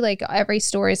interview, like every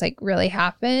story is like really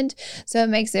happened. So it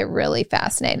makes it really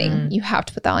fascinating. You have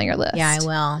to put that on your list. Yeah, I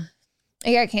will.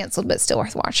 It got canceled, but still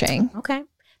worth watching. Okay.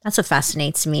 That's what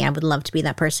fascinates me. I would love to be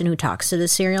that person who talks to the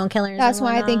serial killers. That's and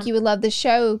why I think whatnot. you would love the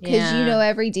show because Yeah. you know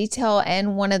every detail.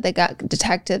 And one of the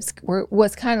detectives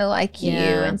was kind of like you,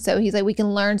 Yeah. and so he's like, we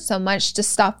can learn so much to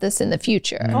stop this in the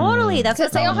future. Totally. That's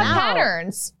Because what they all it's have about.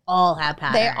 patterns. All have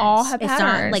patterns. They all have It's not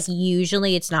patterns. like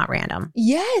usually it's not random.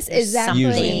 Yes, exactly.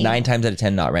 Usually 9 times out of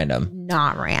 10, not random.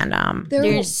 Not random. There-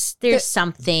 There's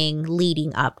something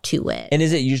leading up to it. And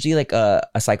is it usually like a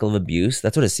cycle of abuse?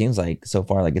 That's what it seems like so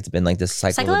far. Like it's been like this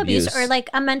cycle of abuse. or like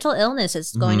a mental illness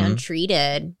is going Mhm.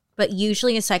 untreated. But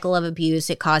usually a cycle of abuse,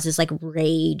 it causes like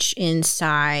rage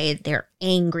inside. They're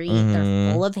angry. Mhm.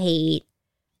 They're full of hate.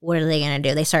 what are they going to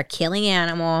do? They start killing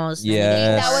animals. then they get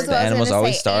Yes. That was The what I was animals going to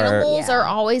always say. start. Animals Yeah. are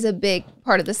always a big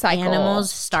part of the cycle.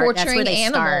 Animals start. That's torturing where they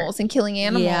animals start. and killing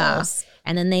animals. Yeah.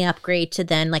 And then they upgrade to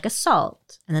then like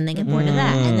assault. And then they get bored of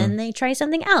that. And then they try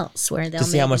something else where they'll To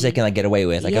see how much they can like get away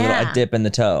with, like a dip in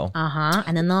the toe.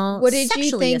 And then they'll What did you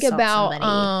sexually think assault about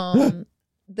somebody.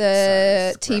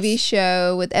 the Sorry, TV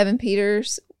show with Evan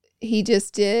Peters? He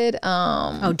just did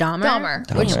Dahmer?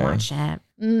 Dahmer. I Which didn't watch it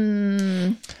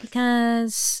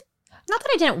because not that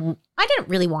I didn't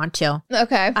really want to.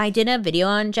 okay. I did a video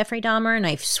on Jeffrey Dahmer, and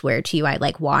I swear to you, I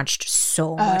like watched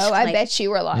so much. Oh, I like, bet you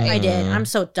were like, I did. I'm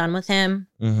so done with him.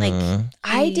 Like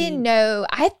I didn't know.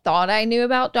 I thought I knew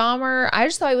about Dahmer. I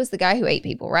just thought he was the guy who ate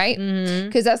people, right? Mhm.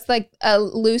 Because that's like a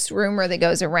loose rumor that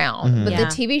goes around. But Yeah. the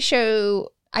TV show,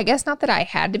 I guess not that I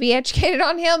had to be educated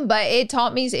on him, but it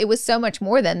taught me it was so much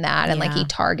more than that. And like he Yeah.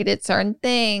 targeted certain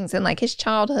things and like his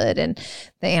childhood and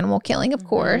the animal killing, of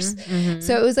course. Mhm.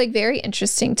 So it was like very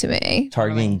interesting to me.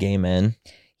 Targeting gay men.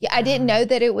 Yeah, I didn't know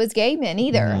that it was gay men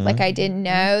either. Mhm. Like I didn't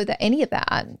know that any of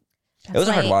that. It was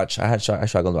a hard like- watch. I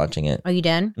struggled watching it. Oh, you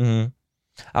did? hmm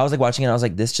I was like watching it. I was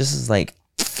like, this just is like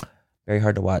very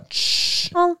hard to watch.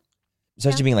 Oh,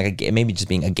 Especially being like a gay, maybe just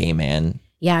being a gay man.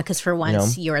 yeah. Because for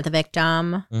once, know? you're the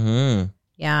victim. hmm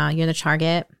Yeah, you're the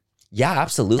target. Yeah,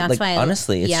 absolutely. That's Like why.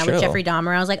 honestly, it's true. with Jeffrey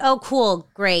Dahmer, I was like, oh, cool,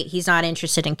 great. He's not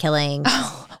interested in killing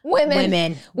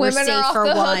Women. We're Women safe are off for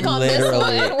the one. hook on this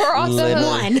Literally. one. We're off the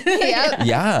Literally. hook. Yep.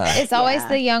 Yeah. It's always Yeah.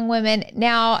 the young women.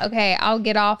 Now, okay, I'll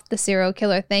get off the serial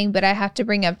killer thing, but I have to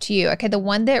bring up to you. Okay, the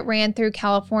one that ran through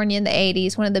California in the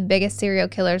 80s, one of the biggest serial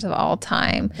killers of all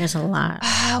time. There's a lot.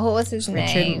 What was his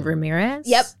Richard name? Ramirez.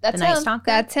 Yep, that's the Night him. Stalker.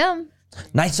 That's him.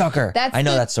 Night Stalker. That's I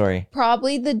know the- that story.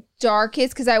 Probably the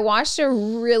darkest because I watched a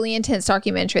really intense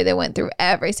documentary that went through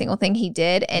every single thing he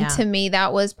did. And Yeah. to me,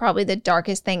 that was probably the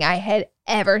darkest thing I had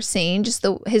ever seen. Just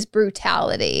his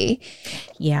brutality.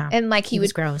 Yeah. And like he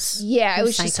was gross. Yeah, He it was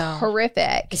was just psycho.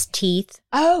 horrific. His teeth.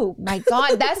 Oh my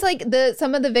God. That's like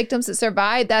some of the victims that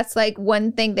survived. That's like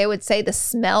one thing they would say, the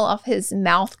smell of his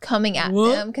mouth coming at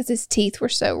them because his teeth were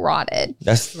so rotted.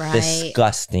 That's Right.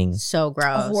 disgusting. So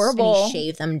gross. Horrible. And he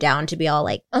shaved them down to be all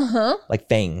like, Uh-huh. Like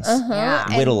fangs. Yeah.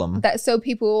 And Whittle 'em. That so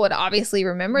people would obviously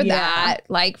remember Yeah. that,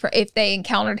 like for if they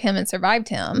encountered him and survived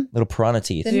him. Little piranha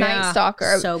teeth. The Night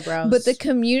Stalker. So gross. But the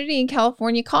community in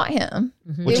California caught him.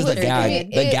 Which is was- the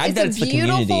gag. The gag that it's the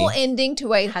community. beautiful ending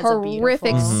to a Has a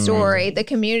horrific beautiful story. The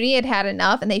community had had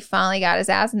enough, and they finally got his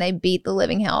ass, and they beat the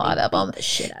living hell out of him. the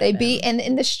shit out They of beat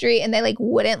in the street, and they like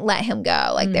wouldn't let him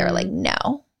go. Like they were like,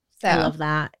 no. So I love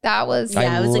that. that was Yeah,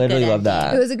 I it was a literally good love ending.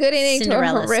 that. it was a good ending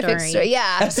Cinderella to a horrific story. story.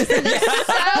 Yeah. So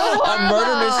A murder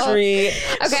horrible. mystery.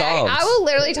 Okay, solved. I will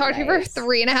literally talk to you for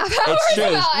 3.5 hours. It's true.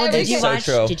 about Well, everything. Did you So watch?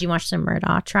 true. Did you watch the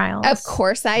Murdaugh trials? Of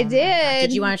course I did.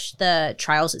 Did you watch the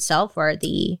trials itself or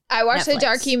the? I watched the Netflix?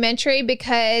 documentary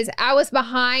because I was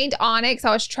behind on it because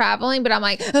I was traveling, but I'm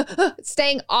like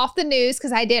staying off the news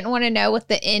because I didn't want to know what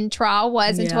the end trial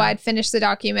was until Yeah. I'd finished the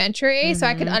documentary so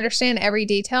I could understand every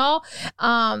detail.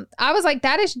 I was like,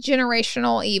 that is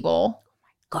generational evil.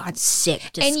 God, sick.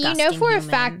 And you know disgusting for a human.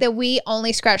 fact that we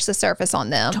only scratched the surface on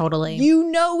them. Totally. You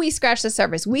know we scratched the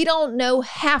surface. We don't know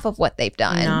half of what they've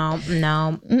done.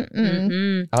 No.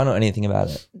 Mm-mm. I don't know anything about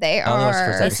it. They I don't know what's the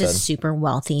are first It's a episode. super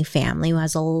wealthy family who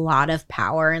has a lot of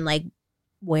power and like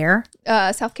where?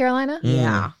 South Carolina.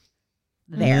 Yeah.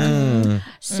 There. Mm.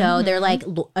 So they're like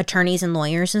attorneys and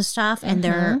lawyers and stuff, and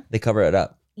they're They cover it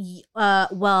up.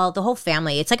 well, the whole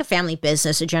family. It's like a family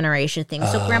business, a generation thing.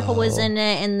 So grandpa was in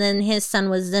it, and then his son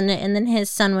was in it, and then his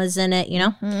son was in it. You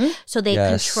know, so they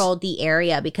Yes. controlled the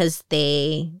area because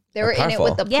they. They were in it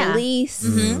with the Yeah. police.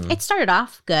 It started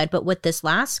off good, but with this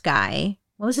last guy,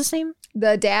 what was his name?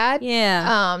 The dad.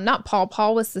 Yeah, Not Paul.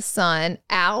 Paul was the son.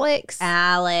 Alex.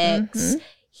 Alex.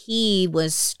 He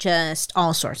was just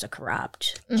all sorts of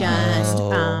corrupt, just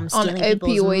Oh. on stealing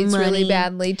people's opioids really money,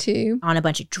 badly too. on a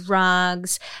bunch of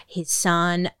drugs. His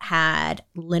son had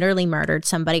literally murdered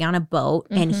somebody on a boat,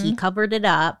 and he covered it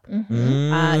up.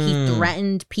 He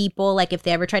threatened people, like if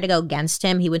they ever tried to go against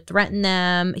him, he would threaten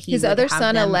them. His other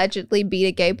son allegedly beat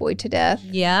a gay boy to death.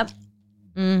 Yep.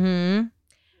 Mm-hmm.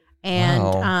 And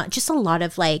Wow. just a lot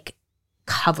of like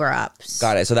cover-ups.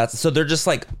 Got it. So they're just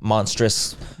like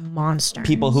monstrous Monsters.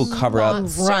 people who cover up.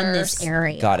 run this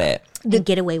area. Got it. And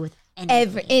get away with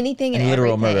anything. Anything and And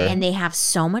literal everything. murder. And they have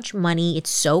so much money. It's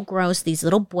so gross. These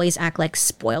little boys act like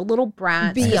spoiled little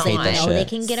brats. Beyond. because They I hate that know they shit.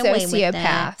 can get away with it.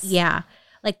 Sociopaths. Yeah.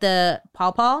 Like the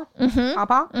Paul.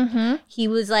 He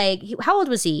was like, how old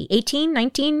was he? 18,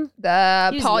 19? The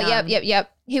He was Paul. young.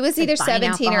 Yep. He was Like either buying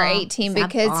 17 or alcohol, 18 at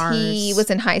because he bars. was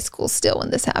in high school still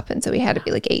when this happened, so he had to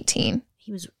be like 18.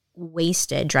 He was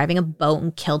wasted, driving a boat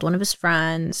and killed one of his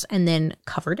friends, and then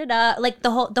covered it up. Like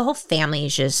the whole family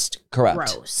is just Corrupt.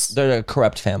 gross. They're a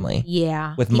corrupt family.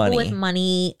 Yeah, With people money. with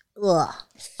money. Ugh.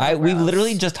 We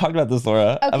literally just talked about this,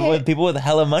 Laura. Okay. With people with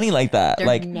hella money like that. They're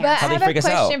Like nasty. But how I they have a freak us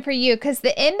out. question for you because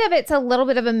the end of it's a little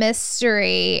bit of a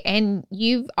mystery, and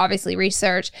you've obviously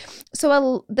researched.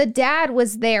 So the dad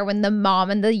was there when the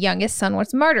mom and the youngest son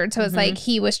was murdered. So it's like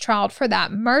he was trialed for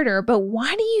that murder. But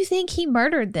why do you think he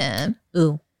murdered them?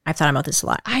 Ooh, I've thought about this a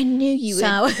lot. I knew you would. So-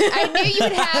 I knew you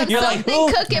would have You're like, something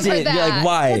who cooking for did? that. You're like,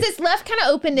 why? Because it's left kind of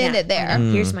open ended there.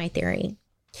 Here's my theory.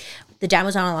 The dad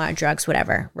was on a lot of drugs,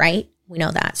 whatever, right? We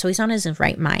know that. So he's on his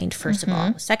right mind, first of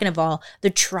all. Second of all, the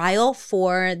trial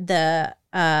for the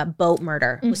boat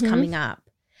murder was coming up.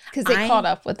 Because they caught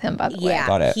up with him, by the way. Yeah.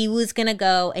 Got it. He was going to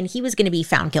go and he was going to be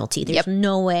found guilty. There's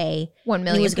no way 1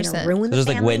 he was going to million%. ruin the There's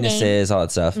like family name. witnesses, all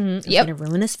that stuff. It was Yep. going to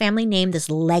ruin this family name, this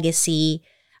legacy.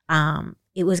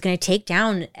 It was going to take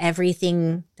down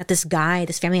everything that this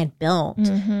family had built.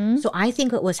 Mm-hmm. So I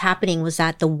think what was happening was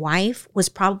that the wife was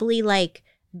probably like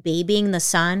babying the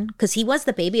son because he was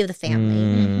the baby of the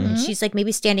family. And she's like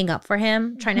maybe standing up for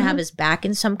him, trying to have his back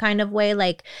in some kind of way.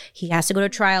 Like he has to go to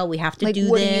trial. We have to Like, do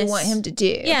what this. do you want him to do?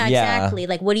 Yeah, Yeah. exactly.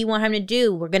 Like, what do you want him to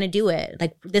do? We're going to do it.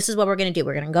 Like, this is what we're going to do.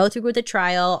 We're going to go through with the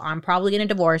trial. I'm probably going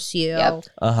to divorce you. Yep.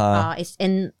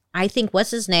 And I think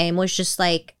what's his name was just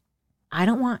like, I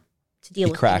don't want to deal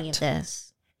He with any of cracked.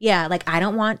 this. Yeah, like I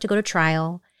don't want to go to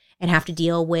trial and have to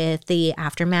deal with the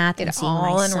aftermath and It seeing my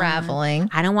all son. unraveling.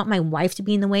 I don't want my wife to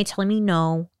be in the way, telling me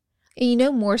no. And you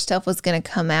know more stuff was going to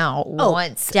come out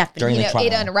once Definitely. During the it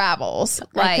trial. unravels.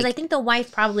 Because I think the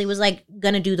wife probably was like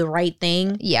gonna do the right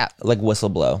thing. yeah. Like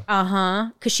whistleblow.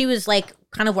 Because she was like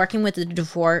kind of working with the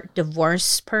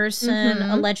divorce person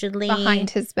allegedly Behind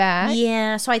his back.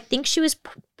 Yeah, so I think she was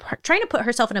trying to put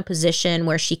herself in a position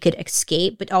where she could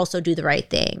escape, but also do the right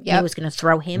thing. And Yep. it was going to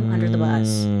throw him under the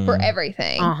bus. For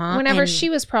everything. Uh-huh. Whenever And she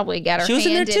was probably got her She was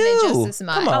in hand there in it too. just as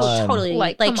much. Come on. Oh, totally.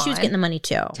 Like, Like come she was on. getting the money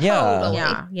too. Yeah.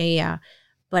 Totally. Yeah.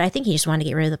 But I think he just wanted to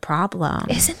get rid of the problem.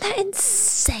 Isn't that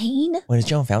insane? When it's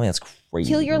your own family, that's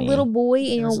crazy. Kill your to me. little boy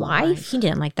and your His wife? He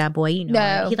didn't like that boy, you know.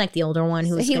 No. He liked the older one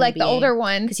who was He liked the older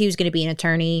one. because he was going to be an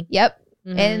attorney. Yep.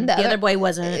 Mhm. And the other boy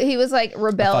wasn't. He was like He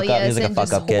rebellious was like a and fuck-up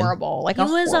just kid. horrible. Like He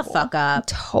was a horrible- fuck up.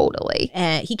 Totally.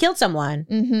 And he killed someone.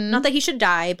 Mm-hmm. Not that he should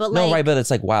die, but like No, right, but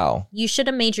it's like, wow. you should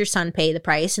have made your son pay the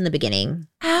price in the beginning.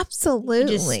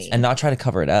 Absolutely. And not try to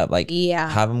cover it up. Like, Yeah.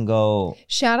 have him go.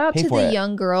 Shout out Pay to for the it.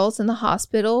 young girls in the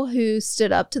hospital who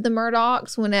stood up to the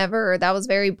Murdochs whenever that was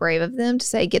very brave of them to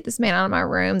say, get this man out of my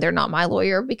room. They're not my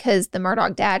lawyer, because the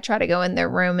Murdoch dad tried to go in their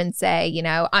room and say, you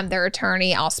know, I'm their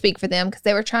attorney. I'll speak for them, because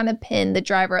they were trying to pin the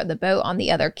driver of the boat on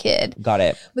the other kid. Got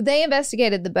it. But they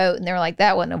investigated the boat and they were like,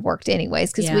 that wouldn't have worked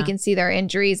anyways, because we Yeah. can see their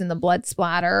injuries and the blood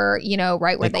splatter, you know,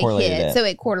 right where They they correlated hit. it. So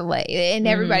it correlated. And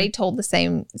everybody told the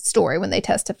same story when they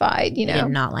testified, you He know.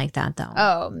 did not like that though.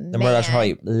 Oh, The Murdoch's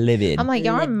probably livid. I'm like,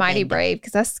 y'all are mighty Livid. brave,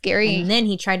 because that's scary. And then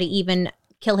he tried to even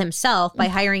kill himself by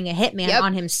hiring a hitman Yep.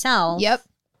 on himself. Yep.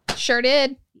 Sure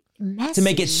did. Messy. to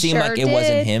make it seem Sure like it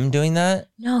wasn't did. him doing that.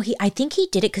 No, I think he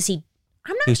did it because I'm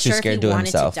not He was too sure scared if to he do it wanted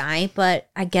himself. to die, but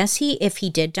I guess if he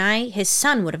did die, his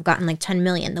son would have gotten like 10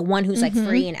 million, the one who's like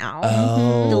free and out,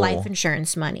 Oh. the life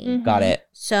insurance money. Got it.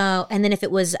 So, and then if it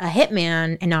was a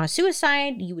hitman and not a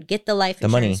suicide, you would get the life The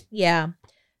money. insurance. Yeah.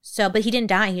 So, but he didn't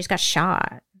die. He just got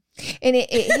shot. And it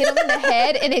hit him in the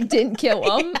head and it didn't kill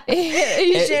him.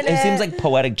 It seems like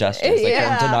poetic justice, like for him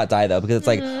Yeah. to not die though, because it's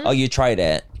like, oh, you tried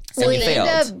it Well, and you he failed.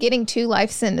 ended up getting 2 life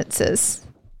sentences.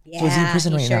 Yeah. So is he in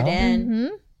prison right sure now? did. Mm-hmm.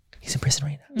 He's in prison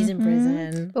right now. He's in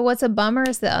prison. But what's a bummer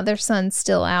is the other son's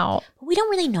still out. But we don't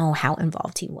really know how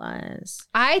involved he was.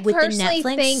 I With the personally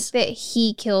Netflix- think that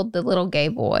he killed the little gay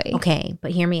boy. Okay,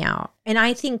 but hear me out. And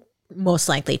I think most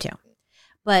likely too.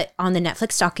 But on the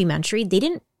Netflix documentary, they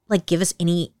didn't like give us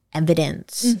any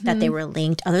evidence that they were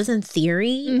linked other than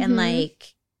theory and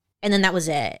like, and then that was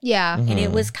it. Yeah. And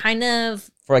it was kind of,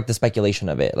 For like the speculation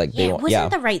of it, like yeah, it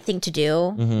wasn't the right thing to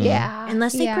do. Mhm. Yeah.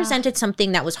 Unless they Yeah. presented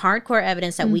something that was hardcore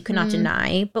evidence that we could not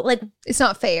deny. But like, It's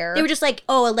not fair. they were just like,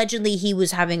 oh, allegedly he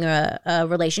was having a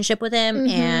relationship with him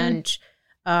and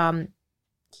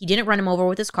he didn't run him over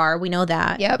with his car. We know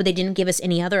that. Yep. But they didn't give us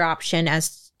any other option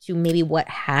as to maybe what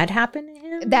had happened to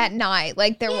him. that night.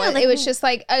 Like there Yeah, was, like- it was just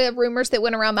like rumors that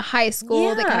went around the high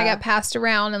school that kind of Yeah. got passed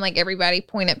around, and like everybody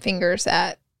pointed fingers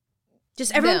at.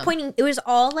 Just everyone them. pointing. It was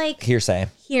all like Hearsay.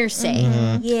 hearsay.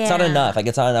 Mhm. Yeah. It's not enough. Like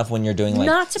it's not enough when you're doing like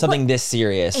Not to something put this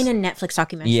serious. In a Netflix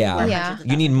documentary. Yeah. where Yeah. hundreds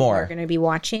of You need thousands of people more. are going to be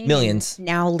watching. Millions.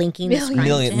 Now linking this crime to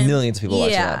Millions him. of people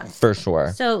watching Yeah. that for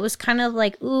sure. So it was kind of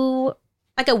like, ooh,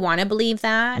 Like, I want to believe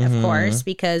that, of course,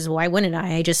 because why wouldn't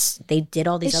I? They did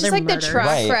all these It's other just like murders. the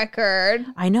track record.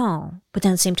 I know. But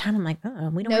then at the same time, I'm like, oh,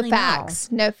 we don't No really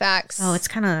facts. know. No facts. Oh, it's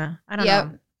kind of, I don't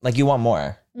know. Like you want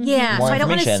more. Yeah, More so I don't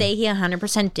want to information. say he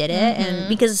 100% did it. And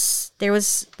because there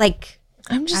was like,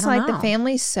 I'm just I don't like, the know.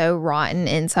 family's so rotten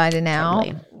inside and out.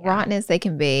 Totally. Rotten as they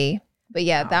can be. But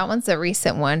yeah, that one's a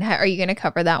recent one. Are you going to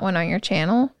cover that one on your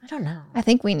channel? I don't know. I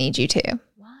think we need you to.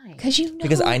 Why? Because you know.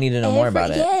 Because I need to know more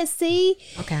about it. Yeah, see?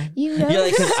 Okay. You know You're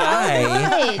like, because so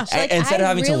much. Like, instead of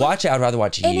having to watch it, I'd rather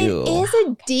watch and you. it is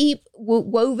a deep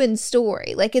woven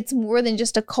story. Like, it's more than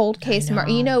just a cold case murder.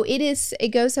 You know, it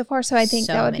goes so far. So I think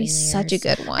So that would be many such a years.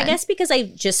 good one. I guess because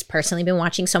I've just personally been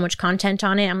watching so much content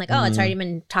on it, I'm like, oh, it's already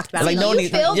been talked about. Like, no one needs-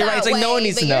 feel you're that right. It's like no one way,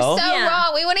 needs but to know. You're so Yeah.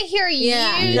 wrong. We want to hear you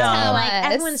Yeah. tell Like, us.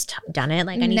 everyone's done it.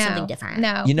 Like, I need No, something different.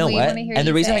 No, You know we what? wanna hear And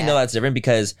the you reason say I know it. that's different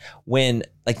because when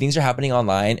like things are happening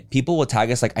online, people will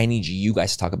tag us like, I need you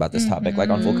guys to talk about this topic,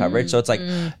 like on full coverage. So it's like,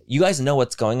 you guys know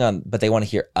what's going on, but they want to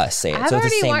hear us say it. I've so it's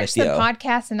the already same watched with the you.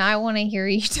 podcast, and I want to hear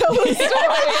you tell the story.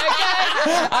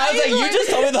 I was like, you just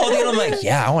told me the whole thing. And I'm like,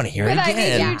 yeah, I want to hear it But I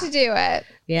again. need you to do it.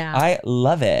 Yeah. I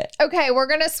love it. Okay, we're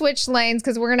gonna switch lanes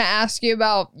because we're gonna ask you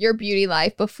about your beauty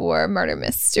life before murder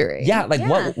mystery. Yeah, like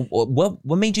Yeah. what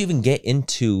made you even get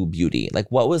into beauty? Like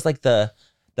what was like the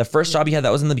first job you had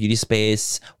that was in the beauty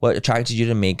space? What attracted you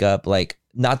to makeup? Like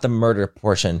not the murder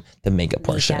portion, the makeup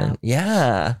portion. Makeup.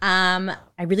 Yeah.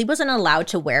 I really wasn't allowed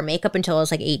to wear makeup until I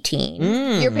was like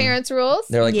 18. Your parents' rules.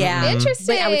 They're like, Yeah.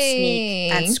 Interesting. But I would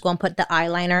sneak at school and put the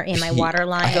eyeliner in my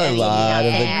waterline. I feel a lot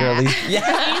of the girlies.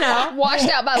 Yeah. You know? Washed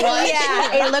out by lunch.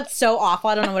 Yeah, it looked so awful.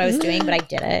 I don't know what I was doing, but I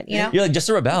did it, you know? You're like just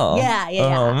a rebel. Yeah.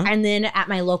 Uh-huh. And then at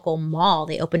my local mall,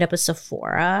 they opened up a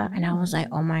Sephora, and I was like,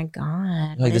 "Oh my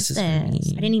god, Like, what this is is this?" me.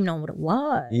 I didn't even know what it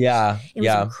was. Yeah. It was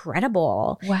Yeah.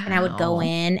 incredible. And I would go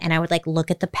in and I would like look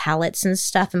at the palettes and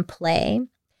stuff and play.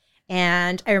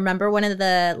 And I remember one of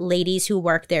the ladies who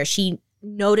worked there, she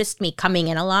noticed me coming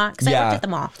in a lot because I Yeah. worked at the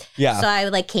mall. Yeah. So I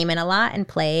like came in a lot and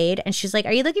played. And she's like,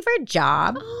 "Are you looking for a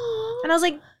job?" And I was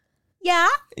like, "Yeah."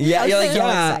 Yeah. I was You're like, so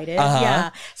yeah. excited. Uh-huh. Yeah.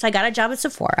 So I got a job at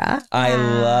Sephora. I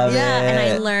love Yeah. it. And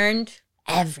I learned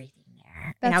everything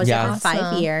there. And I was That's there for 5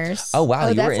 awesome. years. Oh wow, Oh,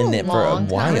 you were that's in a it for a long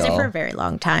time. while. I was there for a very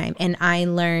long time, and I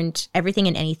learned everything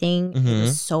and anything. It Mhm.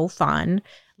 was so fun.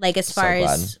 Like as So far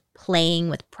glad. as playing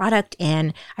with product,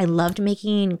 and I loved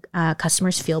making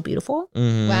customers feel beautiful.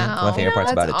 Mhm. Wow. My favorite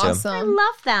parts That's about it too. awesome. I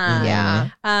love that.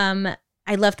 Yeah.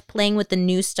 I loved playing with the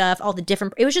new stuff, all the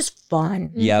different. It was just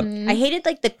fun. Yep. Mhm. I hated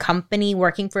like the company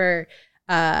working for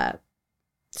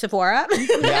Sephora.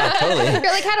 Yeah, totally. You're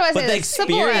like, how do I say But the this?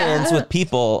 experience Sephora. with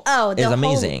people Oh, the is whole-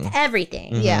 amazing.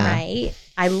 everything. Yeah. Right.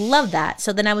 I love that.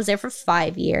 So then I was there for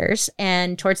 5 years.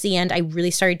 And towards the end, I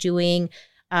really started doing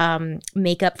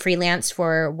makeup freelance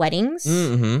for weddings.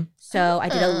 Mm-hmm. So I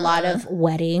did a lot of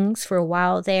weddings for a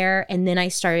while there. And then I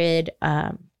started,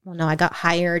 I got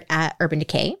hired at Urban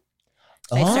Decay.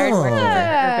 So I started working for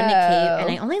Urban Decay.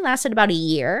 And I only lasted about a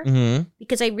year Mm-hmm.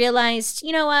 because I realized,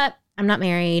 you know what? I'm not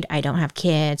married. I don't have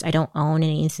kids. I don't own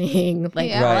anything. Like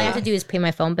Yeah. all I Right. have to do is pay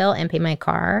my phone bill and pay my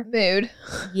car. Mood.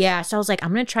 Yeah. So I was like,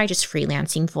 I'm going to try just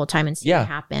freelancing full time and see Yeah. what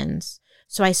happens.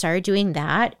 So I started doing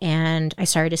that, and I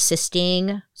started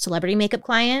assisting celebrity makeup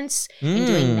clients and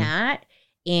doing that.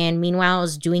 And meanwhile, I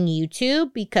was doing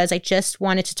YouTube because I just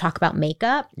wanted to talk about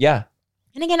makeup. Yeah.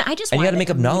 And again, I just And you had wanted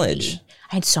makeup a community. knowledge.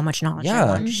 I had so much knowledge Yeah. I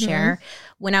wanted to share.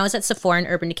 When I was at Sephora and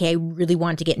Urban Decay, I really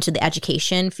wanted to get into the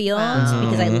education field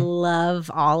because I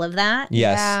love all of that.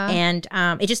 Yes. Yeah. And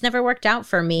it just never worked out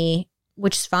for me,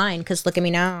 which is fine because look at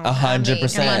me now.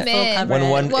 100%. I'm on full Amen. coverage. When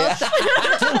one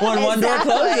when one door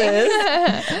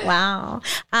closes. Wow.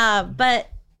 But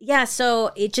yeah,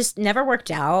 so it just never worked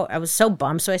out. I was so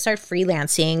bummed. So I started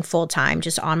freelancing full time,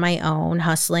 just on my own,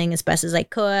 hustling as best as I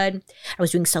could. I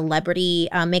was doing celebrity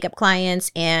makeup clients,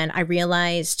 and I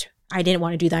realized I didn't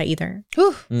want to do that either.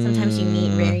 Sometimes you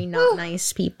meet very not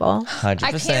nice people. 100%.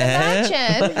 I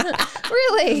can't imagine.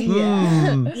 Really?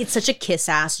 It's such a kiss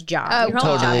ass job. Oh, Your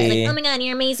whole job is totally. like, oh my God,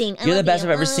 you're amazing. I You're the love best you.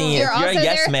 I've ever seen. You're a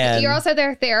yes man. You're also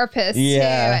their therapist too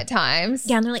Yeah. at times.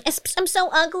 Yeah, and they're like, I'm so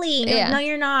ugly. No, Yeah. no,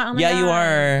 you're not. Oh my Yeah, you God.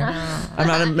 are. I'm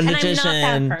not a And I'm not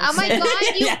magician. that Oh my God,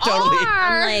 you Yeah, totally.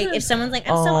 are. I'm like, if someone's like,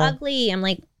 I'm so Oh. ugly, I'm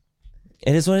like,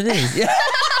 It is what it is. Yeah.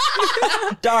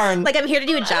 Darn. I'm here to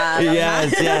do a job.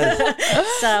 Yes,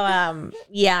 yes. So,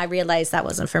 yeah, I realized that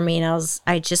wasn't for me, and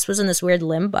I just was in this weird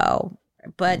limbo.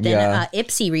 But then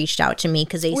Ipsy reached out to me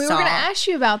because they We saw. were going to ask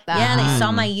you about that. Yeah, they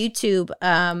saw my YouTube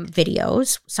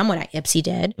videos. Someone at Ipsy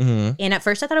did, and at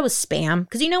first I thought it was spam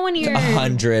because you know when you're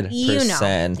 100%. you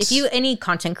know, if you any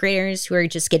content creators who are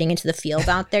just getting into the field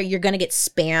out there, you're gonna get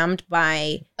spammed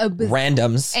by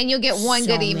randoms, and you'll get one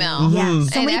good email. Yeah,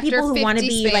 so And many after people who want to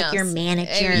 50 be like spams. your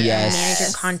manager, Yes.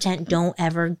 manager content. Don't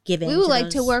ever give in. We would to like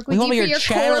those to work with We you want for to be your your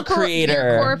channel creator.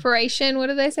 Your corporation. What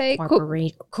do they say?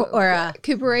 corporate or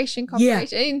Corporation.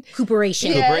 cooperation. Yes.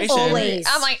 Cooperation. Always.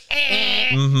 I'm like,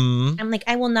 I'm like,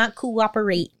 I will not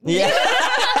cooperate. Yeah.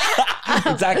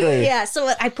 Exactly. Yeah,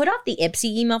 so I put off the Ipsy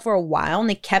email for a while and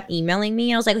they kept emailing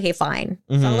me. I was like, okay, fine.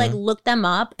 So I like looked them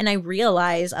up and I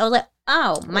realized, I was like,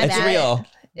 oh, my It's bad. real.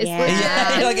 It's Yeah. legit.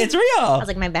 Yeah, you're like, it's real. I was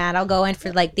like, my bad. I'll go in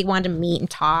for like, they wanted to meet and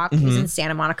talk. It was in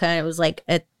Santa Monica. And it was like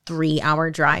a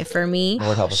 3-hour drive for me.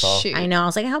 Lord help us all. Shoot. I know. I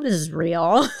was like, I hope this is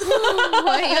real.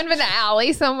 What, you in an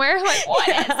alley somewhere? Like, what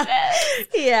is this?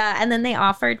 Yeah. And then they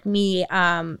offered me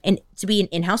to be an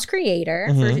in-house creator,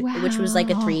 which was like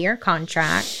a 3-year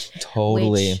contract.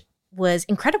 Totally. Which was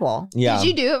incredible. Yeah. Did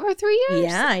you do it for 3 years?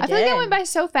 Yeah, I feel like it did. went by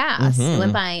so fast. It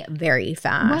went by very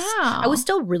fast. Wow. I was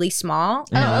still really small.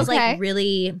 And it was like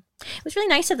really, it was really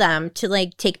nice of them to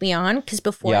like take me on because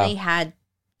before Yeah. they had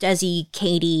Desi,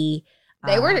 Katie.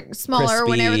 They were smaller Crispy.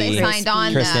 whenever they signed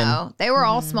on, Kristen. though. They were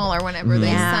all smaller whenever they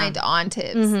Yeah. signed on to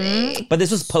Ipsy. But this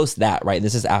was post that, right?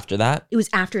 This is after that. It was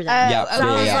after that. Yeah, So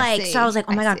I was yeah. like,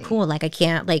 oh my God, cool. Like I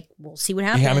can't, like, we'll see what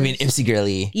happens. Yeah, I'm gonna be an Ipsy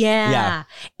girly. Yeah.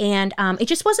 And it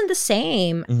just wasn't the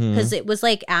same because it was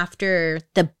like after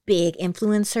the big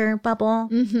influencer bubble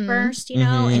burst, you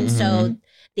know? And so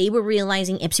they were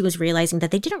realizing, Ipsy was realizing that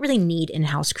they didn't really need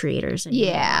in-house creators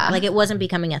anymore. Yeah. Like it wasn't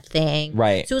becoming a thing.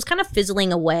 Right. So it was kind of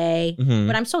fizzling away.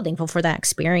 But I'm so thankful for that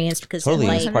experience because Totally.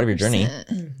 like, It's part of your journey.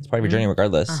 It's part of your journey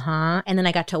regardless. and then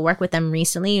I got to work with them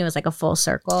recently. It was like a full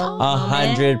circle.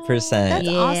 100%. That's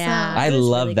awesome. I it was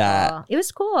love really that. cool. It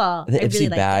was cool. The I Ipsy really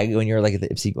liked bag it. when you're like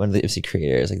one of the Ipsy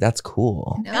creators, like that's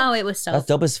cool. Oh, it was so That's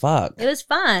dope as fuck. It was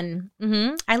fun.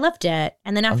 I loved it.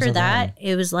 And then after so that,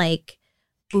 it was like,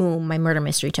 boom, my murder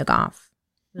mystery took off.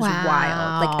 It was Wow.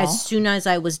 wild. Like as soon as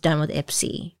I was done with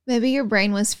Ipsy. Maybe your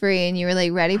brain was free and you were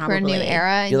like ready for a new Probably.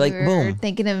 era and You're like, you were boom.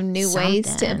 thinking of new ways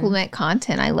to Something. implement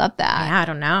content. I love that. Yeah, I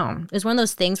don't know. It was one of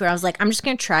those things where I was like, I'm just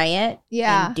going to try it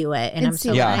and do it. And I'm see so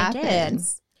what glad I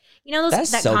happens. did. You know, That's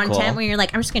that so content cool. where you're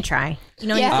like, I'm just going to try. You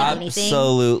know, Yeah. you think of anything.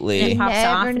 Absolutely. And it pops Never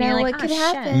off and know you're like, what oh, could shit.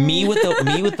 happen. me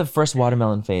with the first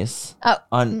watermelon face Oh.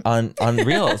 on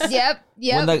Reels. Yep.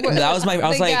 When that was my. I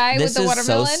was The guy like, with this the is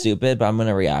so watermelon? stupid, but I'm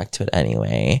gonna react to it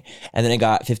anyway. And then it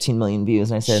got 15 million views,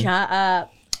 and I said, Shut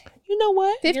up. you know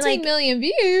what? 15 like- million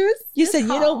views. You said, you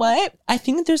know what? I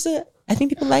think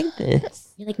people like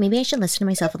this. You're like, maybe I should listen to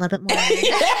myself a little bit more.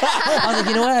 I was like,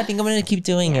 you know what? I think I'm gonna keep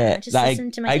doing it. just Like, listen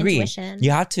to my I agree. intuition.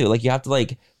 You have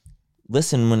to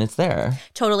listen when it's there.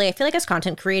 Totally. I feel like as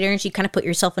content creators, you kind of put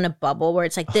yourself in a bubble where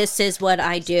it's like, this is what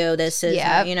I do. This is,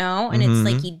 Yep. you know? And it's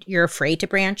like you're afraid to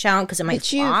branch out because it might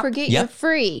But you flop. forget Yep. you're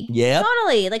free. Yep.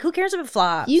 Totally. Like, who cares if it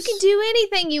flops? You can do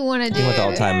anything you want to do. Think about that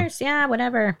all the time. Who cares? Yeah,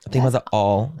 whatever. I think about that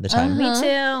all the time. Me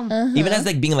too. Even as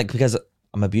like being like, because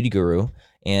I'm a beauty guru,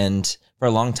 and for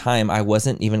a long time I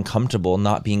wasn't even comfortable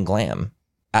not being glam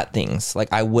at things.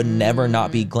 Like I would never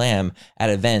not be glam at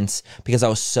events because I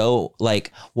was so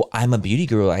like, well, I'm a beauty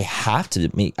guru. I have to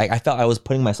be. I felt I was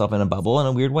putting myself in a bubble in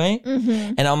a weird way.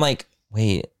 And I'm like,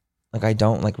 wait, like I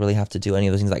don't like really have to do any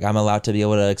of those things. Like I'm allowed to be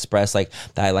able to express like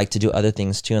that I like to do other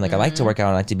things too. And like I like to work out,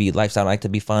 and I like to be lifestyle, and I like to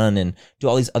be fun and do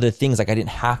all these other things. Like I didn't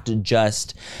have to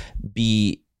just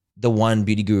be the one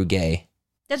beauty guru gay.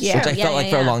 That's Yeah. true. Which I felt like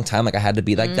for a long time, like I had to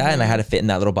be like that, and I had to fit in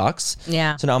that little box.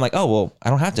 Yeah. So now I'm like, oh well, I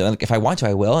don't have to. Like if I want to,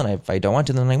 I will, and if I don't want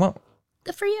to, then I won't.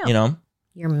 Good for you. You know,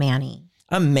 You're Manny.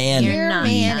 I'm man You're not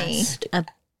Manny. just a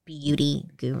beauty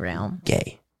guru.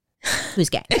 gay. Who's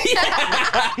gay?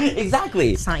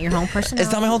 Exactly. It's not your whole personality.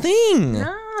 It's not my whole thing.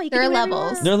 No, you There are can do whatever you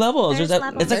levels. want. There are levels. There's There's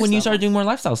levels. It's like when you There's started doing more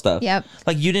lifestyle stuff. Yep.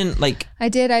 Like you didn't like. I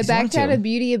did. I Just wanted backed out to. of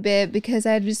beauty a bit because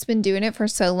I had just been doing it for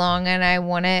so long and I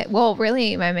wanted, well,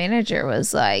 really, my manager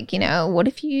was like, you know, what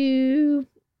if you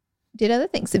did other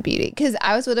things in beauty? Because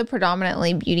I was with a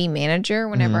predominantly beauty manager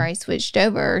whenever I switched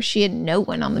over. She had no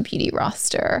one on the beauty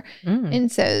roster. And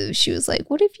so she was like,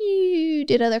 what if you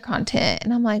did other content?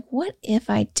 And I'm like, what if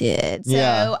I did? So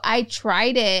Yeah. I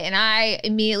tried it and I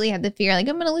immediately had the fear, like,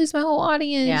 I'm going to lose my whole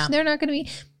audience. Yeah. They're not going to be,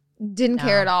 didn't No.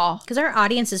 care at all. Because our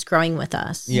audience is growing with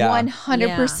us. Yeah.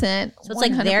 100%. So it's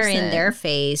like they're in their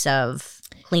phase of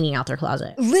cleaning out their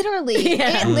closet. Literally.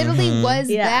 It literally was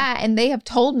Yeah. that. And they have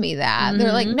told me that.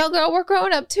 They're like, no, girl, we're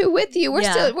growing up too with you. We're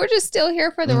just still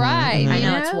here for the ride. I you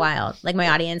know, it's wild. Like my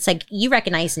audience, like you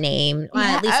recognize name. Well,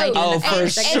 at least I do. Oh, in the for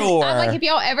face. Like, sure. I'm like, if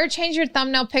y'all ever change your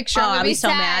thumbnail picture, I'm I'll gonna be be so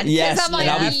sad. mad. Yes, 'Cause I'm like,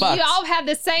 and I'll be fucked. y'all have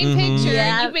the same picture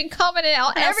Yeah. and you've been commenting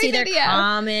on And I'll every see their video.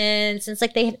 comments. It's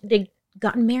like they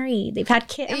gotten married. They've had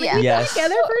kids. I'm like, Yeah. we've Yes. been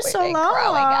together for We've so been long.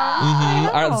 growing up.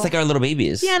 Mhm. I It's like our little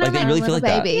babies. Yeah, and like I'm they like, really feel like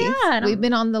that. babies. Yeah, and We've I'm-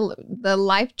 been on the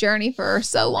life journey for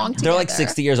so long together. They're like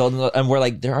 60 years old, and we're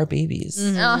like, they're our babies.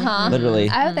 Uh-huh.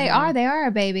 Literally. Oh, they are. They are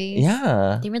our babies.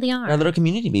 Yeah. They really are. Our little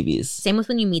community babies. Same with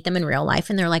when you meet them in real life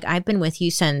and they're like, I've been with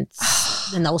you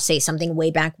since, and they'll say something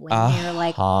way back when. You're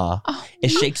like, Oh, it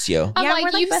shakes you. I'm Yeah, like,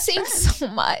 we're like you've best seen friends. so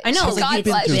much. I know, It's like God you've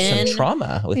been bless through you. been- some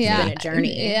trauma with Yeah. me. been a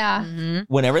journey. Yeah. Mhm.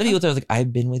 Whenever the people tell us, like,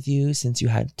 I've been with you since you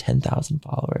had 10,000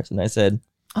 followers. And I said,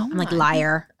 Oh I'm like, my.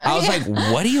 liar. I was like,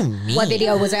 what do you mean? What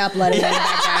video was I uploading in the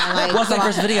background? Like, What's my come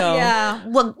first on. video? Yeah.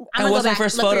 Well, I'm And gonna what's go my back,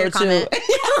 first look for photo your too? comment.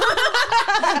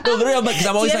 No, literally, because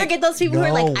I'm Do always you ever like, get those people who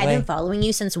are like, no I've way. been following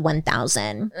you since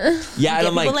 1,000? Yeah, and Get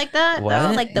I'm like, people like that? What?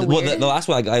 No, like the well, weird. the last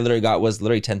one I literally got was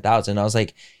literally 10,000. I was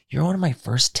like, you're one of my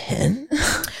first 10?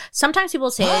 Sometimes people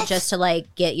say it just to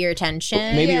like get your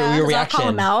attention. Maybe your 'Cause I'll reaction. call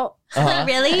them out. Uh-huh.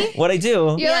 Really? What I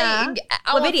do? You're Yeah. like,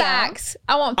 I What want video? facts.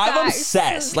 I want facts. I'm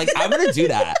obsessed. Like, I'm going to do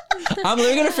that. I'm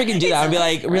literally going to freaking do that. I'll be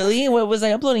like, really? What was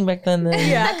I uploading back then?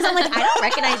 Yeah, because I'm like, I don't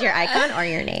recognize your icon or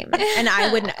your name, and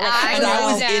I wouldn't. Like, I And I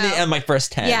know. was in it on my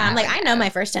first 10. Yeah, I'm like, I know my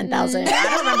first 10,000. I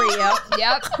don't remember you.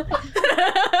 Yep.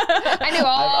 I knew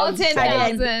all I'm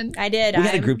 10,000. I did. We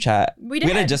had a group chat. We We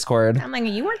had a did. Discord. I'm like,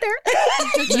 you weren't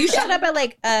there. You showed up at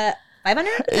like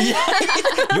 500.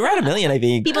 You were at 1 million, I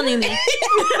think. People knew me.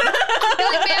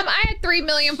 You're like, ma'am, I had 3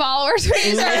 million followers when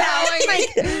you started following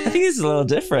me. I think it's a little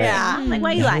different. Yeah, I'm like,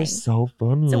 why are you That lying? is so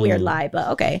funny. It's a weird lie, but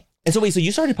okay. And so wait, so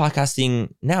you started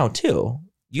podcasting now too?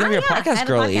 You have your I podcast have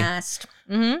a girly. podcast.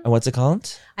 Mm-hmm. And what's it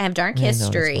called? I have Dark I didn't know this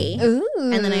History, Ooh.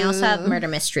 and then I also have Murder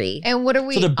Mystery. And what are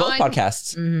we So they're both on?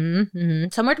 podcasts. Mm-hmm.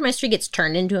 So Murder Mystery gets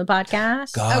turned into a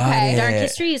podcast. Got Okay. it. Dark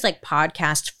History is like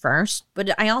podcast first, but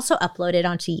I also upload it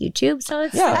onto YouTube. So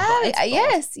it's Yeah. Oh, it's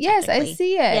both, yes, I technically.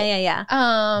 see it.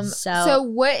 Yeah. So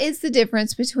what is the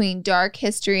difference between dark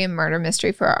history and murder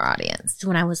mystery for our audience? So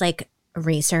when I was like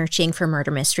researching for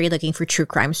Murder Mystery, looking for true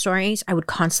crime stories, I would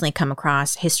constantly come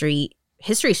across history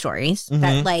stories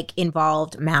that like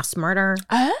involved mass murder.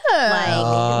 Oh,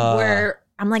 Like where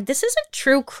I'm like, this isn't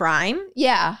true crime.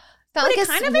 yeah. It's not But like it it's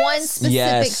kind of one is. specific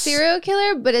Yes. serial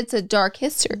killer, but it's a dark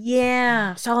history.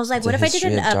 Yeah. So I was like, It's what a if I did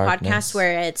history a of podcast darkness.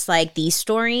 where it's like these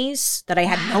stories that I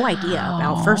had no idea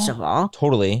about, first of all,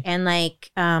 Totally. and like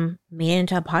made it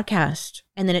into a podcast.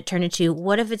 And then it turned into,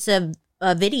 what if it's a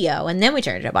video? And then we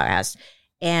turned it into a podcast.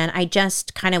 And I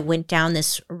just kind of went down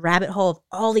this rabbit hole of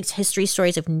all these history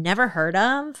stories I've never heard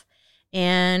of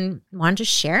and wanted to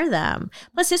share them.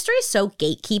 Plus, history is so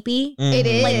gatekeepy. It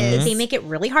is. Like, they make it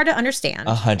really hard to understand.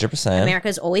 100%. America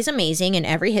is always amazing in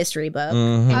every history book.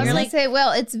 Mhm. I was You're gonna like, say,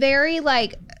 well, it's very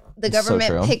like the It's so government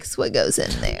true. picks what goes in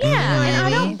there. yeah, You know and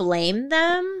what I mean? don't blame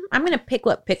them. I'm going to pick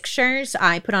what pictures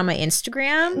I put on my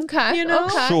Instagram. Okay, You know?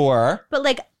 okay. Sure. But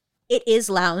like, it is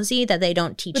lousy that they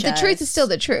don't teach But the us. truth is still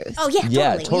the truth. Oh, yeah,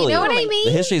 Yeah, totally. totally. You know what I mean?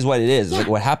 The history is what it is. It's Yeah. like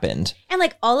what happened. And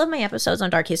like all of my episodes on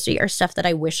Dark History are stuff that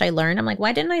I wish I learned. I'm like,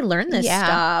 why didn't I learn this Yeah.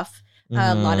 stuff?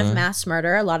 A lot of Mhm. mass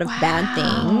murder, a lot of bad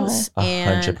Wow. things. And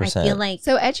I 100%. feel like,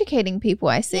 So educating people,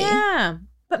 I see. yeah,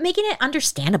 but making it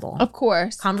understandable, Of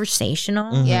course.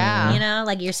 conversational. Mhm. Yeah. You know,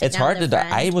 like you're sitting It's down hard with to. a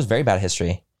friend. I was very bad at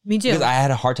history. Me too. Because I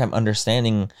had a hard time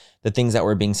understanding the things that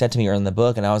were being said to me or in the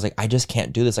book. And I was like, I just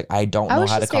can't do this. Like, I don't I know was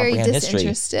how to just very comprehend history.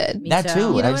 disinterested. Me That too. too. You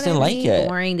And know I just what I didn't like mean? it.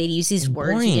 Boring. They'd use these words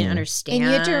you Boring. didn't understand. And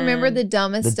you have to remember the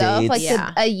dumbest The stuff, dates. like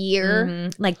Yeah. a year.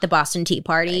 Mhm. Like the Boston Tea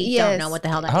Party. Yes. Don't know what the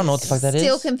hell that is. I don't know what the fuck that is.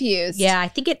 Still confused. Yeah, I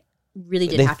think it really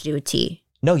did They- have to do with tea.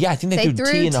 No, yeah, I think They they, threw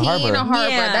threw tea in the harbor.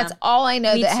 Yeah. That's all I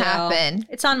know Me that too. happened.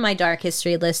 It's on my Dark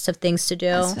History list of things to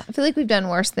do. I feel like we've done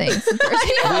worse things. We've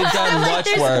done much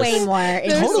There's worse. way more.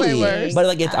 There's Totally. way worse. But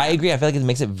like, it's, I agree. I feel like it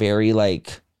makes it very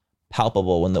like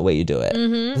palpable when the way you do it.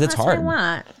 Mm-hmm. 'Cause it's That's what I hard.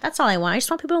 want. That's all I want. I just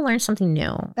want people to learn something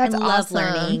new. That's I love awesome.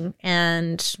 learning,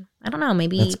 and I don't know.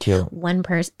 Maybe That's cute. one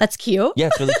person. That's cute. Yeah,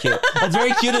 it's really cute. That's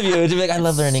very cute of you to be like, I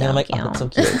love learning. So and I'm like, cute. oh, that's so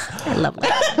cute. I love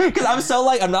learning. Because I'm so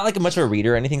like, I'm not like much of a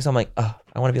reader or anything. So I'm like, oh,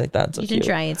 I want to be like that. It's so You cute. should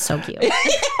try. It's so cute.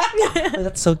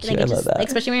 That's so cute. Like, I it love just- that. like,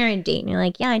 especially when you're on a date and you're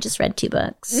like, yeah, I just read 2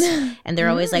 books, and they're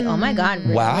always like, oh my god,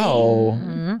 really? Wow.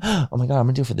 Mhm. Oh my God, I'm going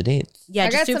to do it for the dates. Yeah, I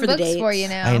just got do it some for the books dates. for you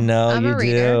now. I know I'm you a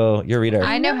reader. do. You're a reader.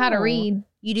 I know how to read.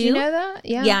 You do? Do you know that?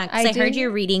 Yeah. Yeah, because I heard do.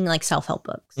 you're reading like self-help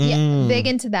books. Yeah, big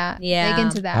into that. Yeah. Big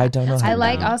into that. I don't know. I how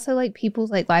like to- also like people's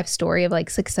like life story of like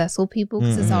successful people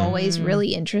because it's always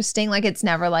really interesting. Like it's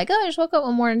never like, oh, I just woke up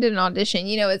one morning and did an audition.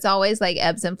 You know, it's always like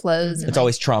ebbs and flows. And It's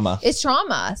always trauma. it's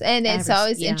trauma, and it's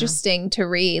always interesting to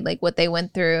read like what they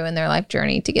went through and their life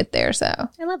journey to get there. So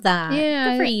I love that.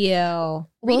 Yeah. Good for you.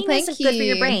 Reading thank is good for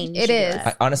your you. brain. You It should do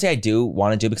is. Honestly, I do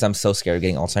want to do because I'm so scared of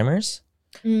getting Alzheimer's.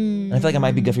 And I feel like it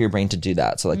might be good for your brain to do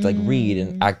that. So like read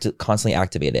and constantly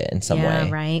activate it in some way.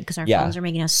 Right? Because our Yeah. phones are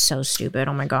making us so stupid.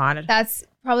 Oh my God. that's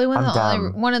probably I'm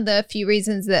dumb. one of the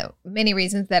many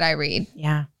reasons that I read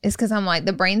Yeah. is because I'm like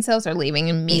the brain cells are leaving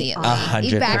immediately,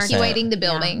 100%. evacuating the Yeah.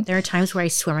 building. There are times where I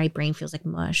swear my brain feels like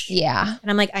mush. Yeah. And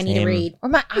I'm like, I need to Same. read. Or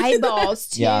my eyeballs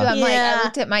too. Yeah. I'm like, Yeah. I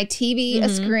looked at my TV, a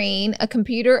screen, a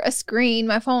computer, a screen,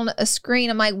 my phone, a screen.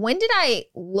 I'm like, when did I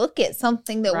look at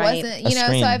something that Right. wasn't, A you know?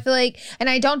 screen. So I feel like, and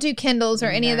I don't do Kindles or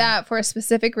any of Yeah. that for a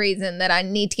specific reason that I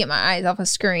need to get my eyes off a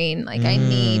screen. Like I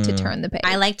need to turn the page.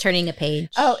 I like turning a page.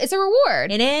 Oh, it's a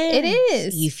reward. It is. It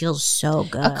is. You feel so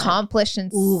good. Accomplished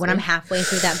and Ooh, when I'm halfway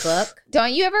through that book.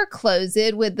 don't you ever close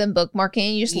it with the bookmarking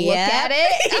and you just look Yeah. at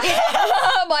it?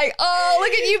 I'm like, oh,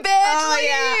 look at you, bitch. Oh Look at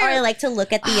yeah. Or you. I like to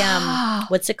look at the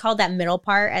what's it called? That middle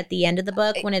part at the end of the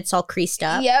book when it's all creased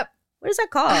up. Yep. What is that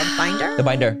called? Binder? The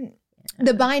binder.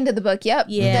 The bind of the book. Yep.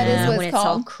 Yeah. That is what when it's it's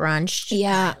all called. crunched.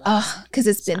 Yeah. Oh, because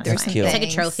it's been through That's some cute. It's like a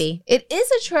things. trophy. It is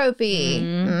a trophy.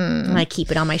 And I keep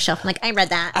it on my shelf. I'm like, I read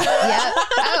that. Yep.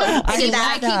 Oh, I see, love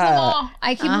I keep that. them all.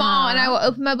 I keep them all, and I will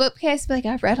open my bookcase and be like,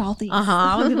 I've read all these.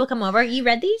 When people come over, you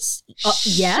read these? Oh,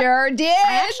 yeah. Sure did.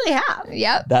 I actually have.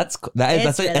 Yep. That's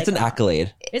It's really an cool.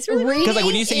 accolade. It's really Reading Because like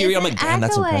when you say you read, I'm like, is damn, an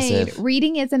that's accolade. impressive.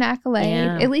 Reading is an accolade.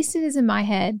 Yeah. At least it is in my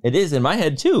head. It is in my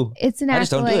head too. It's an I accolade.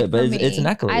 just don't do it, but for it's me. an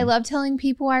accolade. I love telling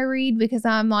people I read because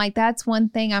I'm like, that's one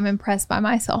thing I'm impressed by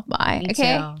myself by. Me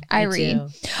Okay. too. I Me read.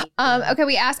 too. Okay,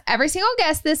 we ask every single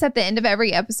guest this at the end of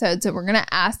every episode. So we're going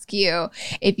to ask you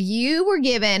if you were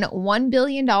given $1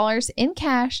 billion in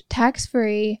cash, tax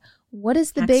free, what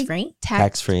is the big Tax-free?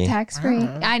 Tax-free. Tax free.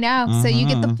 I know. So you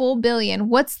get the full billion.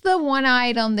 What's the one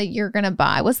item that you're going to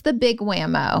buy? What's the big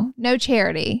whammo? No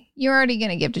charity. You're already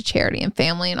going to give to charity and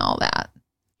family and all that.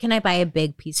 Can I buy a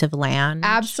big piece of land?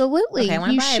 Absolutely. Okay, I want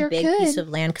to you buy sure a big could. piece of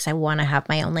land because I want to have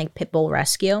my own like pit bull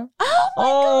rescue.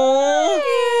 Oh,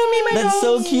 that's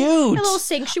so cute. A little Are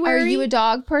sanctuary. you a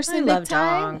dog person? I big love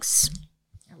time? dogs.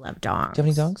 I love dogs. Do you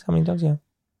have any dogs? How many dogs do you have?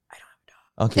 I don't have a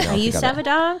dog. Okay. I used to have a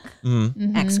dog.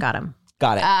 Mm-hmm. Ex got him,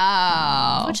 Got it.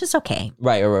 Oh. which is okay.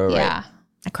 Right. Yeah.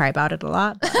 I cry about it a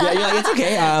lot. but Yeah, you're like, it's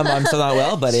okay. I'm still not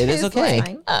well, but it is okay.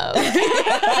 fine. Oh.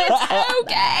 It's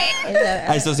okay.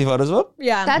 I still see photos of them.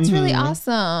 Yeah. That's really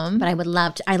awesome. But I would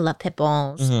love to. I love pit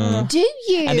bulls. Do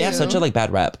you? And they have such a like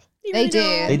bad rep. They do.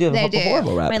 They do have a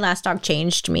horrible rep. My last dog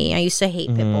changed me. I used to hate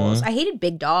pit bulls. I hated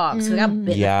big dogs. I got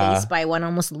bit in Yeah. the face by one.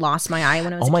 Almost lost my eye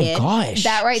when I was Oh a my kid. gosh.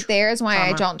 That right there is why I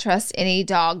Trauma. don't trust any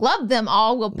dog. Love them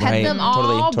all. Will pet Right. them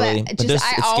all. Totally. But But just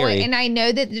it's I always scary. and I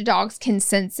know that the dogs can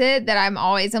sense it. That I'm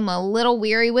a little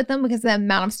weary with them because of the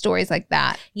amount of stories like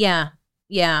that. Yeah.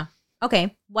 Yeah.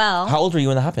 Okay. Well, How old were you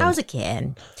when that happened? I was a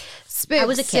kid. Spook I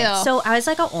was a kid. still. So I was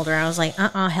like older. I was like,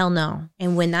 hell no.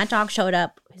 And when that dog showed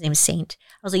up, his name is Saint.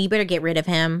 I was like, you better get rid of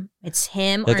him. It's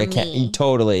him like or I can't me.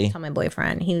 totally. Tell my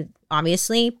boyfriend. He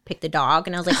obviously picked the dog,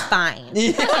 and I was like, fine.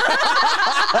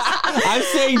 I'm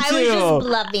saying too. I was just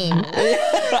bluffing.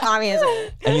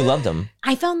 Obviously. And you loved him.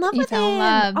 I fell in love You with fell in him.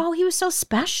 love. Oh, he was so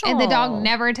special. and the dog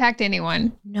never attacked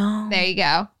anyone. No. There you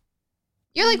go.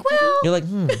 You're like, well, You're like,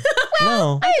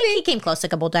 no. I think he came close a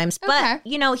couple times, but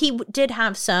Okay. he did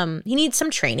have he needs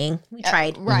some training. We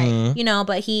tried, right. Mhm.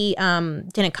 but he he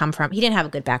didn't have a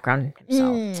good background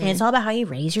himself. And it's all about how you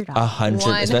raise your dog.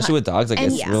 100, especially with dogs. Like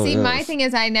And it's really see, is. my thing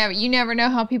is, you never know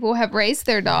how people have raised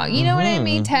their dog. You know what I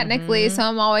mean? Technically, so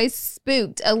I'm always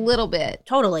spooked a little bit.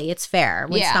 Totally, it's fair.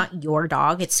 When Yeah. it's not your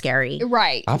dog, it's scary.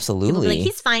 Right. People Absolutely. be like,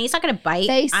 he's fine. He's not going to bite.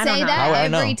 They I don't say know. that How would I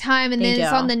know? every time, and They then it's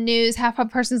do. on the news. Half a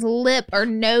person's lip or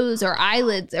nose or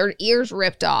eyelids or ears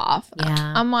ripped off.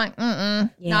 Yeah. I'm like, not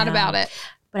Yeah. about it.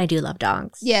 But I do love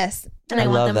dogs. Yes. And I I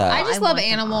want love them that. all. I just love want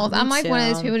them animals. all. I'm Me like one of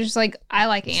those too. people just like, I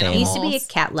like Same. animals. I used to be a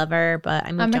cat lover, but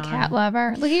I moved I'm a on. cat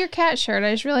lover. Look at your cat shirt.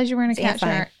 I just realized you're wearing a cat It's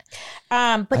fine. shirt.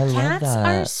 But I love cats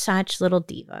that. are such little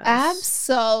divas.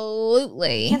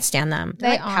 Absolutely. Can't stand them.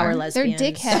 They're They like power are. lesbians.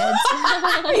 They're dickheads.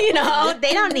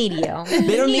 They don't need you.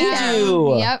 They don't need Yeah.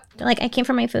 you. Yep. They're like, I came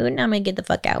for my food and I'm gonna get the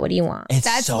fuck out. What do you want? It's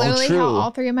That's so literally true. how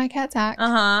all three of my cats act.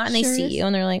 And they Sure see is. you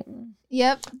and they're like,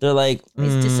 Yep. They're like,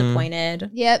 he's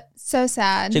disappointed. Yep. So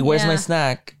sad. Like, where's my Yeah.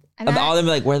 snack? And And I- all of them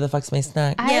are like, where the fuck's my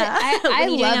snack? I, Yeah. I, What I are you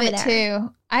doing love over it there?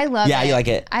 too. I love it. Yeah, you like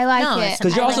it. I like No, it.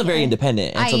 Because you're I also like very it.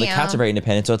 independent. And I so the am. cats are very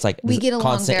independent. So it's like We this get along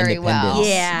constant very well. independence.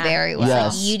 Yeah. Very well.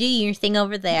 Yes. You do your thing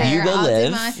over there. You go I'll do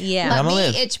live. mine. Yeah. Let I'ma me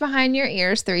live. itch behind your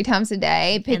ears 3 times a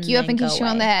day, pick And you up then and kiss go you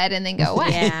on the away. head, and then go away.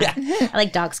 Yeah. I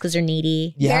like dogs because they're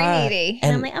needy. Yeah. Very needy. And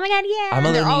I'm And like, oh my God, yeah. I'm a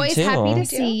And they're little always needy, happy to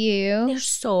too. see you. They're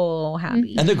so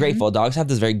happy. And they're grateful. Dogs have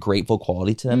this very grateful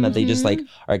quality to them that they just like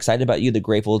are excited about you. They're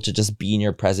grateful to just be in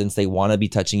your presence. They want to be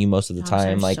touching you most of the Dogs are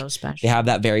time. Like so special. they have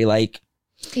that very like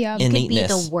Yeah. You could be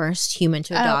innateness. the worst human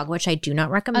to a Oh. dog, which I do not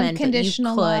recommend. But you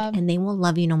Unconditional could, love. and they will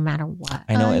love you no matter what.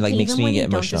 I know it like makes Even me when get you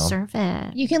emotional. Don't deserve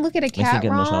it. You can look at a me cat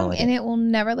get emotional, I wrong, like and it. it will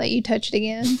never let you touch it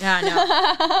again. Yeah,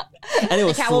 no. And it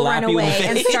will The cat will slap run you in the away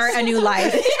and face. start a new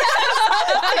life.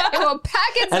 It will pack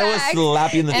its And it will bag.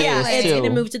 slap you in the And face It's too. going to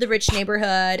move to the rich neighborhood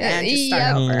and just start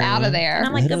Yep, over. out of there. And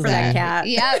I'm like, good for that cat.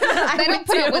 Yeah, they don't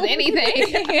put up with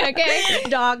anything. Okay,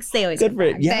 Dogs, they always Good for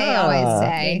it. back. Yeah. they always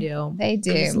say They do. They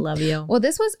do. I just love you. Well,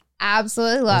 this was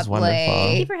absolutely was lovely. wonderful.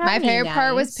 Thank you for My having me, favorite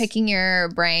part was guys. picking your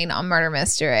brain on murder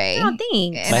mystery. Oh,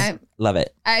 thanks. And Love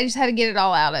it. I just had to get it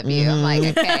all out of you. I'm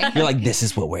like, okay. You're like, this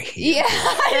is what we're here.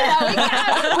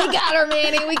 Yeah, we got her,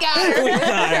 Manny. We got her. We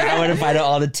got her. I want to find out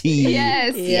all the tea.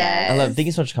 Yes, Yeah. yes. I love. Thank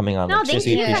you so much for coming on. No, Like, thank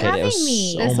seriously you for appreciate it. It was having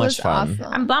me. so This much was fun.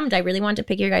 awesome. I'm bummed. I really wanted to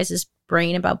pick your guys'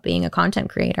 brain about being a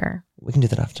content creator. We can do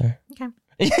that after. Okay.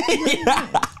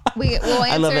 We'll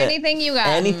I love answer it. anything you got.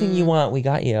 Anything you want, we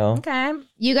got you. Okay.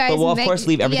 You guys, But we'll of make- course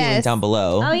leave everything linked yes. down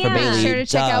below Oh, for yeah. Bailey. Make sure to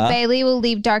check out Duh. Bailey. We'll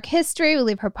leave Dark History. We'll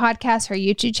leave her podcast, her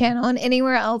YouTube channel, and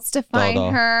anywhere else to find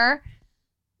Todo. her.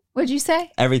 What'd you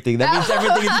say? Everything. That means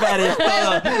everything in Spanish.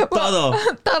 Todo.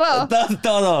 Todo. Todo.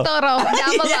 Todo. Todo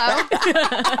down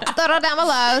below. Todo down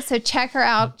below. So check her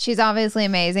out. She's obviously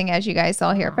amazing, as you guys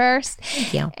saw here first.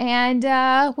 Thank you. And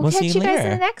we'll We'll catch see you you guys later. in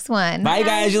the next one. Bye,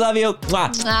 guys. You love you.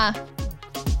 Mwah. Mwah.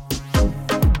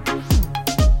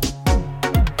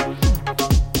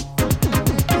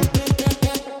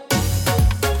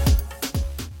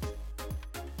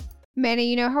 Manny,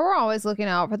 you know how we're always looking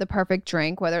out for the perfect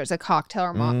drink, whether it's a cocktail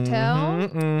or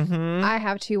mocktail? Mhm. I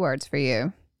have 2 words for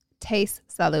you. Taste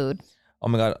salud. Oh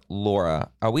my God, Laura,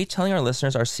 are we telling our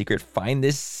listeners our secret? Find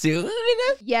this soon.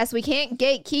 Yes, we can't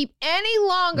gatekeep any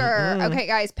longer. Okay,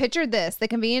 guys, picture this. The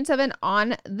convenience of an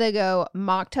on-the-go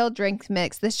mocktail drink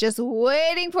mix that's just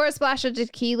waiting for a splash of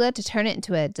tequila to turn it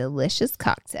into a delicious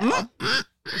cocktail.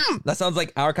 That sounds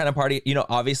like our kind of party. You know,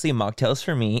 obviously mocktails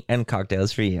for me and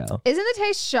cocktails for you. Isn't the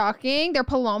taste shocking? Their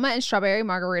Paloma and Strawberry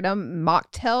Margarita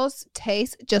mocktails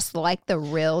taste just like the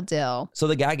real deal. So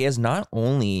the gag is not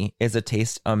only is the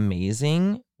taste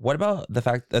amazing, what about the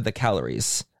fact that the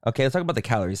calories? Okay, let's talk about the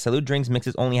calories. Salud drinks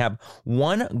mixes only have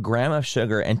 1 gram of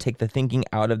sugar and take the thinking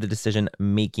out of the decision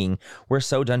making. We're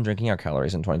so done drinking our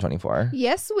calories in 2024.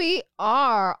 Yes, we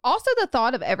are. Also, the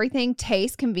thought of everything,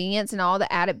 taste, convenience, and all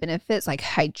the added benefits like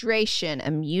hydration,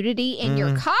 immunity in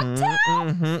your cocktail.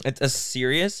 It's a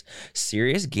serious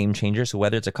game changer. So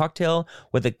whether it's a cocktail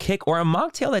with a kick or a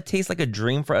mocktail that tastes like a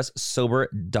dream for us sober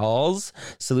dolls,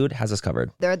 Salud has us covered.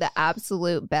 They're the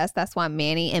absolute best. That's why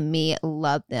Manny and me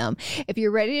love them. If you're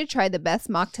ready to try the best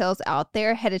mocktails out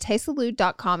there, head to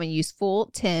tastesalud.com and use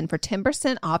full10 for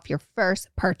 10% off your first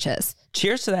purchase.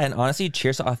 Cheers to that. And honestly,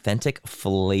 cheers to authentic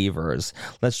flavors.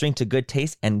 Let's drink to good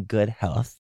taste and good health.